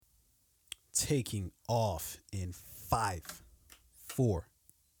taking off in 5, 4,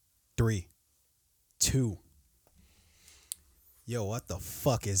 3, 2. Yo, what the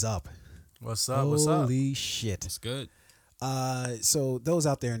fuck is up? What's up? What's up? Holy shit! It's good. So those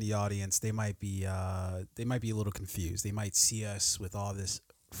out there in the audience, they might be a little confused. They might see us with all this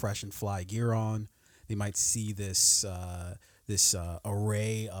fresh and fly gear on. They might see this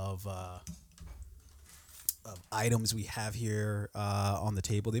array of items we have here on the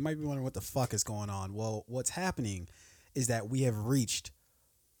table. They might be wondering what the fuck is going on. Well, what's happening is that we have reached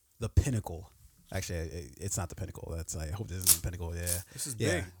the pinnacle. Actually, it's not the pinnacle. I hope this isn't the pinnacle. Yeah, this is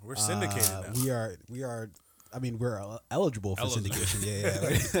big. We're syndicated now. We are. I mean, we're eligible for syndication.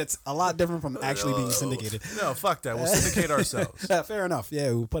 Yeah. It's a lot different from actually being syndicated. No, fuck that. We'll syndicate ourselves. Fair enough.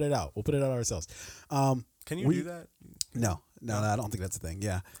 Yeah, we'll put it out. We'll put it out ourselves. Can you do that? No, I don't think that's a thing.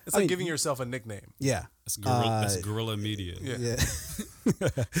 Yeah. It's like giving yourself a nickname. Yeah. That's guerrilla media. Yeah.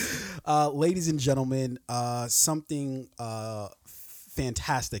 Ladies and gentlemen, something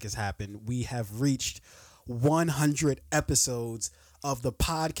fantastic has happened. We have reached 100 episodes of the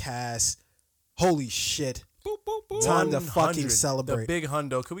podcast. Holy shit. Boop, boop, boop. Time to fucking celebrate. The big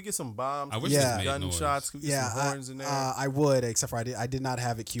Hundo. Could we get some bombs? I wish gunshots. Could we get some horns in there? I would, except for I did not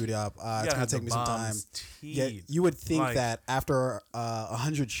have it queued up. It's going to take me some time. Yeah, you would think that after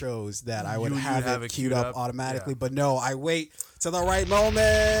 100 shows that I would have it queued up automatically, but no, I wait to the right moment.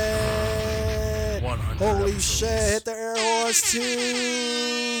 100 Holy episodes. shit, hit the air horse too.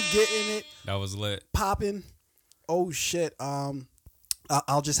 Getting it. That was lit. Popping. Oh shit.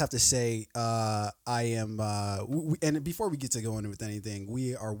 I'll just have to say, I am, and before we get to going with anything,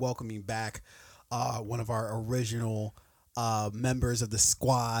 we are welcoming back one of our original members of the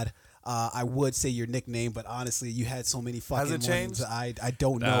squad. I would say your nickname, but honestly, you had so many fucking ones. Changed? I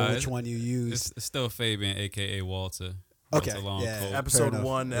don't know which one you used. It's still Fabian, a.k.a. Walter. Okay, yeah. Episode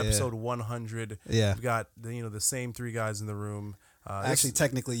 1, episode 100. Yeah. We got the same three guys in the room. Actually,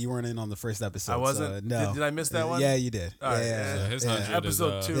 technically, you weren't in on the first episode. I wasn't. So, no. Did I miss that one? Yeah, you did. All right, yeah. His 100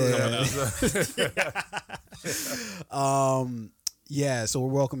 Episode 2. Yeah, so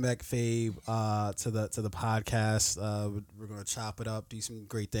we're welcome back, Fabe, to the podcast. We're gonna chop it up, do some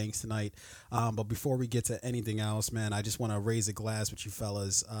great things tonight. But before we get to anything else, man, I just want to raise a glass with you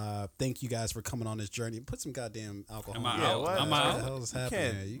fellas. Thank you guys for coming on this journey. Put some goddamn alcohol. What the hell is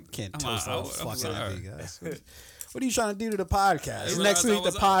happening? You can't I'm toast all out. fucking heavy, guys. What are you trying to do to the podcast? Next week, the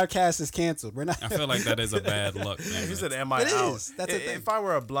podcast is canceled. We're not. I feel like that is a bad luck, man. He said, "Am I it out?" Is. That's a thing. If I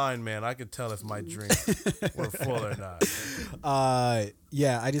were a blind man, I could tell if my drink were full or not.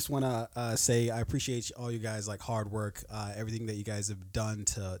 Yeah, I just want to say I appreciate all you guys' hard work, everything that you guys have done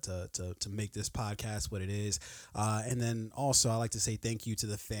to make this podcast what it is, and then also I like to say thank you to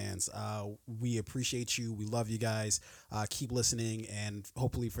the fans. We appreciate you. We love you guys. Keep listening, and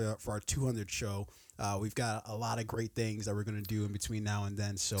hopefully for our 200 show. We've got a lot of great things that we're going to do in between now and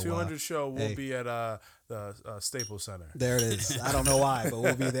then. So 200 show, we'll be at the Staples Center. There it is. I don't know why, but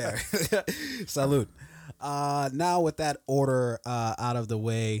we'll be there. Salute. Now with that order out of the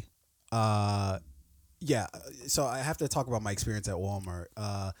way, yeah. So I have to talk about my experience at Walmart.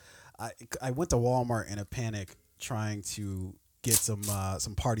 I went to Walmart in a panic trying to get some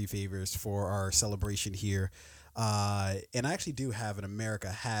party favors for our celebration here. And I actually do have an America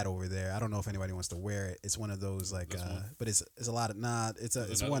hat over there. I don't know if anybody wants to wear it. It's one of those but it's a lot of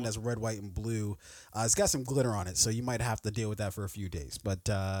it's one that's red, white, and blue. It's got some glitter on it, so you might have to deal with that for a few days. But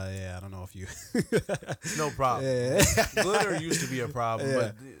yeah, I don't know if you. No problem. Yeah. Glitter used to be a problem,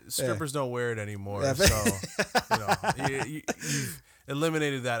 but strippers don't wear it anymore. Yeah. So you've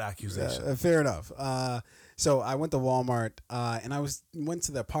eliminated that accusation. Fair enough. So I went to Walmart and I went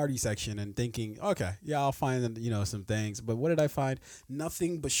to the party section and thinking, okay, yeah, I'll find some things. But what did I find?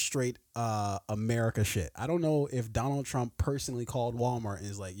 Nothing but straight America shit. I don't know if Donald Trump personally called Walmart and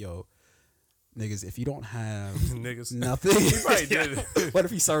is like, yo, niggas, if you don't have niggas nothing, he probably did. What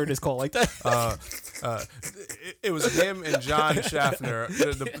if he started his call like that? It was him and John Schaffner,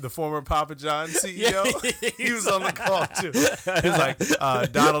 the former Papa John CEO. He was on the call too. He was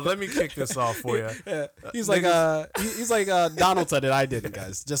like, Donald, let me kick this off for you. Yeah. He's like Donald said it, I didn't,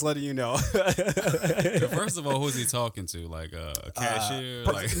 guys. Just letting you know. First of all, who's he talking to? Like a cashier?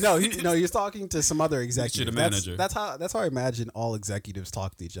 No, he's talking to some other executive. The manager. That's how I imagine all executives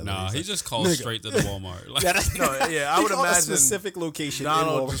talk to each other. Nah, he just calls straight to the Walmart. I would imagine a specific location.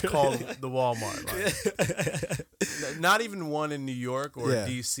 Donald just called the Walmart. Not even one in New York or Yeah.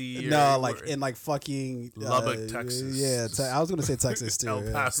 DC. No, or, like in like fucking Lubbock, Texas. Yeah, I was gonna say Texas too.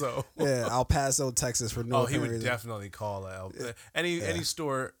 El Paso. Yeah, El Paso, Texas for no Oh, he would reason. definitely call any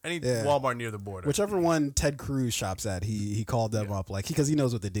store, any Walmart near the border. Whichever one Ted Cruz shops at, he called them up like because he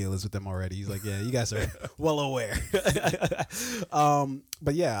knows what the deal is with them already. He's like, yeah, you guys are well aware.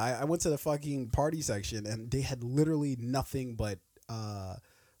 But yeah, I went to the fucking party section and they had literally nothing but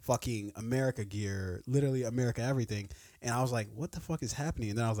fucking America gear, literally America everything. And I was like, what the fuck is happening?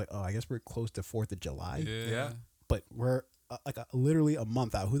 And then I was like, oh, I guess we're close to 4th of July. Yeah. But we're literally a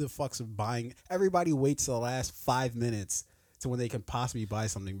month out. Who the fuck's buying? Everybody waits the last 5 minutes to when they can possibly buy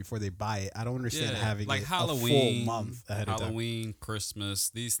something before they buy it. I don't understand having like it Halloween, a full month ahead of time. Halloween, Christmas,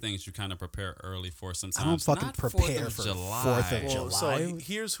 these things you kind of prepare early for. Sometimes I don't fucking not prepare 4th of for July. 4th of Well, July. so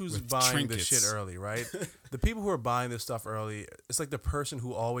here's who's With buying trinkets. the shit early, right? The people who are buying this stuff early, it's like the person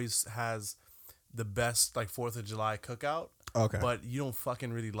who always has the best like 4th of July cookout. Okay. But you don't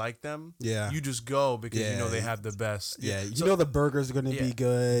fucking really like them. Yeah. You just go because you know they Yeah. have the best. Yeah, So you know the burgers are gonna be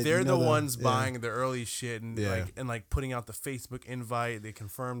good. They're You know the ones yeah. buying the early shit and Yeah. like putting out the Facebook invite. They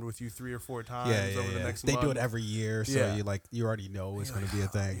confirmed with you 3 or 4 times Yeah, over the next they month. do it every year, so Yeah. you already know it's gonna be a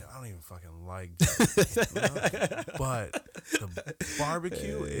thing. I don't even fucking like that. But the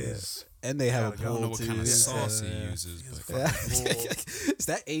barbecue is. And they have a Gotta go. I don't know pool what too. kind of Yeah. sauce he uses. But Yeah. Full. Is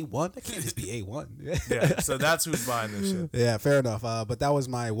that A1? That can't just be A1. Yeah, so that's who's buying this shit. Yeah, fair enough. But that was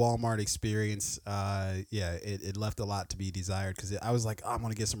my Walmart experience. It left a lot to be desired because I was like, oh, I'm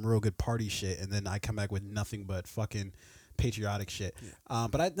gonna get some real good party shit, and then I come back with nothing but fucking patriotic shit.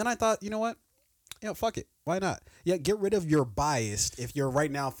 But then I thought, you know what? Fuck it. Why not? Yeah, get rid of your bias if you're right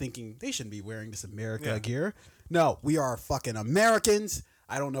now thinking they shouldn't be wearing this America gear. No, we are fucking Americans.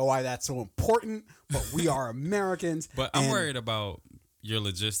 I don't know why that's so important, but we are Americans. But I'm worried about your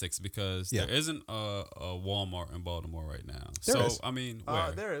logistics because there isn't a Walmart in Baltimore right now. There is. I mean,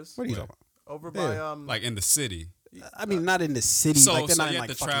 where? There is. What are you talking Over by Like in the city. about? I mean, not in the city. So, like they're so not you in have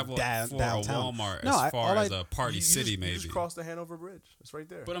like to fucking travel for downtown. a Walmart No, as far as a party you city, just, maybe. You just cross the Hanover Bridge. It's right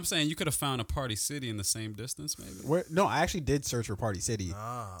there. But I'm saying you could have found a party city in the same distance, maybe. No, I actually did search for Party City,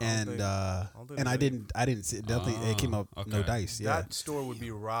 I didn't see. Nothing. It came up no okay. dice. Yeah. That store would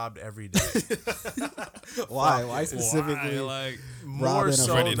be robbed every day. Why? Why specifically? Like More Robbing a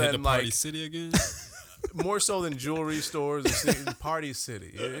so ready to hit the than party like city again? more so than jewelry stores and Party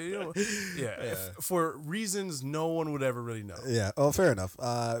City. For reasons no one would ever really know. Yeah. Oh, fair enough.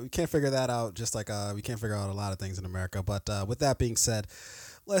 We can't figure that out. Just like we can't figure out a lot of things in America. But with that being said,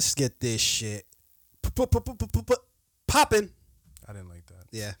 let's get this shit popping. I didn't like that.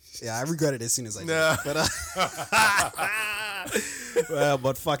 Yeah. Yeah. I regret it as soon as I did. Nah. But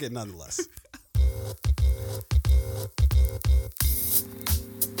but fuck it nonetheless.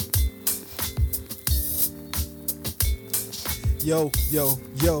 Yo,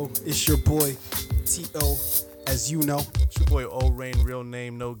 it's your boy T.O. As you know. It's your boy O Rain, real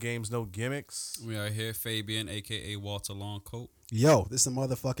name, no games, no gimmicks. We are here, Fabian, a.k.a. Walter Longcoat. Yo, this is a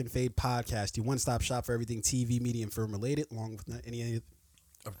motherfucking Fade podcast, your one-stop shop for everything TV, media, and film related, along with any.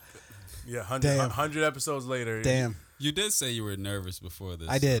 Yeah, Damn. 100 episodes later. Damn, You did say you were nervous before this.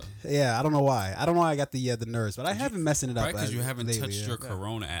 I did. Yeah, I don't know why. I don't know why I got the nerves, but I have been messing it up. Right, because you haven't lately, touched your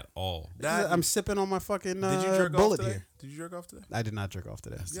corona at all. I'm sipping on my fucking Did you jerk off bullet today? here. Did you jerk off today? I did not jerk off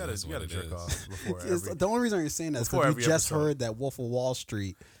today. You gotta That's what it jerk is. off before It's- every. the only reason you're saying that is Before because we every just episode. heard that Wolf of Wall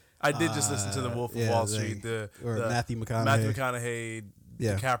Street. I did just listen to the Wolf of Wall Street, the Matthew McConaughey. Matthew McConaughey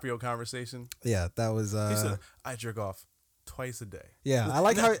Yeah. DiCaprio conversation. Yeah, that was. He said, "I jerk off twice a day." Yeah, I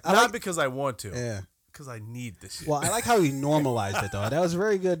like how. I Not like, because I want to. yeah. Because I need this shit. Well, I like how he normalized it though. That was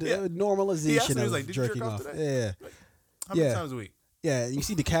very good Yeah. He asked normalization me, he was of like, "Did you jerk jerking off off." today? Yeah, How many yeah. times a week? yeah. You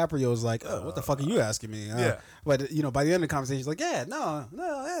see, DiCaprio's like, oh, "What the fuck are you asking me?" Yeah. But by the end of the conversation, he's like, "Yeah, no,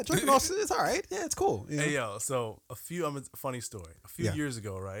 yeah, jerking off, it's all right. Yeah, it's cool." You know? Hey yo, so a funny story. A few Yeah. years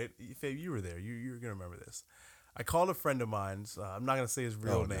ago, right? Fabe, you were there. You're gonna remember this. I called a friend of mine. I'm not gonna say his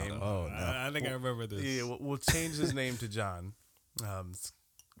real name. Oh no. I think I remember this. Yeah, we'll change his name to John.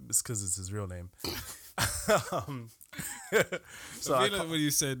 It's because it's his real name. So I feel like when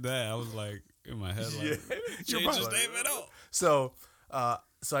you said that, I was like in my head, like, change his name at all. So I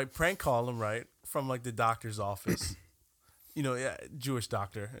prank call him right from like the doctor's office. Jewish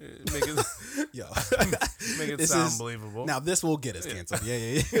doctor. Make it Yo, make it This sound is- believable. now this will get us canceled. Yeah.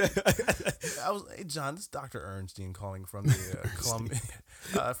 Hey John, this is Dr. Ernstein calling from the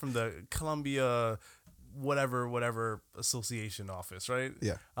Columbia whatever association office, right?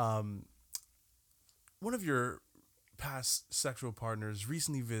 Yeah. One of your past sexual partners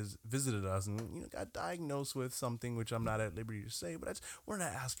recently visited us and got diagnosed with something which I'm not at liberty to say, but I just wanted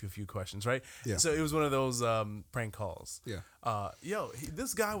to ask you a few questions, right? Yeah. So it was one of those prank calls. Yeah.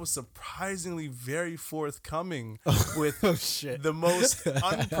 This guy was surprisingly very forthcoming with shit. the most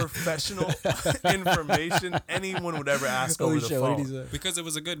unprofessional information anyone would ever ask over the phone. Because it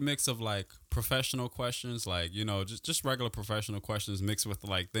was a good mix of like professional questions, like just regular professional questions mixed with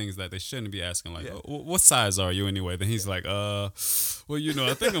like things that they shouldn't be asking, like what size are you anyway? Then he's like, well,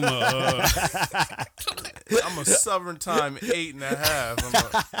 I think I'm I'm a Southern Time 8.5. I'm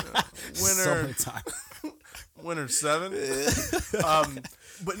a winner. Winner 7.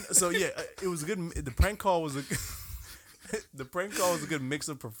 But so it was a good. The prank call was a good mix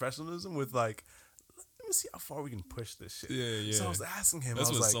of professionalism with like, let me see how far we can push this shit. Yeah. So I was asking him. That's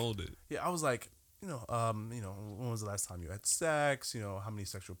I was what like, sold it. Yeah, I was like, when was the last time you had sex? How many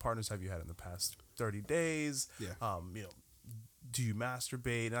sexual partners have you had in the past 30 days? Yeah. Do you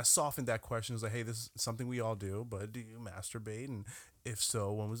masturbate? And I softened that question. I was like, hey, this is something we all do, but do you masturbate? And if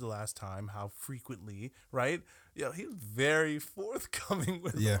so, when was the last time? How frequently? Right? He was very forthcoming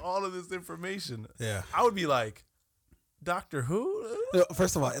with all of this information. Yeah. I would be like, Doctor Who?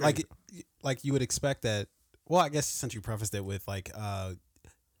 First of all, like you would expect that. Well, I guess since you prefaced it with like,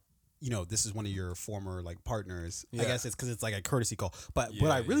 this is one of your former like partners. I guess it's because it's like a courtesy call. But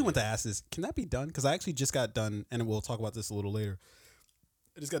what I really want to ask is, can that be done? Because I actually just got done, and we'll talk about this a little later.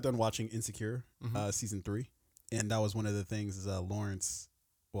 I just got done watching Insecure, season 3, and that was one of the things. Is Lawrence?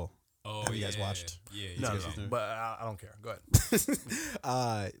 Well, have you guys watched? Yeah. No, but I don't care. Go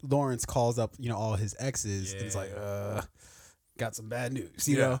ahead. Lawrence calls up, all his exes, and he's like, got some bad news,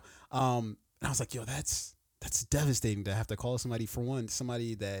 you know. And I was like, yo, that's devastating to have to call somebody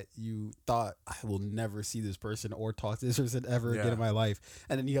that you thought, I will never see this person or talk to this person ever again in my life.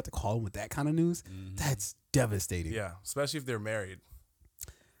 And then you have to call them with that kind of news. Mm-hmm. That's devastating. Yeah, especially if they're married.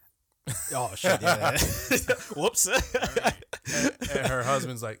 Oh, shit, yeah. Whoops. And her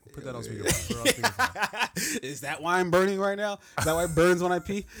husband's like, put that on speakerphone. Is that why I'm burning right now? Is that why it burns when I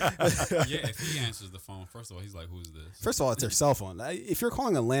pee? If he answers the phone, first of all, he's like, who's this? First of all, it's their cell phone. If you're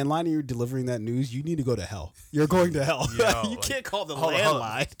calling a landline and you're delivering that news, you need to go to hell. You're going to hell. You can't call the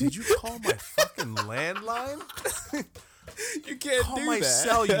landline. Did you call my fucking landline? You can't call do my that.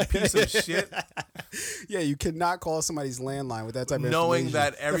 Cell, you piece of shit. Yeah, you cannot call somebody's landline with that type of knowing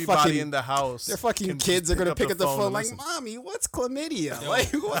information. that everybody in the house, their fucking kids are gonna pick up the phone like, "Mommy, what's chlamydia?"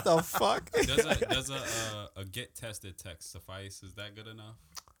 Like, what the fuck? Does a get tested text suffice? Is that good enough?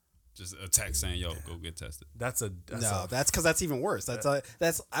 Just a text saying, "Yo, go get tested." That's because that's even worse. That's I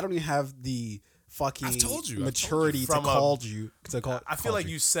don't even have the fucking maturity to call you. I feel like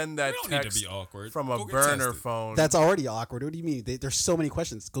you send that text need to be awkward. From a burner phone. That's already awkward. What do you mean? There's so many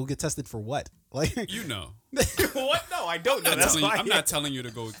questions. Go get tested for what? Like what? No, I don't know. I'm not telling you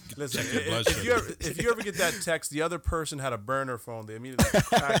to go check your blood sugar. If you ever get that text, the other person had a burner phone. They immediately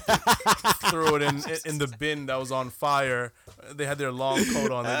cracked it, threw it in the bin that was on fire. They had their long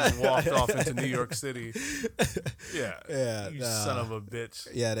coat on. They just walked off into New York City. Yeah. You son of a bitch.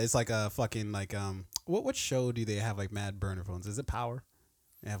 Yeah, it's like a fucking like what show do they have like mad burner phones? Is it Power?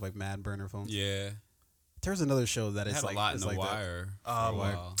 They have like mad burner phones. Yeah. There's another show that is like a lot in The Wire. For a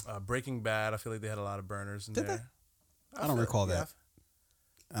while. Breaking Bad. I feel like they had a lot of burners in there. I don't recall that.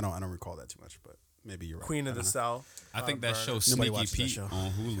 I don't recall that too much, but maybe you're right. Queen of the South. I think that show Sneaky Pete on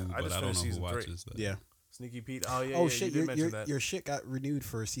Hulu, but I don't know who watches that. Yeah. Sneaky Pete. Oh yeah. Oh shit! Your shit got renewed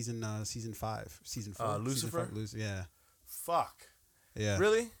for season 5, season 4. Lucifer. Yeah. Fuck. Yeah.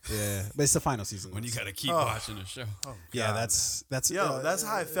 Really? Yeah, but it's the final season. When you gotta keep watching the show. Oh, yeah, that's that's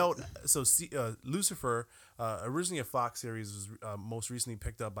how I felt. So Lucifer, originally a Fox series, was most recently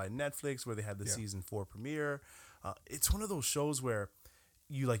picked up by Netflix, where they had the season 4 premiere. It's one of those shows where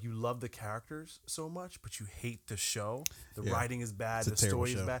you love the characters so much, but you hate the show. The writing is bad, the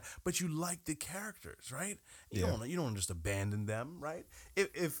story is bad, but you like the characters, right? You don't just abandon them, right?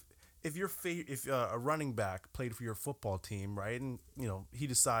 If a running back played for your football team, right, and he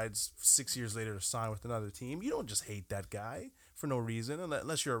decides 6 years later to sign with another team, you don't just hate that guy for no reason,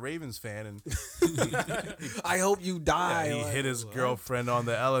 unless you're a Ravens fan and I hope you die. Yeah, he hit his girlfriend on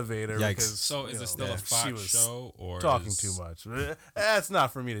the elevator. Because, so is it still a Fox show or talking too much? That's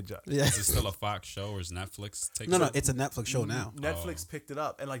not for me to judge. Yeah. Is it still a Fox show or is Netflix taking No, it's a Netflix show now. Netflix picked it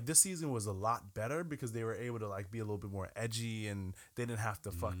up, and this season was a lot better because they were able to be a little bit more edgy, and they didn't have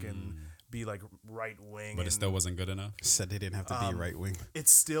to fucking be right wing. But it still wasn't good enough. Said they didn't have to be right wing.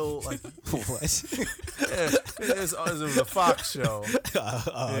 It's still what? It was a Fox show.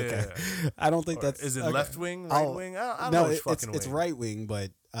 Okay. I don't think that's. Is it left wing, right wing? I don't know. It's right wing,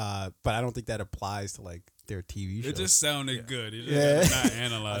 but I don't think that applies to their TV shows. It just sounded good. You Yeah. just not I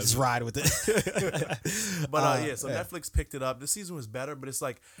analyze just it. ride with it. But so Netflix picked it up. This season was better, but it's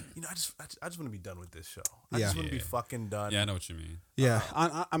like, I just want to be done with this show. I just want to be fucking done. Yeah, I know what you mean. Yeah,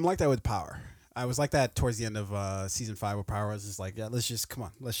 I'm like that with Power. I was like that towards the end of season 5 with Power. I was just like, yeah, let's just come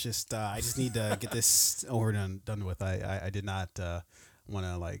on. Let's just. I just need to get this over and done with. I did not want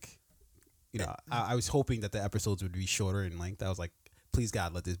to like, I was hoping that the episodes would be shorter in length. I was like, please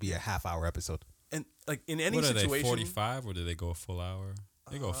God, let this be a half-hour episode. And like in any What are situation, they, 45 or do they go a full hour?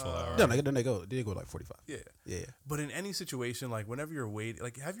 They go a full hour. No, they go like 45. Yeah. But in any situation, like whenever you're waiting,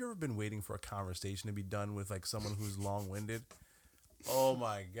 like have you ever been waiting for a conversation to be done with like someone who's long-winded? Oh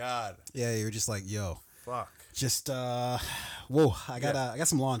my God. Yeah, you're just like, yo, fuck. Just whoa, I got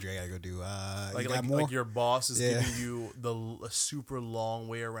some laundry I gotta go do. You got more? Like your boss is giving you a super long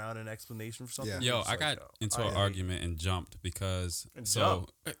way around an explanation for something. Yo, I got into an argument and jumped because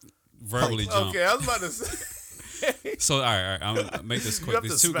verbally jumped. jumped. Okay, I was about to say. So all right, I'm gonna make this quick.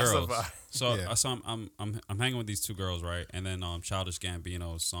 These two girls. So Yeah. so I'm hanging with these two girls, right? And then Childish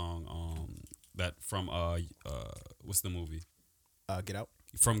Gambino's song that from what's the movie? Get Out.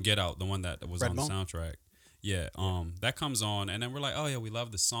 From Get Out, the one that was Red on Bone? the soundtrack. Yeah, that comes on, and then we're like, oh yeah, we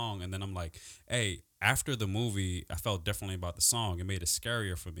love the song, and then I'm like, hey, after the movie, I felt differently about the song. It made it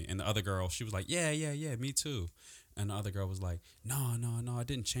scarier for me. And the other girl, she was like, yeah, me too. And the other girl was like, no, I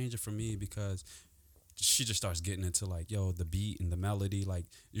didn't change it for me because she just starts getting into like, yo, the beat and the melody, like,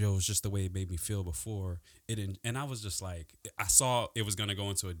 yo, it's just the way it made me feel before it didn't. And I was just like, I saw it was gonna go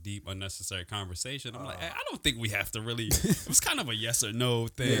into a deep, unnecessary conversation. I'm like, I don't think we have to really. It was kind of a yes or no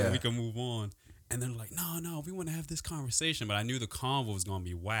thing. Yeah. We can move on. And then like, no, we want to have this conversation. But I knew the convo was gonna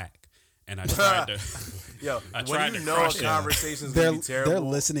be whack. And I tried to. Yo, I when tried you to know a crush it. conversation's gonna be terrible. They're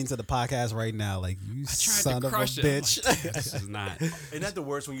listening to the podcast right now, like you son of a bitch. Like, this is not. Isn't that the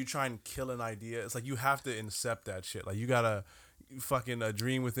worst when you try and kill an idea? It's like you have to incept that shit. Like you gotta fucking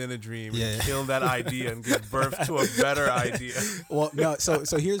dream within a dream and kill that idea and give birth to a better idea. Well, no.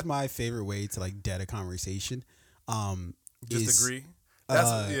 So here's my favorite way to like dead a conversation. Just agree.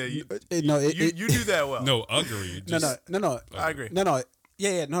 That's you do that well. No, agree. No. I agree. No.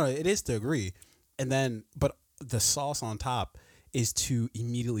 Yeah. No, it is to agree, and then but the sauce on top is to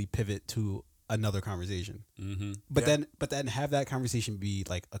immediately pivot to another conversation. Mm-hmm. But then have that conversation be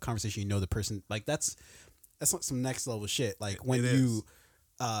like a conversation the person like that's not some next level shit. Like when you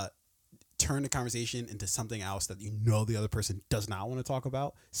turn the conversation into something else that the other person does not want to talk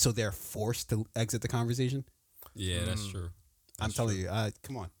about, so they're forced to exit the conversation. Yeah, that's true. I'm telling you,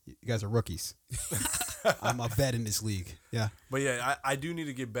 come on, you guys are rookies. I'm a vet in this league. Yeah, but yeah, I do need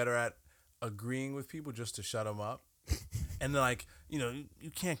to get better at agreeing with people just to shut them up. And then like you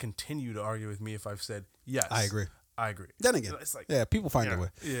can't continue to argue with me if I've said yes. I agree. Then again, it's like, people find their way.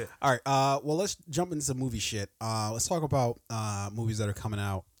 Yeah. All right. Well, let's jump into some movie shit. Let's talk about movies that are coming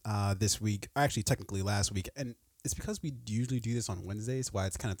out this week. Actually, technically last week, and it's because we usually do this on Wednesdays. Why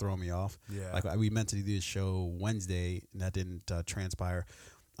it's kind of throwing me off. Yeah. Like we meant to do this show Wednesday, and that didn't transpire.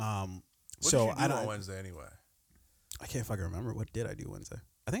 What did you do on Wednesday anyway? I can't fucking remember. What did I do Wednesday?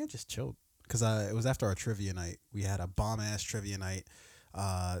 I think I just chilled because it was after our trivia night. We had a bomb ass trivia night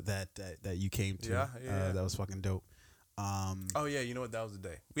that you came to. Yeah. That was fucking dope. Oh yeah, you know what? That was the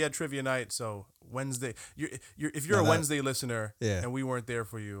day we had trivia night. So Wednesday, if you're a Wednesday listener, and we weren't there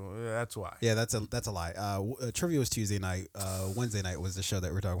for you, that's why. Yeah, that's a lie. Trivia was Tuesday night. Wednesday night was the show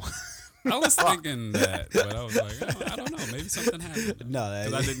that we're talking about. I was thinking that, but I was like, I don't know. Maybe something happened. No,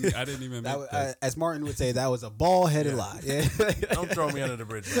 I didn't even. Make that. As Martin would say, that was a bald-headed lie. Yeah. Don't throw me under the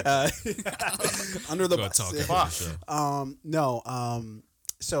bridge. Under the bus. No.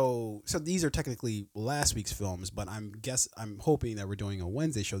 So these are technically last week's films, but I'm hoping that we're doing a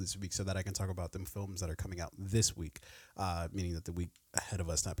Wednesday show this week so that I can talk about them films that are coming out this week, meaning that the week ahead of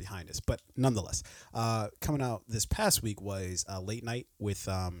us, not behind us. But nonetheless, coming out this past week was Late Night with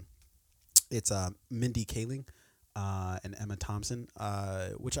it's Mindy Kaling and Emma Thompson,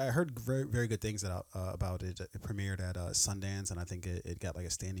 which I heard very, very good things about it. It premiered at Sundance, and I think it got like a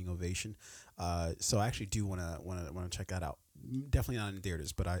standing ovation. So I actually do want to check that out. Definitely not in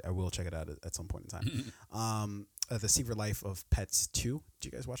theaters, but I will check it out at some point in time. The Secret Life of Pets 2.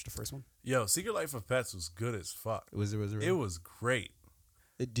 Did you guys watch the first one? Yo, Secret Life of Pets was good as fuck. Was it really? It was great.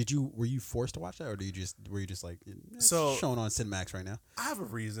 Were you forced to watch that, or were you just like so showing on Cinemax right now? I have a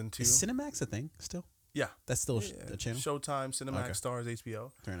reason to. Is Cinemax a thing still? Yeah, that's still a channel. Showtime, Cinemax, Stars,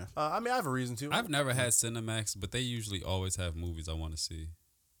 HBO. Fair enough. I mean, I have a reason to. I've never had Cinemax, but they usually always have movies I want to see.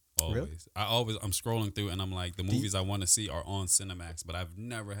 Always. Really? I'm scrolling through and I'm like, the movies I want to see are on Cinemax, but I've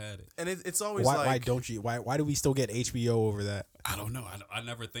never had it. And it's always why don't you? Why do we still get HBO over that? I don't know. I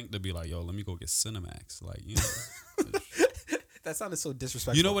never think to be like, yo, let me go get Cinemax. Like, you know. That sounded so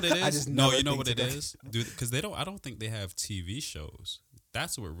disrespectful. You know what it is? I just No, never you know think what to it go- is? Dude, because I don't think they have TV shows.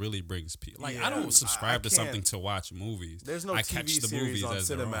 That's what really brings people. Like, Yeah, I don't subscribe to can't- something to watch movies. There's no I TV catch the series movies on as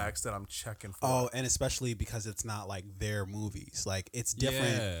they're on. Cinemax that I'm checking for. Oh, and especially because it's not like their movies. Like it's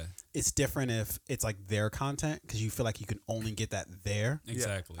different. Yeah, It's different if it's like their content because you feel like you can only get that there.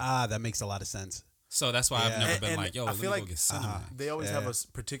 exactly. That makes a lot of sense. So that's why I've Yeah. never been And like, yo, I let me feel go like, get Cinemax. They always have Yeah.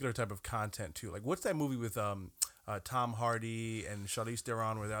 a particular type of content too. Like, what's that movie with Tom Hardy and Charlize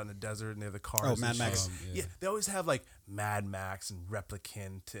Theron where they're out in the desert and they're the cars? Oh, and Mad shit? Max. Yeah, they always have like Mad Max and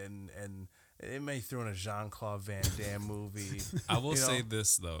Replicant and it may throw in a Jean-Claude Van Damme movie. I will you know? say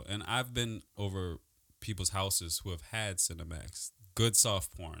this though, and I've been over people's houses who have had Cinemax. Good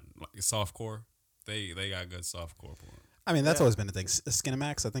soft porn, like softcore. They got good softcore porn. I mean, that's Yeah. always been a thing.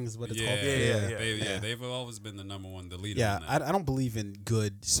 Skinemax, I think, is what it's called. Yeah. They've always been the number one, the leader. Yeah, in that. I don't believe in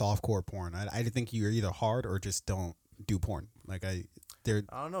good softcore porn. I think you're either hard or just don't do porn. Like they're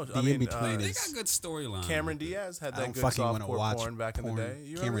I don't know. the I mean, in-between They is- got good storyline. Cameron Diaz had I that don't good fucking want to softcore watch porn back in the day.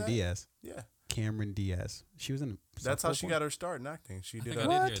 You remember Cameron that? Diaz. Yeah. Cameron Diaz. She was in. That's how softcore she porn? got her start in acting. She did. think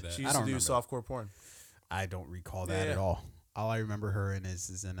I did hear that. She I used to don't do remember. softcore porn. I don't recall that Yeah. at all. All I remember her in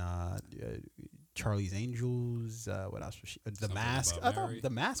is in Charlie's Angels. What else was she? The Something Mask. About I thought Mary. The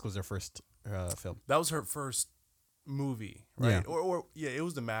Mask was her first film. That was her first movie, right? Yeah. Or it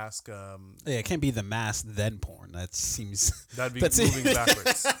was The Mask. Yeah, it can't be The Mask then porn. That seems. That'd be That's it. moving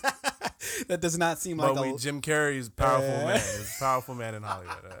backwards. That does not seem But like a. Jim Carrey's powerful man. He's a powerful man in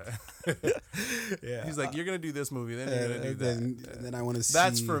Hollywood. Yeah. He's like, you're gonna do this movie, then you're gonna do that. Then I want to see.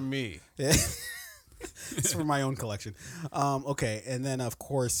 That's for me. Yeah. It's for my own collection. Okay, and then of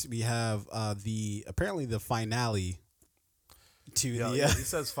course we have apparently the finale to Yeah, the he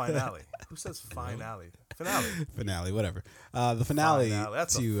says finale. Who says finale? Finale. finale, whatever. The finale.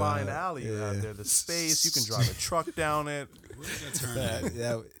 That's to a fine alley out there. The space, you can drive a truck down it. Where did that turn at?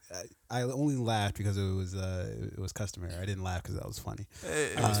 Yeah, I only laughed because it was customary. I didn't laugh because that was funny.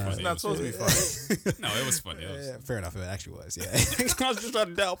 It was it's funny. not supposed to be funny. No, it was funny. Yeah, fair enough. It actually was. Yeah, I was just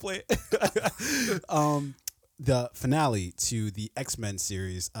trying to downplay it. The finale to the X-Men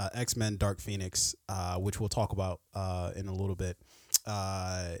series, X-Men Dark Phoenix, which we'll talk about in a little bit.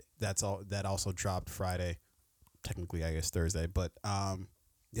 That also dropped Friday, technically I guess Thursday, but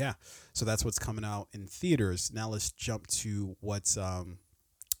yeah. So that's what's coming out in theaters. Now let's jump to what's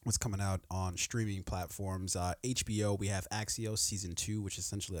coming out on streaming platforms. HBO, we have Axios season 2, which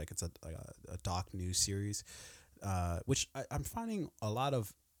essentially like it's a doc news series, which I'm finding a lot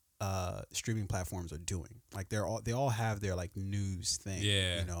of streaming platforms are doing. Like they all have their like news thing.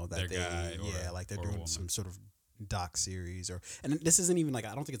 Yeah, you know that their they guy like they're or doing woman. some sort of doc series and this isn't even like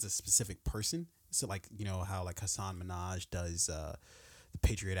I don't think it's a specific person. So like you know how like Hassan Minhaj does the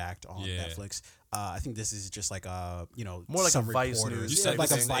Patriot Act on Yeah. Netflix. I think this is just like More like some a Vice reporters. News You Yeah, said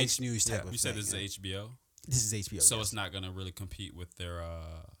like a this is Vice News type yeah. of You said thing. this is HBO, This is HBO. so yes. it's not gonna really compete with their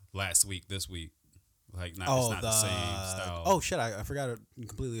last week, this week. Like, it's Oh, not the same style. Oh shit! I forgot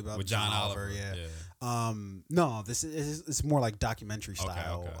completely about with John Oliver. Yeah. No, this is it's more like documentary Okay,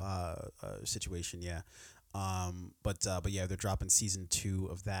 style situation. Yeah. But yeah, they're dropping season 2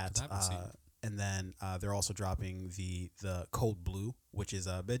 of that. 'Cause I haven't seen it. And then they're also dropping the Code Blue, which is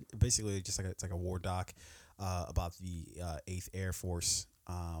basically just like it's like a war doc about the 8th Air Force.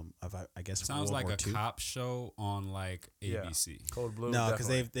 Of I guess Sounds World like War a II. cop show on like Yeah. ABC. Cold Blue. No, because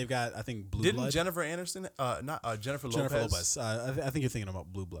definitely. they've got I think Blue Didn't Blood. Jennifer Aniston, not Jennifer Lopez. Jennifer Lopez. I think you're thinking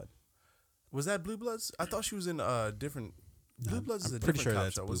about Blue Blood. Was that Blue Bloods? I thought she was in different. Blue Bloods is I'm a pretty different sure cop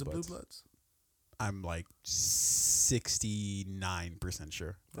that's show. Blue Was it Blue Bloods. Bloods? I'm like 69%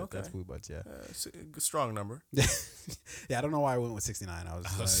 sure that's Okay. Blue Bloods. Yeah. It's a strong number. Yeah, I don't know why I went with 69. I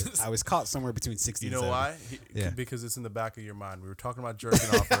was caught somewhere between 60 You and know 70. why? Yeah. Because it's in the back of your mind. We were talking about jerking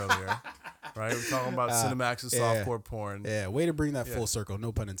off earlier, right? We're talking about Cinemax's yeah. softcore porn. Yeah, way to bring that Yeah. full circle.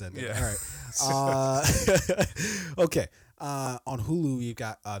 No pun intended. Yeah. All right. Okay. On Hulu, we've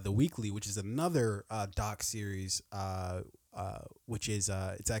got The Weekly, which is another doc series, which is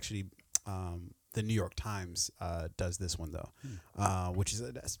it's actually the New York Times does this one though, which is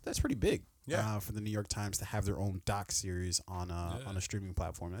that's pretty big. Yeah. For the New York Times to have their own doc series on a streaming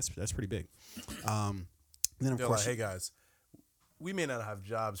platform, that's pretty big. And then of They're course, like, hey guys, we may not have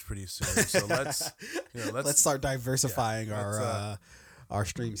jobs pretty soon, so let's let's start diversifying Yeah, let's, our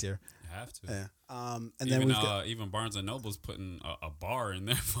streams here. You have to. Yeah. And then we've got even Barnes and Noble's putting a bar in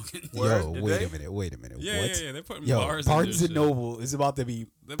there. Fucking yo, wait a minute. Yeah, what? yeah, they're putting Yo, bars. Barnes in and their shit. Noble is about to be.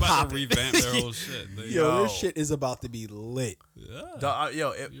 They're about to popping. revamp their whole shit. Yo, this shit is about to be lit. Yeah.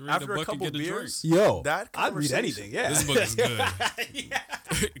 Yo, after a couple beers, Yo, that I'd read conversation- anything. Yeah, This book is good.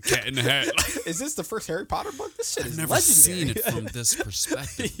 Cat in the Hat. Is this the first Harry Potter book? This shit I've is never legendary. seen it from this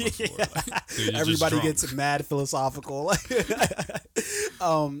perspective before. Like, dude, you're just Everybody drunk. gets mad philosophical.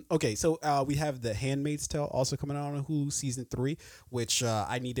 Okay, so we have The Handmaid's Tale also coming out on Hulu season 3, which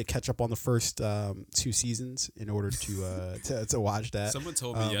I need to catch up on the first 2 seasons in order to watch that. Someone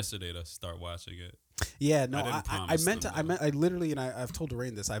told me yesterday to start watching it. Yeah, no, didn't I promise meant them, to. though. I literally, and I've told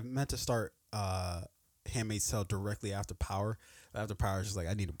Doreen this. I meant to start Handmaid's Tale directly after Power. After Power, it's just like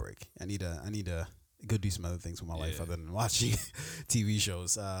I need a break. I need to go do some other things with my life other than watching TV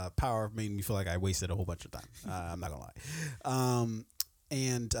shows. Power made me feel like I wasted a whole bunch of time. I'm not gonna lie.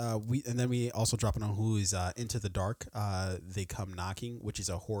 And then we also dropping on Hulu is Into the Dark. They Come Knocking, which is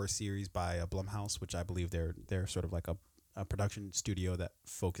a horror series by Blumhouse, which I believe they're sort of like a production studio that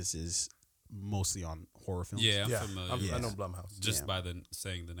focuses mostly on horror films. Yeah, I'm familiar. I know Blumhouse. Just by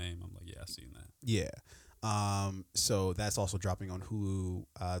saying the name, I'm like, yeah, I've seen that. Yeah. So that's also dropping on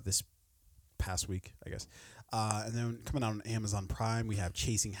Hulu this past week, I guess. And then coming out on Amazon Prime, we have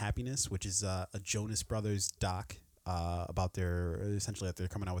Chasing Happiness, which is a Jonas Brothers doc about they're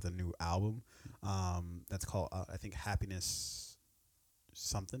coming out with a new album. That's called I think Happiness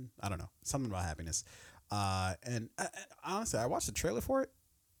something. I don't know. Something about happiness. And honestly, I watched the trailer for it.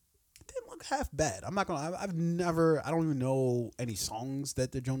 It didn't look half bad. I'm not gonna. I don't even know any songs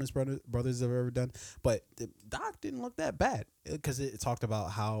that the Jonas Brothers have ever done. But the doc didn't look that bad because it talked about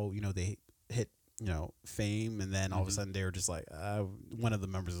how they hit fame, and then all of a sudden they were just like one of the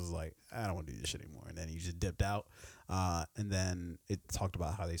members was like, I don't want to do this shit anymore, and then he just dipped out. And then it talked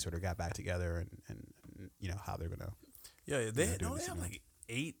about how they sort of got back together and how they're gonna. Yeah, they have like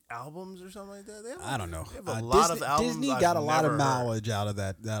 8 albums or something like that. I don't know. They have a lot of albums. Disney got a lot of mileage out of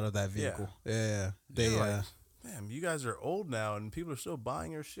that vehicle. Yeah. They man, you guys are old now and people are still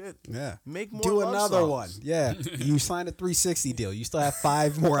buying your shit. Yeah. Make more. Do love another songs. one. Yeah. You signed a 360 deal. You still have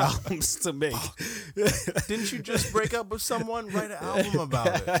 5 more albums to make. Didn't you just break up with someone? Write an album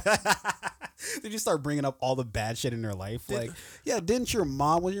about it. Did you start bringing up all the bad shit in their life? Was your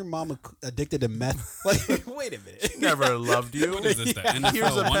mom addicted to meth? Like, wait a minute. She never loved you. What is this, the NFL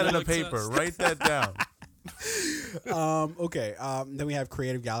Here's a pen and a Wonderlic paper. test? Write that down. Okay. Then we have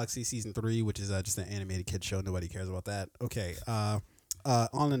Creative Galaxy season 3, which is just an animated kid show. Nobody cares about that. Okay. On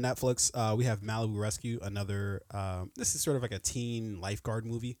the Netflix, we have Malibu Rescue. Another. This is sort of like a teen lifeguard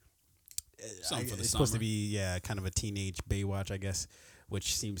movie. Something for the it's summer. supposed to be kind of a teenage Baywatch, I guess,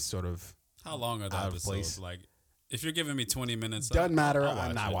 which seems sort of How long are the out of episodes? place. Like, if you're giving me 20 minutes, doesn't matter. I'll I'm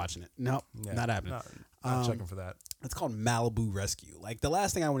watch not it. watching it. Nope, Yeah, not happening. Not checking for that. It's called Malibu Rescue. Like the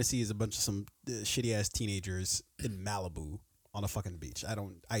last thing I want to see is a bunch of some shitty ass teenagers in Malibu on a fucking beach. I've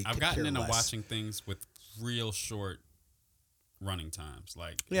I've gotten into watching things with real short running times.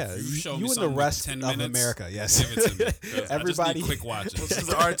 Like, Yeah, if you show you me and the something rest 10 of minutes, America, yes. give it to me. 'Cause Everybody- I just need quick watches. Well,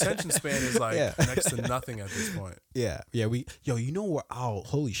 since our attention span is like Yeah. next to nothing at this point. Yeah. You know what? Oh,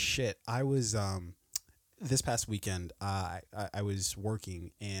 holy shit! I was this past weekend. I was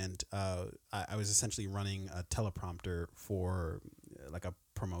working and I was essentially running a teleprompter for like a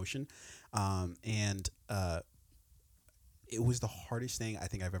promotion, and it was the hardest thing I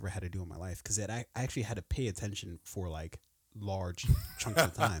think I've ever had to do in my life because I actually had to pay attention for like large chunks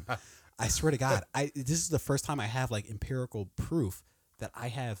of time. I swear to God, this is the first time I have like empirical proof that I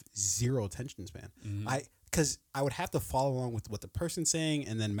have zero attention span. Because I would have to follow along with what the person's saying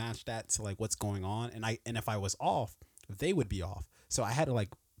and then match that to like what's going on. And if I was off, they would be off. So I had to like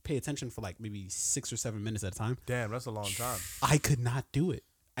pay attention for like maybe 6 or 7 minutes at a time. Damn, that's a long time. I could not do it.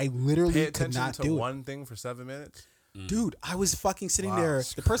 I literally Pay could attention not to do it. one thing for 7 minutes. Dude, I was fucking sitting there.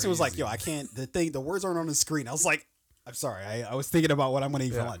 That's The person was like, crazy. yo, I can't, the words aren't on the screen. I was like, I'm sorry. I was thinking about what I'm going to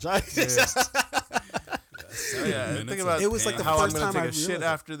eat for lunch. Yeah, minutes think of about It was like the how I'm first going time to I take a shit realized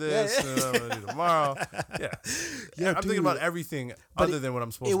after this. And what I'm going to do tomorrow. Yeah, I'm thinking about everything But other than what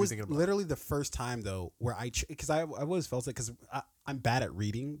I'm supposed It to be was thinking about. literally the first time though where because I always felt it because I'm bad at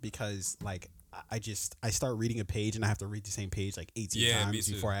reading because like I start reading a page and I have to read the same page like 18 Yeah, me times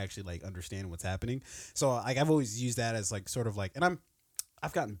too. before I actually like understand what's happening. So like I've always used that as like sort of like, and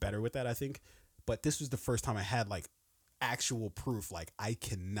I've gotten better with that I think, but this was the first time I had like actual proof. Like I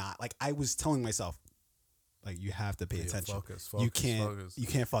cannot, like I was telling myself, like you have to pay attention. Focus, You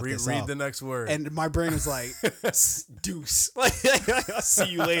can't fuck this read up. the next word. And my brain was like, deuce. Like, I'll see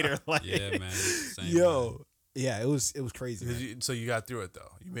you later. Like, Yeah, man. Same, yo, Yeah, it was crazy. Man. So you got through it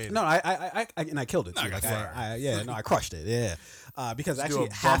though. You made it. No, I killed it. Too. I got Like I crushed it. Yeah, because Just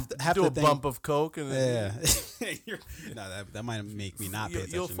actually do a bump of coke and yeah. No, that might make me not pay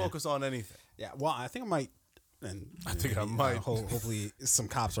attention. You'll focus on anything. Yeah, well, I think I might. And I think I might. Hopefully, some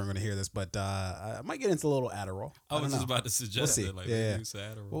cops aren't going to hear this, but I might get into a little Adderall. I was just about to suggest we'll it. Like, yeah.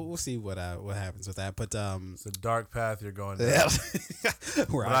 We'll see what happens with that. But it's a dark path you're going down. Yeah.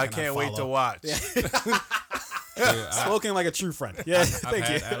 But I can't wait to watch. Yeah. Dude, Spoken like a true friend. Yeah, I've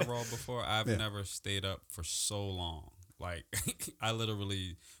had you. Adderall before. I've never stayed up for so long. Like, I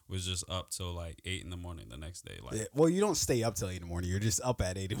literally was just up till like 8 in the morning the next day. Like, well, you don't stay up till 8 in the morning. You're just up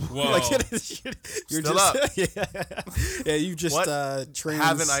at 8 in the morning. Well, like, you're still just up. Yeah, you just trained.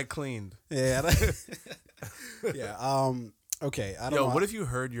 Haven't I cleaned? Yeah. Yeah. Okay. I don't know. What if you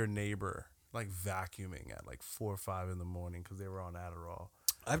heard your neighbor like vacuuming at like 4 or 5 in the morning because they were on Adderall?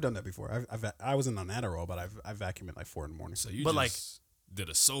 I've done that before. I wasn't on Adderall, but I vacuumed at like 4 in the morning. So you but just did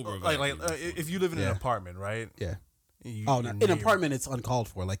a sober like if you live in an Yeah. apartment, right? Yeah. No, in an apartment, it's uncalled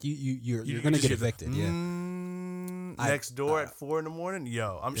for. Like you're gonna get evicted. Yeah. Next door at 4 in the morning.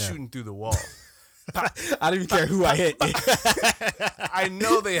 Yo, I'm shooting through the wall. I don't even care who I hit. I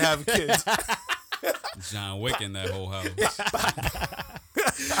know they have kids. John Wick in that whole house.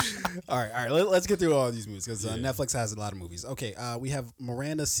 All right. Let's get through all these movies because Netflix has a lot of movies. Okay, we have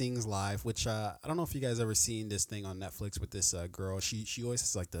Miranda Sings Live, which I don't know if you guys ever seen this thing on Netflix with this girl. She always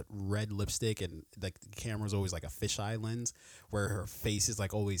has like the red lipstick and like the camera's always like a fisheye lens where her face is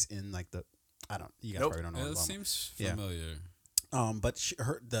like always in like the. You guys probably don't know. It seems familiar. But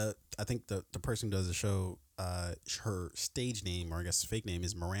I think the person who does the show, her stage name, or I guess fake name,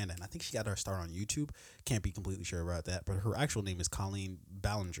 is Miranda, and I think she got her start on YouTube. Can't be completely sure about that, but her actual name is Colleen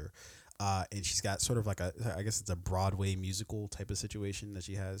Ballinger, and she's got sort of like I guess it's a Broadway musical type of situation that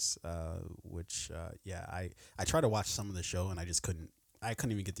she has, which I tried to watch some of the show and I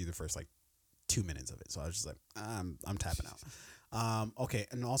couldn't even get through the first like 2 minutes of it, so I was just like I'm tapping out. Okay,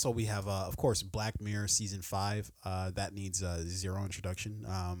 and also we have of course Black Mirror season 5. That needs zero introduction.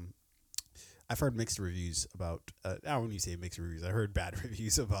 I've heard mixed reviews about. I don't even say mixed reviews. I heard bad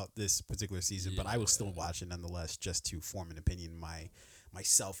reviews about this particular season, but I will still watch it nonetheless, just to form an opinion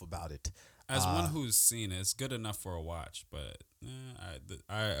myself about it. As one who's seen it, it's good enough for a watch, but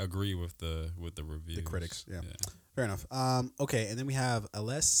I agree with the reviews. The critics, yeah. Fair enough. Okay, and then we have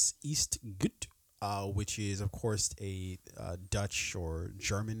Alles Ist Gut, which is, of course, a Dutch or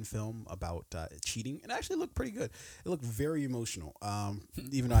German film about cheating. It actually looked pretty good. It looked very emotional,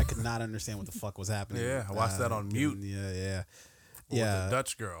 even though I could not understand what the fuck was happening. Yeah, I watched that on mute. Yeah. With the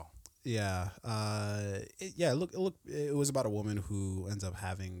Dutch girl. Yeah. It was about a woman who ends up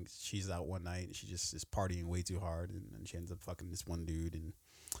she's out one night and she just is partying way too hard, and she ends up fucking this one dude, and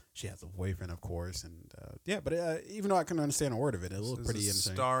she has a boyfriend, of course, and but even though I couldn't understand a word of it, it looked pretty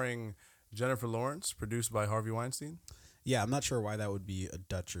interesting. Starring Jennifer Lawrence, produced by Harvey Weinstein. Yeah, I'm not sure why that would be a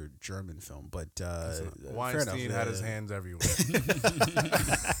Dutch or German film, but Weinstein had his hands everywhere.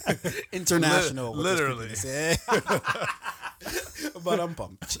 International, literally. But I'm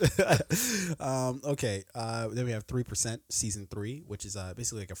pumped. Okay, then we have 3% season 3, which is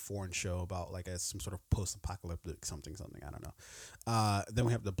basically like a foreign show about like some sort of post-apocalyptic something. I don't know. Then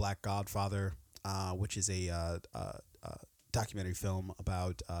we have The Black Godfather, which is a documentary film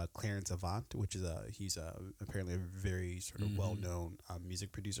about Clarence Avant, which is he's apparently a very sort of well-known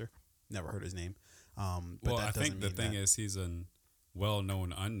music producer. Never heard his name. But I think the thing is he's a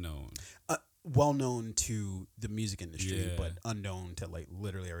well-known unknown. Well-known to the music industry, but unknown to like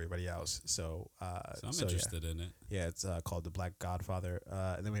literally everybody else. So I'm interested in it. Yeah, it's called The Black Godfather.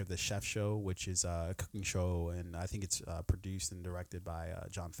 And then we have The Chef Show, which is a cooking show, and I think it's produced and directed by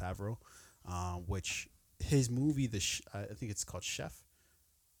Jon Favreau, which his movie, I think it's called Chef.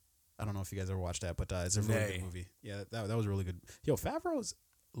 I don't know if you guys ever watched that, but it's a really good movie. Yeah, that was really good. Yo, Favreau's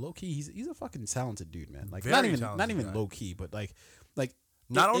low key. He's a fucking talented dude, man. Like not even low key, but like.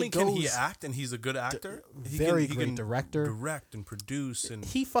 Not only can he act, and he's a good actor, he can director, direct and produce, and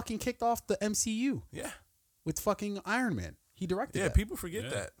he fucking kicked off the MCU. Yeah, with fucking Iron Man, he directed. Yeah, that. People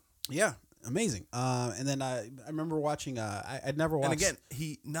forget that. Yeah, amazing. And then I remember watching. I'd never watched. And again,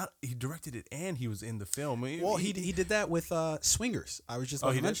 he directed it, and he was in the film. Well, he did that with Swingers. I was just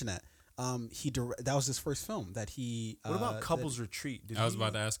about to mention that. That was his first film that he. What about Couples Retreat? I was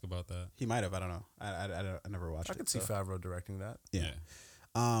about to ask about that. He might have. I don't know. I never watched it. I could see Favreau directing that. Yeah.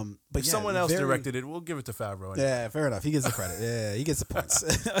 But if someone else directed it, we'll give it to Favreau. Anyway. Yeah, fair enough. He gets the credit. Yeah, he gets the points.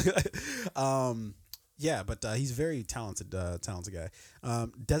 Yeah, but he's very talented guy.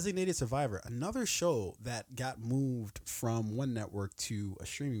 Designated Survivor, another show that got moved from one network to a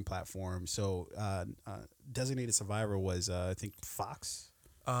streaming platform. So Designated Survivor was, I think, Fox.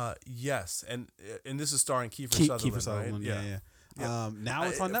 Yes, and this is starring Kiefer Sutherland. Kiefer Sutherland, right? yeah. Now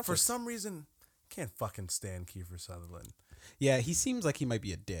it's on Netflix. For some reason, can't fucking stand Kiefer Sutherland. Yeah, he seems like he might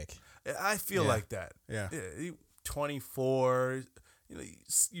be a dick. I feel like that. Yeah. 24.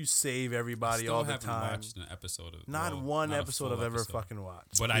 You save everybody all the time. Watched an episode of not one episode I've ever fucking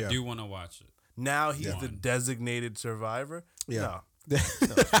watched. But I do want to watch it. Now he's the designated survivor. Yeah. No.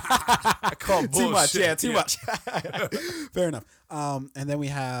 I call bullshit. Too much. Yeah, too much. Fair enough. And then we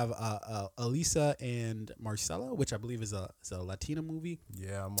have Elisa and Marcella, which I believe is a Latina movie.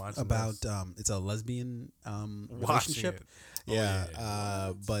 Yeah, I'm watching about this. It's a lesbian relationship.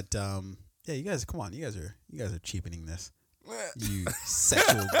 Yeah. But yeah, you guys, come on, you guys are cheapening this. You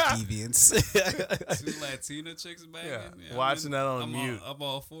sexual deviants. Two Latina chicks banging. Yeah, watching that on mute. I'm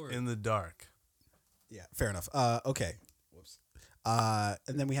all for it. In the dark. Yeah, fair enough. Okay. Whoops.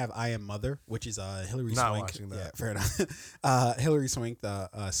 And then we have I Am Mother, which is Hilary Not Swank. watching that. Yeah, fair enough. Hilary Swank,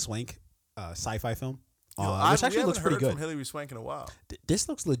 the Swank sci-fi film. Which actually looks pretty good. From Hilary Swank in a while. This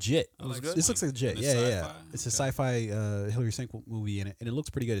looks legit. This looks legit. And Yeah. It's a sci-fi Hilary Swank movie, and it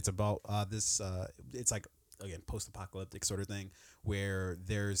looks pretty good. It's about this. It's like, again, post-apocalyptic sort of thing where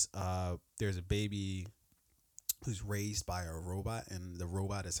there's a baby who's raised by a robot, and the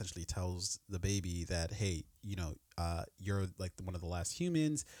robot essentially tells the baby that, hey, you're like one of the last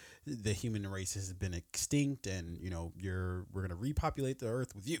humans. The human race has been extinct, and we're gonna repopulate the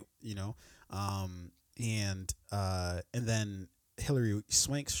earth with you. And then Hilary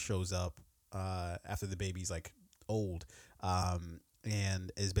Swank shows up after the baby's like old,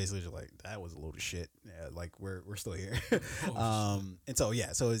 and is basically just like, that was a load of shit. Yeah, like we're still here. And so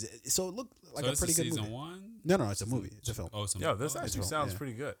it looked like a pretty good season movie. one? No, it's a movie. It's a film. Oh, it's a Yeah, this actually sounds yeah.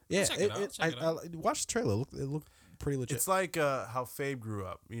 pretty good. Yeah, Check it out. Check it out. I watched the trailer. It looked pretty legit. It's like how Fabe grew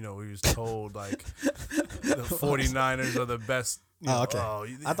up. He was told like the 49ers are the best. Okay.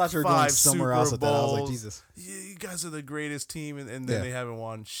 I thought you were going somewhere else with that. I was like, Jesus. Yeah, you guys are the greatest team, and then they haven't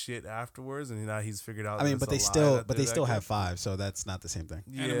won shit afterwards, and now he's figured out. I mean, but they still have 5, so that's not the same thing.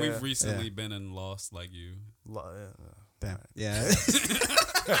 Yeah. And we've recently been and lost like you. Damn. Yeah.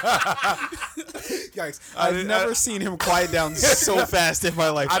 Yikes. I've never seen him quiet down so fast in my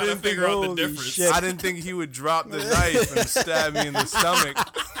life. I didn't figure out the difference. Shit. I didn't think he would drop the knife and stab me in the stomach.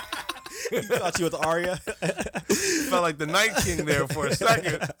 He caught you with Arya. Felt like the Night King there for a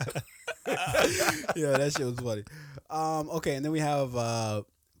second. Yeah, that shit was funny. Okay, and then we have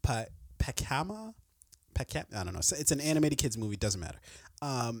Pacama. I don't know. It's an animated kids movie. Doesn't matter.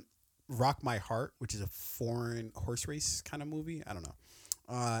 Rock My Heart, which is a foreign horse race kind of movie. I don't know.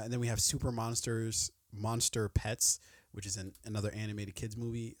 And then we have Super Monsters, Monster Pets, which is another animated kids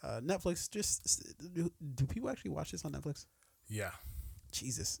movie. Netflix. Do people actually watch this on Netflix? Yeah.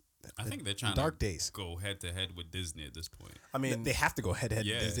 Jesus. I think they're trying dark to days. go head to head with Disney at this point. I mean, they have to go head to head.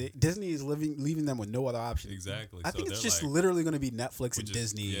 Yeah. Disney is leaving them with no other option. Exactly. I think it's just literally going to be Netflix and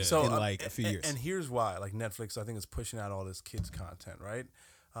Disney in like a few years. And here's why: like Netflix, I think is pushing out all this kids content, right?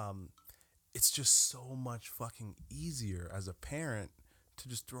 It's just so much fucking easier as a parent to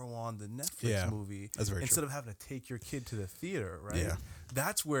just throw on the Netflix movie instead of having to take your kid to the theater, right? Yeah.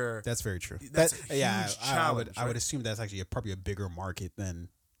 That's very true. That's a huge challenge. I would assume that's actually probably a bigger market than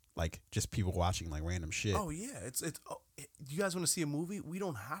like just people watching like random shit. Oh yeah, you guys want to see a movie? We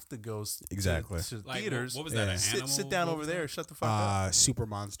don't have to go exactly to like, theaters. What was that? Sit down over there. Shut the fuck up. Super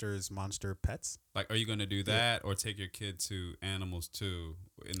Monsters, Monster Pets. Like, are you going to do that or take your kid to Animals 2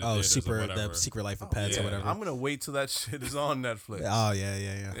 in the theaters or whatever? The Secret Life of Pets or whatever. I'm gonna wait till that shit is on Netflix. Oh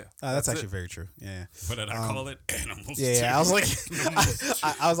yeah. That's actually very true. Yeah. What did I call it? Animals 2. Yeah. I was like,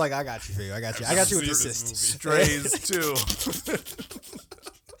 I was like, I got you, Fabian. I got you with the assist. Strays 2.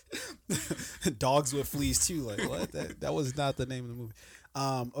 Dogs with Fleas too. Like what? That was not the name of the movie.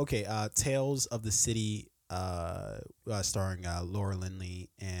 Okay. Tales of the City, starring Laura Linney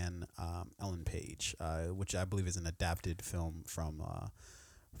and Ellen Page, which I believe is an adapted film from a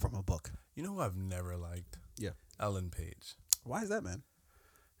book. You know who I've never liked? Yeah. Ellen Page. Why is that, man?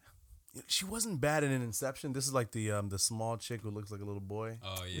 She wasn't bad in Inception. This is like the small chick who looks like a little boy.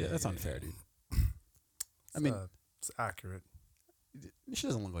 Oh yeah. That's unfair, dude. I mean, it's accurate. She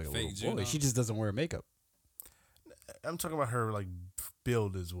doesn't look like a Fake little boy. Juno. She just doesn't wear makeup. I'm talking about her like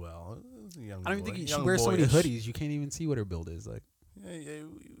build as well. I don't even think she wears so many hoodies. You can't even see what her build is like. I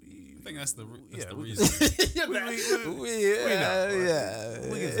think that's the reason.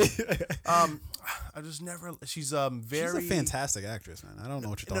 I just never. She's very. She's a fantastic actress, man. I don't know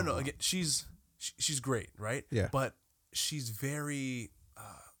what you're talking about. Again, she's she's great, right? Yeah. But she's very,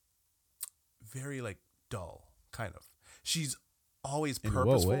 very like dull, kind of. She's always In what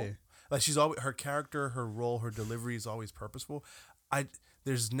purposeful. way? Like she's always her character, her role, her delivery is always purposeful.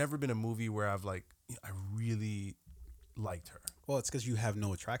 There's never been a movie where I really liked her. Well, it's because you have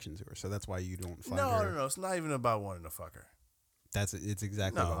no attraction to her, so that's why you don't find No, her. no, it's not even about wanting to fuck her. It's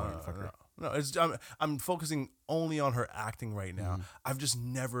exactly about wanting to fuck her. No. It's I'm focusing only on her acting right now. I've just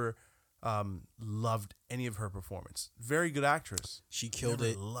never loved any of her performance. Very good actress. She killed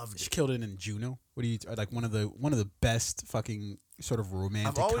Never it. Loved She it. killed it in Juno. What do you like? One of the best fucking sort of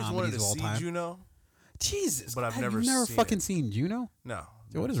romantic I've always wanted comedies to of all see time. Juno. Jesus, But I've have never you never seen fucking it. seen Juno? No.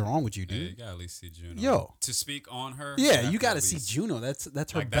 Yo, what is wrong with you, Yeah, dude? you gotta at least see Juno. Yo. To speak on her. Yeah, have you got to at see least- Juno. That's her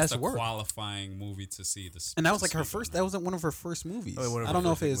Like, best that's a work. qualifying movie to see. And that was to like her speak on first. That was one of her first movies. Oh, one of I her don't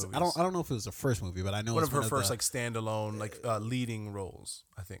know if first it was. movies. I don't know if it was the first movie, but I know One it's of her first the, like standalone leading roles,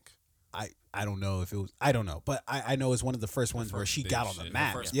 I think. I don't know if it was. I don't know, but I know it's one of the first ones where First she big got on shit. the Her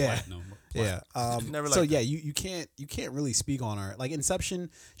map. first Yeah. platinum. Yeah. Never So liked yeah, her. you can't really speak on her. Like Inception,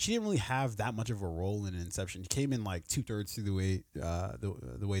 she didn't really have that much of a role in Inception. She came in like 2/3 through the way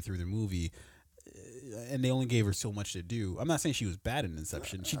the way through the movie, and they only gave her so much to do. I'm not saying she was bad in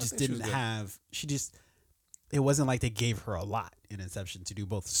Inception. She I just think she was didn't good. have. She just. It wasn't like they gave her a lot in Inception to do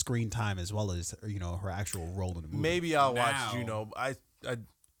both screen time as well as her actual role in the movie. Maybe I'll watch Now- Juno. I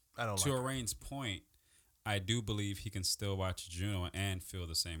don't To like her. Arain's point, I do believe he can still watch Juno and feel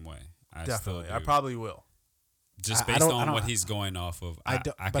the same way. I Definitely. Still I do. probably will. Just I based don't- I on don't- what he's going off of. I I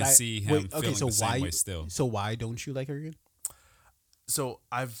don't- can but see him wait, feeling the same why? way still. So why don't you like her again? So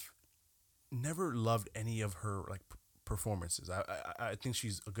I've never loved any of her like performances. I think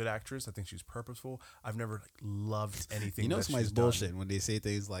she's a good actress. I think she's purposeful. I've never like loved anything. You know that somebody's she's done. bullshit when they say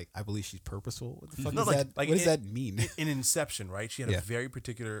things like, "I believe she's purposeful." What the fuck No, is like- that? like what does it- that mean? In Inception, right? She had Yeah. a very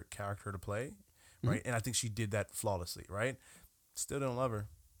particular character to play, right? And I think she did that flawlessly, right? Still don't love her.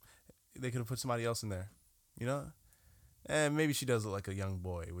 They could have put somebody else in there, And maybe she does look like a young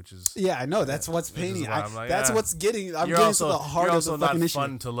boy, which is Yeah, I know. That's what's Which is painting. why I'm like, that's ah. what's getting. I'm you're getting also to the heart you're of also the not fucking issue.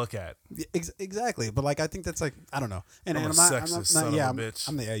 fun to look at. Exactly, but like I think that's like I don't know. And I'm I'm a not, sexist son of a yeah, bitch.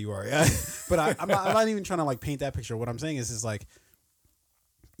 I'm the yeah you are yeah. But I'm not even trying to like paint that picture. What I'm saying is like,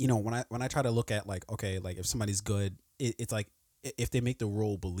 when I try to look at like okay like if somebody's good, it's like if they make the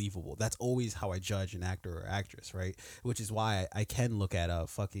role believable. That's always how I judge an actor or actress, right? Which is why I can look at a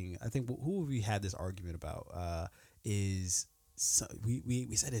fucking. I think who we had this argument about is. So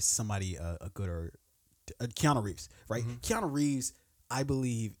we said it's somebody a good or Keanu Reeves, right? Keanu Reeves, I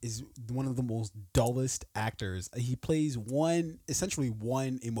believe, is one of the most dullest actors. He plays essentially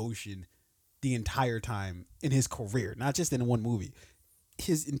one emotion the entire time in his career, not just in one movie,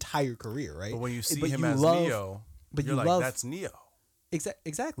 his entire career, right? But when you see But him you as love- Neo, but you're you like, love- that's Neo.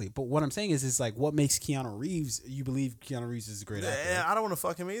 Exactly. But what I'm saying is like what makes Keanu Reeves, you believe Keanu Reeves is a great actor. Yeah, right? I don't want to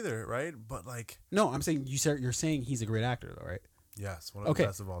fuck him either, right? But like, No, I'm saying you're saying he's a great actor though, right? yes, one of the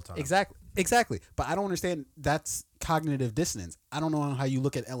best of all time. Exactly. But I don't understand. That's cognitive dissonance. I don't know how you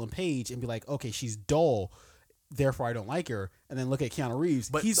look at Ellen Page and be like, okay, she's dull, therefore I don't like her, and then look at Keanu Reeves.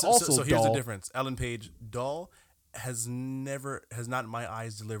 But He's so also here's the dull. difference. Ellen Page, dull, has not in my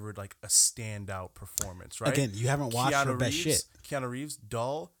eyes delivered like a standout performance, right? Again, you haven't watched her best shit. Keanu Reeves,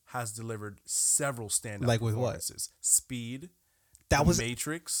 dull, has delivered several standout Like with what? performances. Speed, That was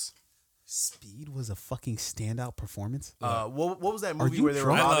Matrix. Speed was a fucking standout performance. What was that movie you where they were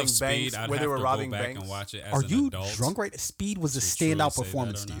drunk? I robbing love Speed. banks? I'd Where they have were to robbing go back banks. and watch it as Are an you adult drunk right? Speed was a to truly standout say that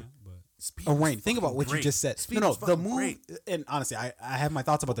performance or to you. not, but- Speed Oh, was Rain, think about fucking what you great. just said. Speed No, was the fucking movie. great. And honestly, I have my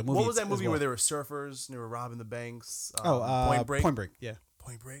thoughts about the movie. What was that as movie well. where they were surfers and they were robbing the banks? Point Break. Point Break. Yeah.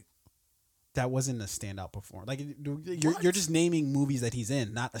 Point Break. That wasn't a standout performance. Like you're just naming movies that he's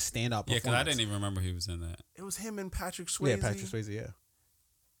in, not a standout performance. Yeah, because I didn't even remember he was in that. It was him and Patrick Swayze. Yeah, Patrick Swayze. Yeah.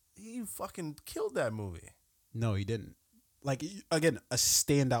 He fucking killed that movie. No, he didn't. Like again, a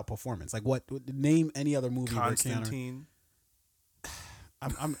standout performance. Like what? Name any other movie where Keanu. Constantine.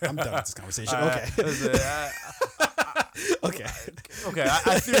 I'm done with this conversation. Listen, Okay. okay,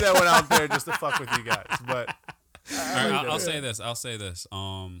 I threw that one out there just to fuck with you guys, but All right, I'll say this.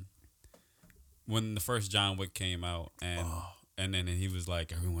 When the first John Wick came out, and then he was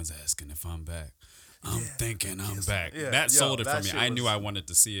like, "Everyone's asking if I'm back. I'm thinking I'm back." Yeah, That sold it that for me. shit I knew was- I wanted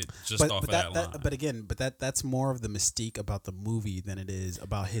to see it just off of that line. But again, that's more of the mystique about the movie than it is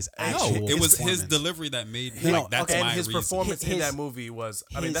about his No, actual. it was his performance. delivery that made No, like that's and my his reason. performance in His- that movie was,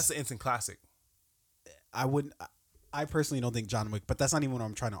 I mean, his- that's the instant classic. I wouldn't. I personally don't think John Wick, but that's not even what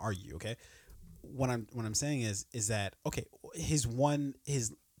I'm trying to argue. Okay, what I'm saying is that okay, his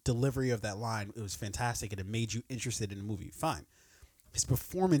delivery of that line, it was fantastic and it made you interested in the movie. Fine. his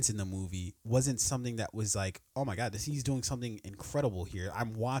performance in the movie wasn't something that was like, oh my god, he's doing something incredible here.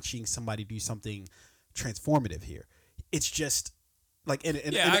 I'm watching somebody do something transformative here. It's just like, and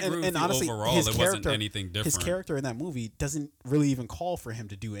I agree with you honestly, overall. his It character, wasn't anything different. His character in that movie doesn't really even call for him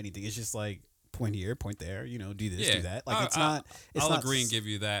to do anything. It's just like point here, point there. You know, do this, do that. Like it's not. I'll agree and give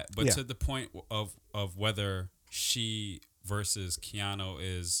you that, but to the point of whether she versus Keanu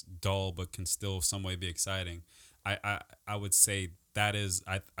is dull but can still some way be exciting, I would say that is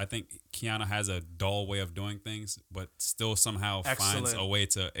I think Keanu has a dull way of doing things, but still somehow finds a way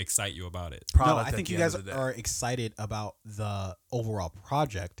to excite you about it. No, I think you guys are excited about the overall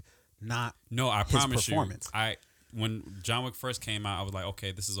project, not I his promise performance. When John Wick first came out, I was like,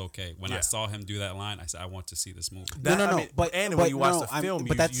 okay, this is okay. When I saw him do that line, I said, I want to see this movie. When you watch the film,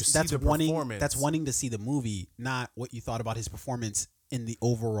 you see the performance. That's wanting to see the movie, not what you thought about his performance in the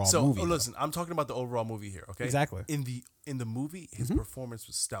overall movie. So listen, I'm talking about the overall movie here, okay? Exactly. In the movie, his performance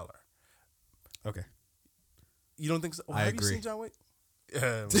was stellar. Okay. You don't think so? I agree. You seen John Wick?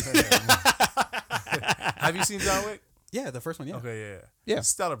 Have you seen John Wick? Yeah, the first one. Yeah. Okay. Yeah.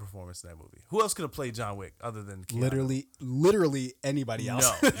 Stellar performance in that movie. Who else could have played John Wick other than Keanu? Literally anybody else.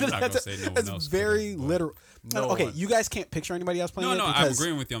 No, you're not gonna say no one else. That's very literal. Okay, you guys can't picture anybody else playing it. No, I'm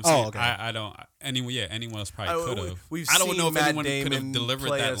agreeing with you. I'm saying I don't. Anyone else probably could have. I don't know if Matt anyone Damon could have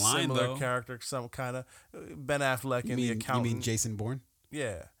delivered that line similar though. Character, some kind of Ben Affleck in The Accountant. You mean Jason Bourne?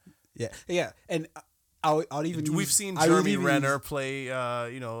 Yeah. And I'll even. We've seen Jeremy Renner play.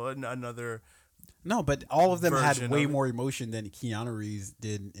 Another. No, but all of them had way of more emotion than Keanu Reeves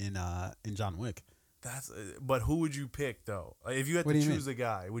did in John Wick. But who would you pick though? If you had to choose a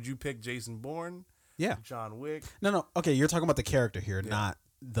guy, would you pick Jason Bourne? Yeah. John Wick? No. Okay, you're talking about the character here, not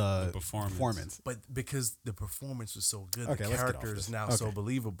the performance. But because the performance was so good, Okay, the character is now so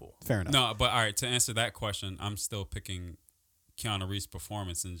believable. Fair enough. No, but all right, to answer that question, I'm still picking Keanu Reeves'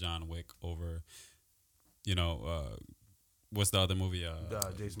 performance in John Wick over, what's the other movie?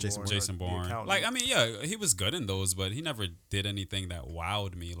 Jason Bourne. Like, I mean, he was good in those, but he never did anything that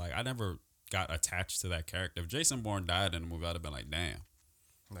wowed me. Like, I never got attached to that character. If Jason Bourne died in the movie, I'd have been like, damn.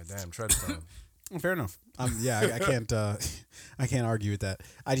 Treadstone. Fair enough. I can't. I can't argue with that.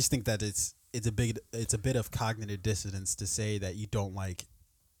 I just think that it's a bit of cognitive dissonance to say that you don't like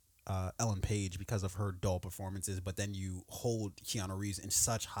Ellen Page because of her dull performances, but then you hold Keanu Reeves in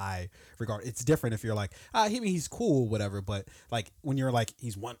such high regard. It's different if you're like, he's cool, whatever. But like when you're like,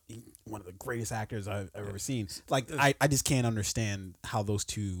 he's one of the greatest actors I've ever seen. Like I just can't understand how those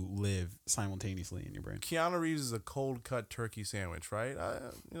two live simultaneously in your brain. Keanu Reeves is a cold cut turkey sandwich, right?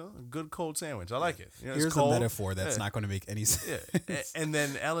 A good cold sandwich. I like it. Here's a metaphor that's not going to make any sense. Yeah. And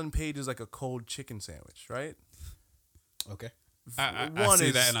then Ellen Page is like a cold chicken sandwich, right? Okay. I see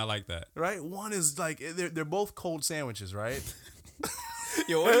that and I like that. Right? One is like they're both cold sandwiches, right?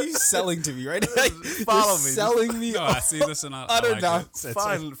 Yo, what are you selling to me right now? Follow me. Selling me. No, I see this and I utter like nonsense.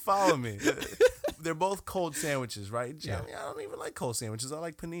 Fine, follow me. They're both cold sandwiches, right? Yeah. I don't even like cold sandwiches. I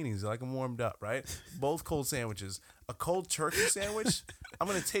like paninis. I like them warmed up, right? Both cold sandwiches. A cold turkey sandwich, I'm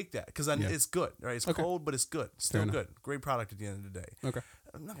going to take that because it's good, right? It's cold, but it's good. Still good. Great product at the end of the day. Okay.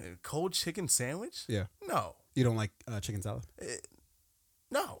 I'm not gonna cold chicken sandwich? Yeah. No. You don't like chicken salad?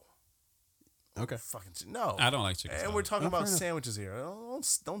 No. Okay. Fucking no. I don't like chicken salad. And we're talking about sandwiches here.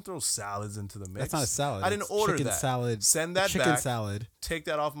 Don't throw salads into the mix. That's not a salad. I didn't order chicken that. Salad. Send that chicken back. Salad. Take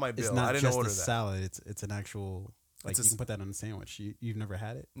that off my bill. It's not I didn't just order a that. salad. It's an actual. Like you can put that on a sandwich. You've never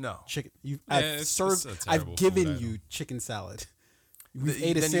had it? No. Chicken. I've given you chicken salad. We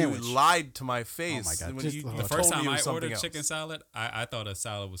ate a sandwich. You lied to my face. Oh my God. When the first time I ordered else. chicken salad, I thought a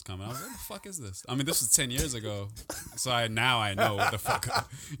salad was coming. I was like, what the fuck is this? I mean, this was 10 years ago. So now I know what the fuck, What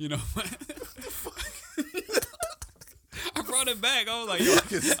the fuck? I brought it back. I was like, yo,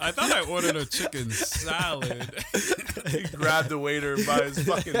 I thought I ordered a chicken salad. He grabbed the waiter by his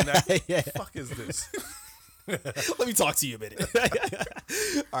fucking neck. What the fuck is this? Let me talk to you a minute.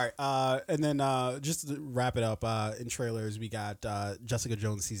 All right. And then just to wrap it up, in trailers, we got Jessica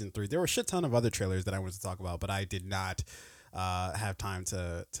Jones season 3. There were a shit ton of other trailers that I wanted to talk about, but I did not have time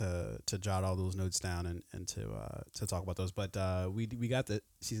to jot all those notes down and to talk about those. But we got the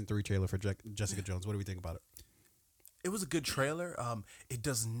season 3 trailer for Jessica Jones. What do we think about it? It was a good trailer. It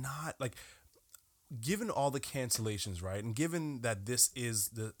does not given all the cancellations, right, and given that this is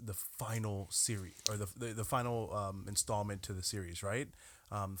the final series or the final installment to the series, right,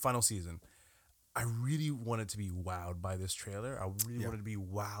 final season, I really wanted to be wowed by this trailer. I really wanted to be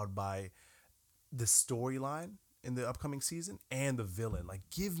wowed by the storyline in the upcoming season and the villain. Like,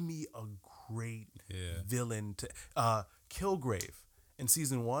 give me a great villain to Kilgrave in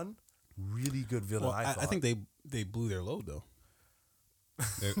season 1. Really good villain. Well, I think they blew their load though.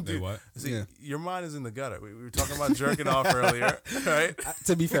 They what? See, Yeah. your mind is in the gutter. We were talking about jerking off earlier, right?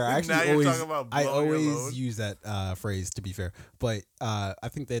 To be fair, I Now actually you're always talking about I blowing your always load. use that phrase. To be fair, but I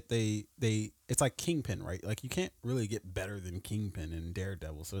think that they it's like Kingpin, right? Like you can't really get better than Kingpin in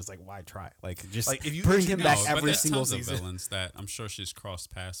Daredevil, so it's like why try? Like just Like, if you bring him back introduce- but every there's single tons season. of villains that I'm sure she's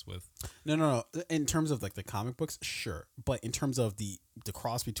crossed paths with. No. In terms of like the comic books, sure, but in terms of the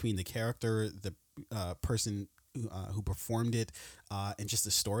cross between the character, the person who performed it, and just the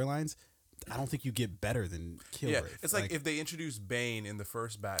storylines, I don't think you get better than Kilgrave. Yeah, it's like if they introduced Bane in the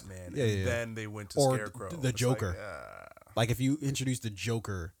first Batman, Yeah, and yeah. then they went to Or Scarecrow. the It's Joker. Like, if you introduce the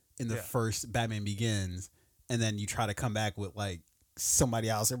Joker in the Yeah. first Batman Begins, and then you try to come back with like somebody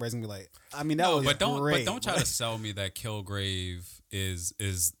else, everybody's gonna be like, I mean, that was great. But don't try to sell me that Kilgrave is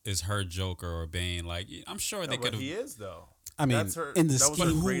her Joker or Bane. Like I'm sure they but could have. he is though. I mean, That's her- in the that was But her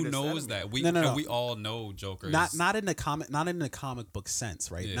scheme, who greatest knows enemy. that? We No. we all know Joker. not in the comic book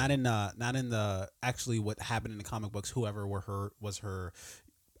sense, right? Yeah. Not in the actually what happened in the comic books. Whoever was her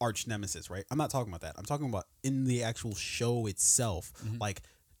arch nemesis, right? I'm not talking about that. I'm talking about in the actual show itself, like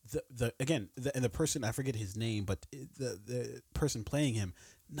the person, I forget his name, but the person playing him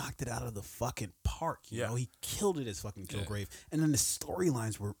knocked it out of the fucking park. You know, he killed it as fucking Kilgrave, and then the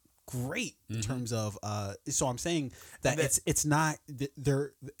storylines were great in terms of so I'm saying that it's not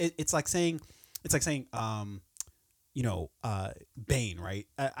there. It's like saying Bane, right?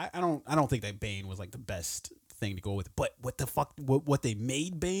 I don't think that Bane was like the best thing to go with, but what they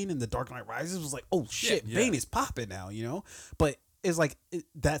made Bane in the Dark Knight Rises was like, oh shit, Yeah. Bane is popping now, you know. But it's like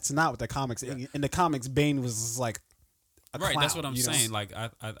that's not what the comics. In the comics, Bane was just like a right. clown, That's what I'm you know? saying. Like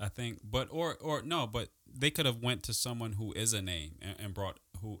I think, but or no, but they could have went to someone who is a name and brought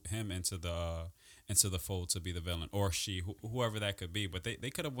him into the fold to be the villain, or whoever that could be. But they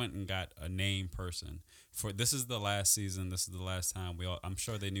could have went and got a name person for this is the last season. This is the last time I'm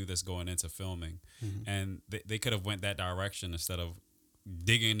sure they knew this going into filming, and they could have went that direction instead of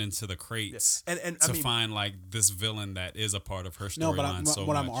digging into the crates And to find like this villain that is a part of her storyline. No,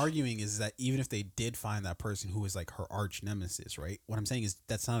 but I'm much. arguing is that even if they did find that person who is like her arch nemesis, right? What I'm saying is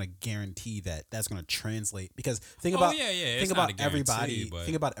that's not a guarantee that that's going to translate, because think about it's think not about a guarantee, but-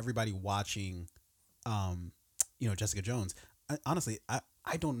 think about everybody watching, Jessica Jones. Honestly, I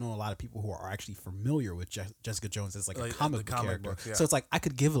don't know a lot of people who are actually familiar with Jessica Jones as like a comic book character. book, yeah. So it's like I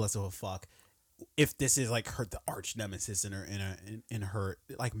could give less of a fuck if this is like the arch nemesis in her,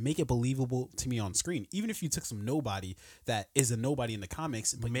 like make it believable to me on screen. Even if you took some nobody that is a nobody in the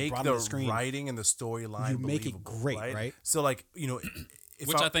comics, but you make brought the him to screen, writing and the storyline you make it believable, great, right? So like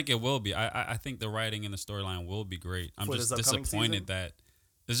Which I think it will be. I think the writing and the storyline will be great. I'm For just this upcoming disappointed season? that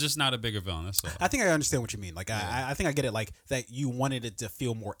it's just not a bigger villain. That's all. I think I understand what you mean. Like I think I get it. Like that you wanted it to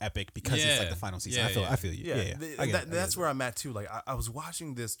feel more epic because it's like Yeah. the final season. Yeah, I feel you. Yeah, I get it. That's where I'm at too. Like I was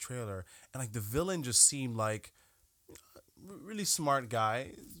watching this trailer and like the villain just seemed like really smart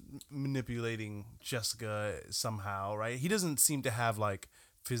guy manipulating Jessica somehow, right? He doesn't seem to have like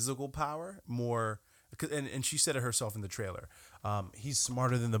physical power, more, and she said it herself in the trailer. He's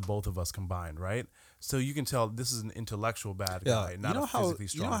smarter than the both of us combined, right? So you can tell this is an intellectual bad guy, not a physically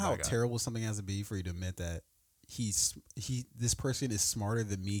strong You know how bad guy. terrible something has to be for you to admit that this person is smarter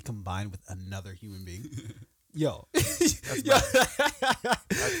than me combined with another human being. Yo, That's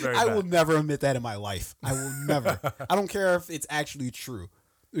very I bad. will never admit that in my life. I will never. I don't care if it's actually true,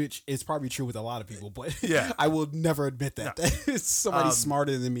 which is probably true with a lot of people, but Yeah. I will never admit that that somebody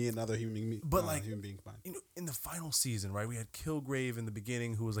smarter than me and another human being combined. In the final season, right, we had Kilgrave in the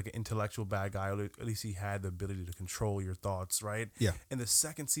beginning, who was like an intellectual bad guy, or at least he had the ability to control your thoughts, right? Yeah. In the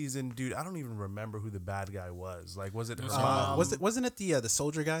second season, dude, I don't even remember who the bad guy was. Like, was it her Wasn't it the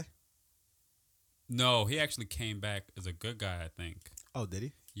soldier guy? No, he actually came back as a good guy, I think. Oh, did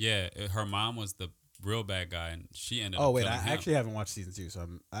he? Yeah, her mom was the real bad guy, and she ended Oh up wait, I killing him. actually haven't watched season 2, so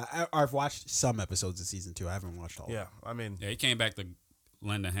I've watched some episodes of season 2. I haven't watched all. Yeah, I mean, Yeah, he came back to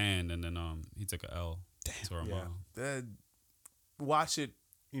lend a hand, and then he took a L to her yeah. mom. Watch it,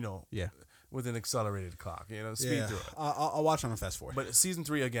 Yeah. with an accelerated clock, speed Yeah, through it. I'll watch on a fast forward. But season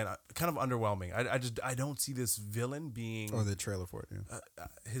 3 again, kind of underwhelming. I don't see this villain being Or the trailer for it. Yeah.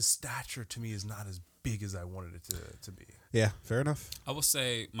 his stature to me is not as big as I wanted it to be. Yeah, fair enough. I will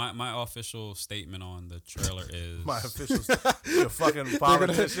say my official statement on the trailer is My official, the fucking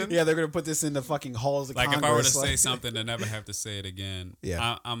politician. They're gonna put this in the fucking halls of like Congress. if I were to like- say something to never have to say it again.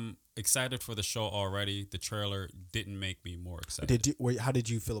 Yeah. I'm excited for the show already. The trailer didn't make me more excited. How did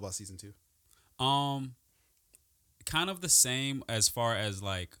you feel about season 2? Kind of the same as far as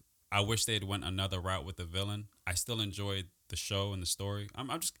like I wish they'd went another route with the villain. I still enjoyed the show and the story.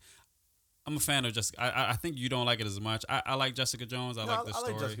 I'm a fan of Jessica. I think you don't like it as much. I like Jessica Jones. I like the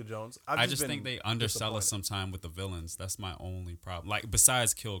story. I like Jessica Jones. I just think they undersell us sometime with the villains. That's my only problem. Like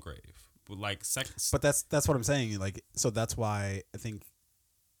besides Kilgrave, like But that's what I'm saying. Like, so that's why I think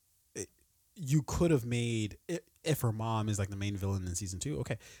you could have made if her mom is like the main villain in season 2.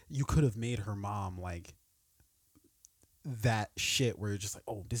 Okay, you could have made her mom like that shit where you're just like,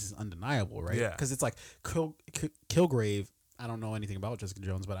 oh, this is undeniable, right? Yeah. Because it's like Kilgrave. I don't know anything about Jessica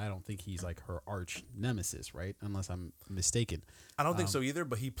Jones, but I don't think he's like her arch nemesis, right? Unless I'm mistaken. I don't think so either,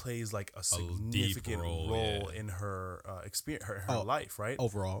 but he plays like a significant role in her experience, her life, right?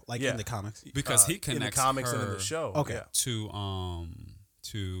 Overall, like in the comics, because he connects in the comics her and in the show. Okay.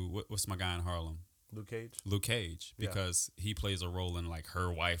 To what's my guy in Harlem? Luke Cage, because he plays a role in like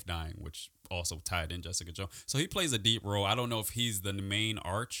her wife dying, which also tied in Jessica Jones. So he plays a deep role. I don't know if he's the main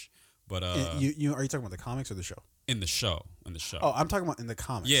arch, but you are you talking about the comics or the show? In the show. Oh, I'm talking about in the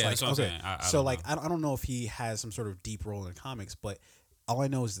comics. Yeah, like, that's what I'm saying. I don't know if he has some sort of deep role in the comics, but all I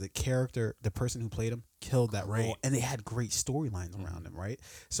know is the character, the person who played him, killed that role, and they had great storylines around him, right?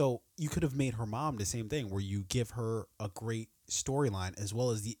 So you could have made her mom the same thing, where you give her a great storyline as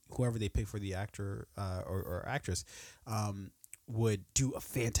well as whoever they pick for the actor or actress would do a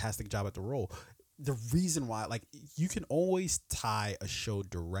fantastic job at the role. The reason why, like, you can always tie a show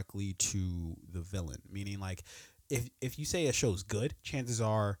directly to the villain, meaning like if you say a show's good, chances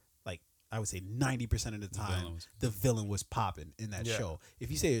are, like, I would say 90% of the time the villain was popping in that show.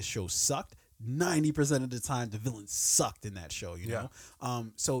 If you say a show sucked, 90% of the time the villain sucked in that show, you know?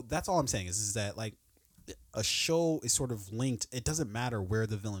 So that's all I'm saying is that, like, a show is sort of linked. It doesn't matter where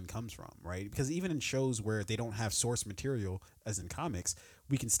the villain comes from, right? Because even in shows where they don't have source material, as in comics,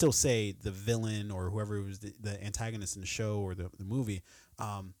 we can still say the villain or whoever was the antagonist in the show or the movie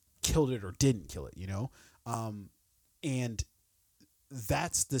killed it or didn't kill it, you know? And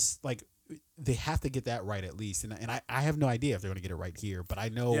that's this, like, they have to get that right at least. And I have no idea if they're going to get it right here, but I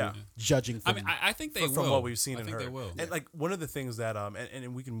know judging from... I think they will. From what we've seen and I think heard. they will. And, like, one of the things that,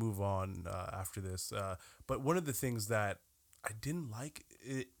 and we can move on after this, but one of the things that I didn't like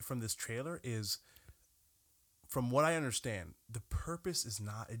from this trailer is, from what I understand, the purpose is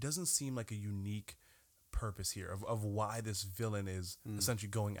not... It doesn't seem like a unique purpose here of why this villain is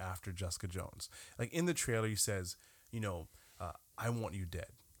essentially going after Jessica Jones. Like, in the trailer, he says, you know, I want you dead,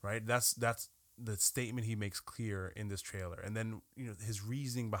 right? That's the statement he makes clear in this trailer. And then, you know, his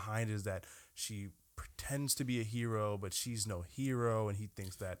reasoning behind it is that she pretends to be a hero, but she's no hero, and he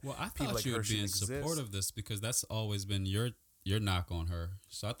thinks that I people thought like you her would be in shouldn't support exist. of this, because that's always been your knock on her.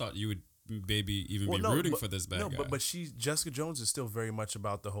 So I thought you would maybe even be rooting for this bad guy. But Jessica Jones is still very much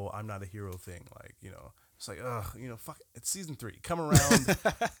about the whole I'm not a hero thing. Like, you know, it's like, you know, fuck, it's season 3. Come around,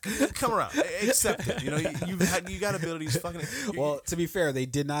 accept it. You know, you got abilities. Fucking. Well, to be fair, they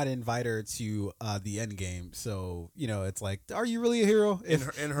did not invite her to the end game, so you know, it's like, are you really a hero?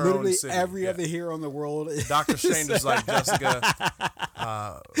 If in her literally own city, every other hero in the world, Doctor Strange is like, Jessica,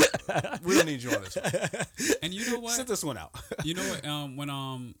 we don't need you on this one. And you know what? Sit this one out. You know what?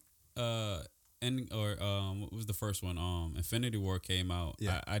 What was the first one? Infinity War came out.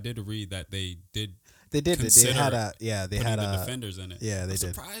 Yeah. I did read that they did. They did. They had a the Defenders in it. Yeah, they I'm did.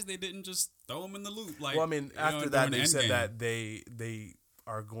 surprised they didn't just throw them in the loop. Like, well, I mean, after that, they said Endgame. that they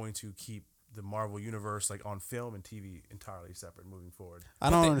are going to keep the Marvel universe, like, on film and TV entirely separate moving forward. I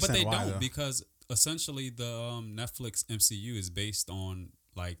don't understand but they why, don't, though. because essentially the Netflix MCU is based on,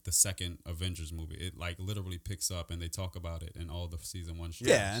 like, the second Avengers movie. It, like, literally picks up, and they talk about it in all the season 1 shows.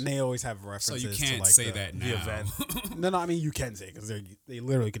 Yeah, and they always have references. So you to, can't like, say that now. The event. No, I mean, you can say, because they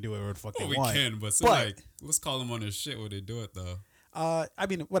literally can do whatever the fuck Well, they we want. can, but like, let's call them on their shit when they do it, though. I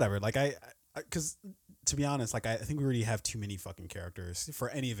mean, whatever. Like, because to be honest, like, I think we already have too many fucking characters for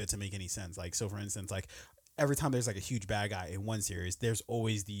any of it to make any sense. Like, so for instance, like, every time there's like a huge bad guy in one series, there's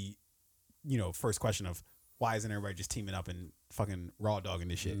always the, you know, first question of, why isn't everybody just teaming up and fucking raw dogging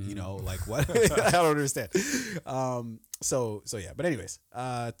this shit? You know, like, what? I don't understand. So yeah. But anyways,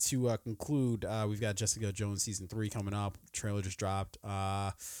 to conclude, we've got Jessica Jones season 3 coming up. Trailer just dropped.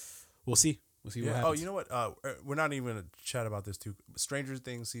 We'll see. We'll see what happens. Oh, you know what? We're not even going to chat about this too. Stranger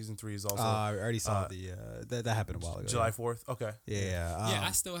Things season 3 is also. I already saw that happened a while ago. July 4th. Okay. Yeah.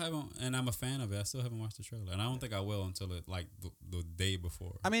 I still haven't, and I'm a fan of it. I still haven't watched the trailer, and I don't think I will until it, like, the day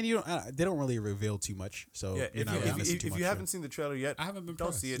before. I mean, they don't really reveal too much, so Yeah, if you haven't seen the trailer yet, I haven't been.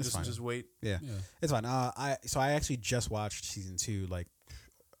 Don't see it. It's fine. Just wait. Yeah, it's fine. I actually just watched season 2 like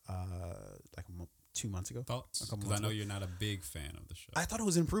 2 months ago. Thoughts? Because I know you're not a big fan of the show. I thought it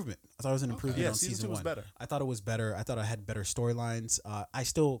was an improvement. Yeah, on season 1. Was better. I thought it was better. I thought I had better storylines. I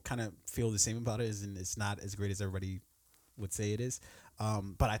still kind of feel the same about it, and it's not as great as everybody would say it is.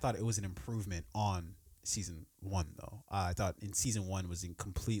 But I thought it was an improvement on season 1 though. I thought in season 1 was in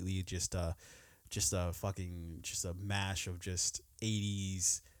completely just a mash of just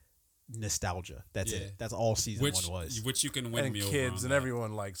 80s nostalgia. That's it. That's all season 1 was. Which you can win and me over kids on and that.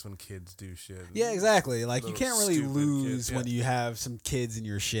 everyone likes when kids do shit. Yeah, exactly. Like you Little can't really stupid lose kids, when you have some kids in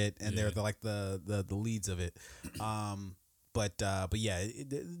your shit and Yeah. they're the leads of it. But yeah,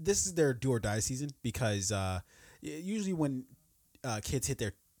 this is their do or die season because usually when kids hit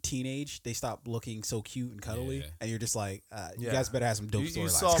their teenage, they stop looking so cute and cuddly, Yeah. and you're just like, you Yeah. guys better have some dope You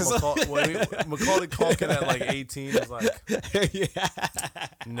saw storylines. Macaulay Culkin at like 18 was like, Yeah.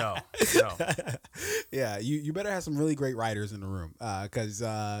 no. Yeah, you better have some really great writers in the room, because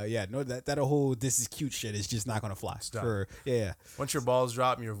that whole this is cute shit is just not gonna fly. Stop. For yeah, Once your balls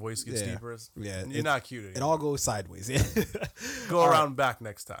drop and your voice gets Yeah. deeper, Yeah, you're not cute anymore. it all goes sideways. Yeah. Go around back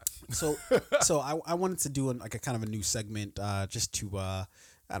next time. So I wanted to do like a kind of a new segment, just to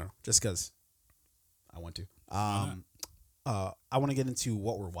I don't know, just because I want to. I want to get into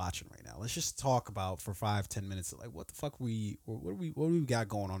what we're watching right now. Let's just talk about for 5-10 minutes, like what the fuck what do we got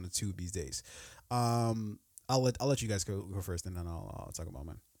going on the tube these days. I'll let you guys go first, and then I'll talk about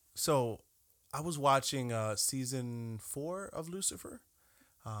mine. So I was watching season 4 of Lucifer,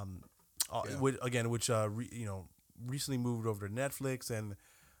 which recently moved over to Netflix, and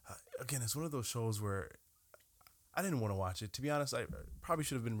again, it's one of those shows where I didn't want to watch it. To be honest, I probably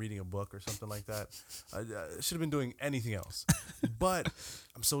should have been reading a book or something like that. I should have been doing anything else. But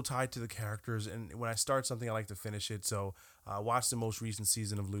I'm so tied to the characters, and when I start something, I like to finish it. So I watched the most recent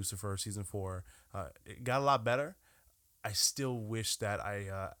season of Lucifer, season 4. It got a lot better. I still wish that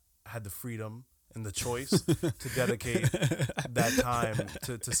I had the freedom and the choice to dedicate that time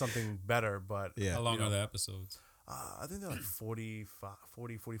to something better. But Yeah. How long are the episodes? I think they're like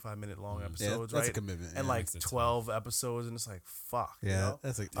 45 minute long Yeah, episodes, that's right? a commitment. And yeah. like 12 episodes, and it's like, fuck. yeah, You know?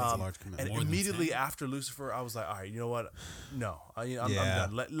 that's a large commitment. And More than immediately 10? after Lucifer, I was like, all right, you know what? No, I'm Yeah.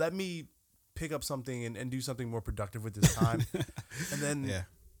 done. Let me pick up something and do something more productive with this time. And then Yeah.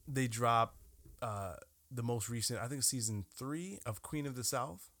 they drop the most recent, I think season 3 of Queen of the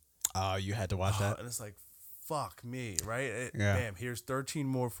South. You had to watch that. And it's like, fuck me, right? Yeah. Bam, here's 13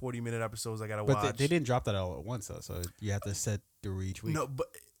 more 40-minute episodes I got to But watch. they didn't drop that all at once, though, so you have to set through each week. No, but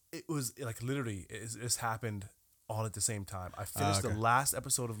it was like literally, it's happened all at the same time. I finished okay. the last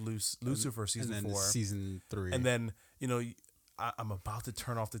episode of Lucifer season and then 4. season 3. And then, I'm about to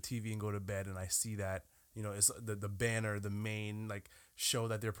turn off the TV and go to bed, and I see that, it's the banner, the main like show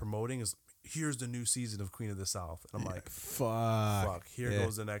that they're promoting is, here's the new season of Queen of the South. And I'm like, fuck, here Yeah.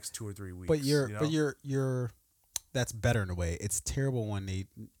 goes the next 2 or 3 weeks. But you're that's better in a way. It's terrible when they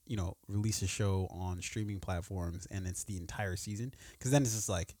release a show on streaming platforms and it's the entire season, because then it's just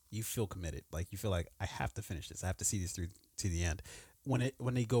like you feel committed, like you feel like I have to finish this, I have to see this through to the end. When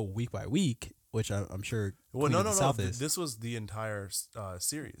they go week by week, which I'm sure. well, Queen no, of the South no. is. This was the entire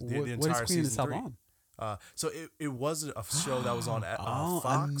series. The What entire is Queen of the season South 3. on? So it was a show that was on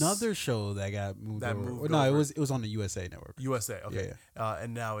Fox. Another show that got moved That over. moved No, over. it was on the USA Network. USA, okay. Yeah,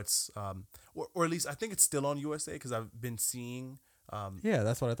 And now it's, or at least I think it's still on USA, because I've been seeing, Yeah,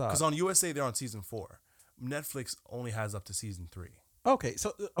 that's what I thought. because on USA they're on season 4. Netflix only has up to season 3. Okay,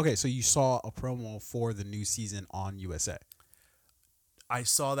 so you saw a promo for the new season on USA. I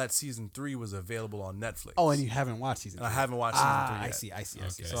saw that season 3 was available on Netflix. Oh, and you haven't watched season And I 3. haven't watched season 3 yet. I see.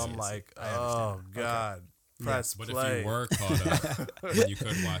 Okay. So I'm like, I oh understand. God, press But play. if you were caught up, then you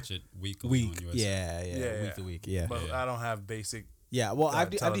could watch it weekly Week, on USA. yeah, week to week, yeah. But I don't have basic. Yeah, well, I've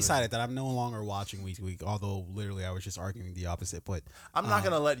television. decided that I'm no longer watching week to week, although literally I was just arguing the opposite. But I'm not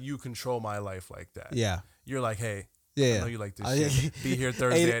gonna let you control my life like that. yeah, You're like, hey, yeah. I know you like this Yeah. shit. Be here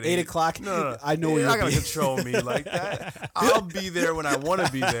Thursday at 8 o'clock. No. I know You're you'll not gonna be. control me like that. I'll be there when I want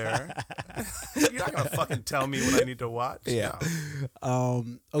to be there. You're not gonna fucking tell me when I need to watch. Yeah. No.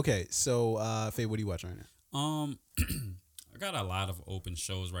 Okay, so Faye, what are you watching right now? I got a lot of open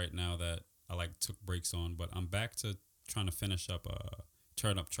shows right now that I took breaks on, but I'm back to trying to finish up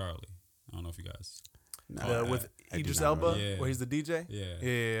Turn Up Charlie. I don't know if you guys. No, With I do Idris not Elba, know. Yeah. where he's the DJ. Yeah.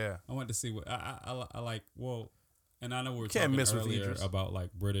 Yeah. I want to see what I like. Well, and I know we were Can't talking miss with earlier Idris. about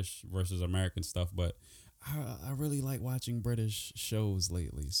British versus American stuff, but I really like watching British shows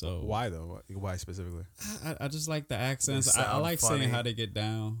lately. So Why though? Why specifically? I just like the accents. They I sound like funny. seeing how they get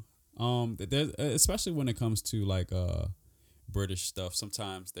down. There's especially when it comes to British stuff.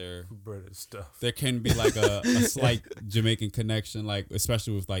 Sometimes British stuff. there can be a slight Jamaican connection,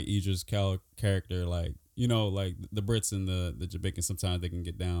 especially with Idris character, the Brits and the Jamaicans. Sometimes they can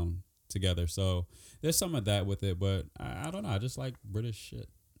get down together. So there's some of that with it, but I don't know. I just like British shit.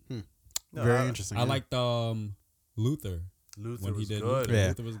 No, Very interesting. I yeah. liked Luther. Luther when he was did good. Luther. Yeah.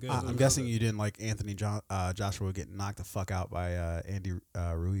 Luther was good. I'm guessing you didn't like Anthony Joshua get knocked the fuck out by Andy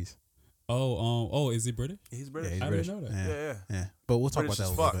Ruiz. Is he British? He's Yeah, British. he's I British. didn't know that. Yeah. But we'll talk British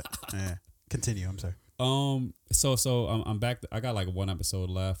about as that a little bit. Yeah. Continue. I'm sorry. So I'm back. I got like one episode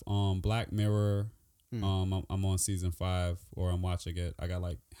left. Black Mirror. I'm on season 5, or I'm watching it. I got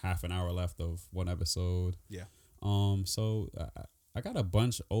like half an hour left of one episode. Yeah. So I got a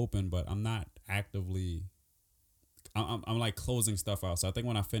bunch open, but I'm not actively. I'm like closing stuff out. So I think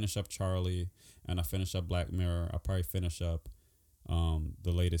when I finish up Charlie and I finish up Black Mirror, I'll probably finish up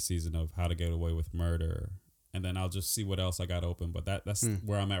the latest season of How to Get Away with Murder, and then I'll just see what else I got open. But that's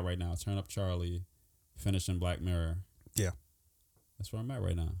where I'm at right now. Turn up Charlie, finishing Black Mirror. Yeah. That's where I'm at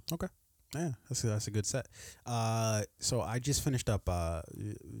right now. Okay. Yeah, that's a good set. So I just finished up.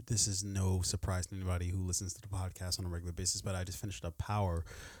 This is no surprise to anybody who listens to the podcast on a regular basis, but I just finished up Power,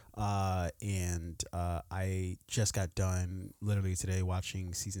 and I just got done literally today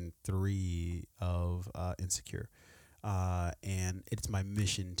watching season 3 of Insecure, and it's my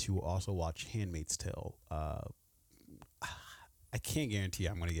mission to also watch Handmaid's Tale. I can't guarantee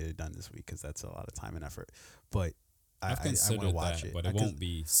I'm going to get it done this week because that's a lot of time and effort, but I've I considered want to watch it, but it won't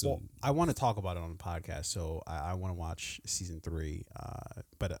be soon. Well, I want to talk about it on the podcast, so I want to watch season 3.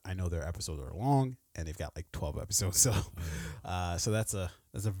 But I know their episodes are long, and they've got like 12 episodes, so so that's a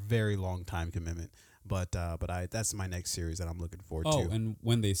very long time commitment. But that's my next series that I'm looking forward to. Oh, and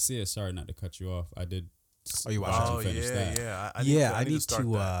when they see it, sorry not to cut you off. I did. Oh, you watched Oh, to finish that. yeah. I need to start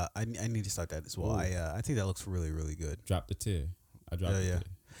that. I need to start that as well. I think that looks really, really good. Drop the tear. I dropped the tear.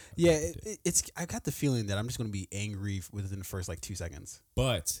 Yeah, it's. I got the feeling that I'm just going to be angry within the first like 2 seconds.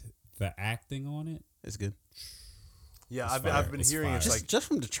 But the acting on it, It's good. Yeah, It's I've fire. been It's hearing fire. it's like Just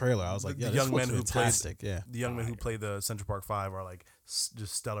from the trailer, I was like, the yeah, this young looks men who played fantastic. Yeah, the young men who play the Central Park 5 are like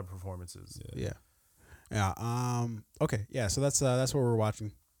just stellar performances. yeah. Okay. Yeah. So that's what we're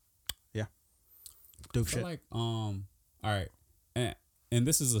watching. Yeah. Dope I shit. like all right, and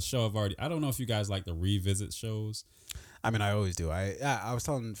this is a show I don't know if you guys like to revisit shows. I mean, I always do. I was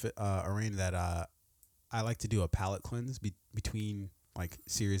telling Arain that I like to do a palate cleanse between like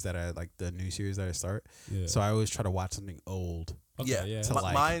series that I like, the new series that I start. Yeah. So I always try to watch something old. Okay, yeah. To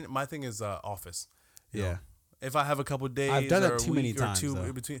like- My thing is Office. You Yeah. know, if I have a couple days, I've done or that a too many week times, or two though.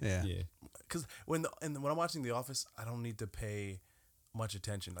 in between, Yeah. Yeah. because when I'm watching The Office, I don't need to pay much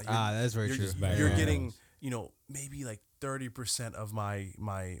attention. Like That's very you're true. just- Background You're noise. getting maybe like 30% of my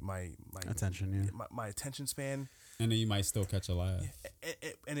Attention. Yeah. my attention span, And then you might still catch a laugh.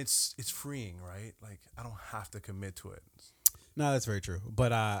 and it's freeing, right? Like I don't have to commit to it. No, that's very true.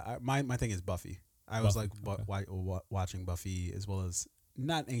 But my thing is Buffy. I was Buffy, like watching Buffy as well as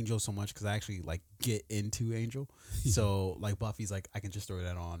not Angel so much because I actually like get into Angel. So like Buffy's like I can just throw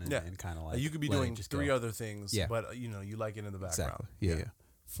that on and kind of like You could be let it doing just 3 go. other things, Yeah. but you like it in the background. Exactly.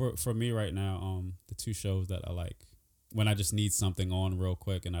 Yeah. For me right now, the 2 shows that I like when I just need something on real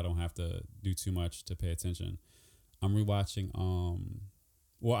quick and I don't have to do too much to pay attention. I'm rewatching.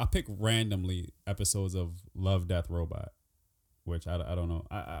 I pick randomly episodes of Love, Death, Robot, which I don't know.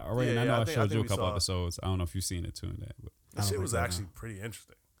 I showed you a couple episodes. I don't know if you've seen it too. But That shit was actually pretty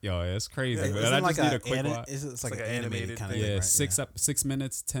interesting. yo, it's crazy. Yeah, man. I just need a quick watch. It's like like an an animated animated kind of thing. thing, Yeah, right? 6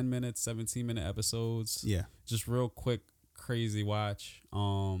 minutes, 10 minutes, 17-minute episodes. Yeah. Just real quick, crazy watch.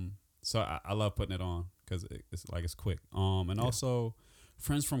 So I love putting it on because it's quick. And also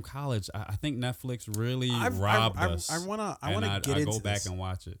Friends from College. I think Netflix really robbed us. I wanna get I into go back this. and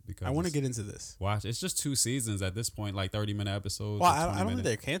watch it because I want to get into this. watch. It's just 2 seasons at this point, like 30-minute episodes. Well, or I don't 20 think minute.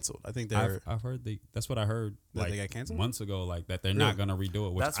 they're canceled. I think they're. I've heard that's what I heard. That Like they got canceled? months ago. Like that they're Really? not gonna redo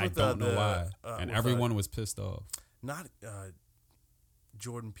it, which That's I what don't know why. And with, everyone was pissed off. Not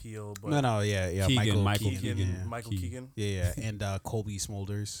Jordan Peele, but yeah. Keegan, Michael Keegan, Keegan. yeah. Michael Key. Keegan. Yeah, and Colby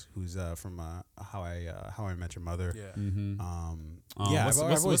Smulders, who's from How I Met Your Mother. Yeah. Mm-hmm. I've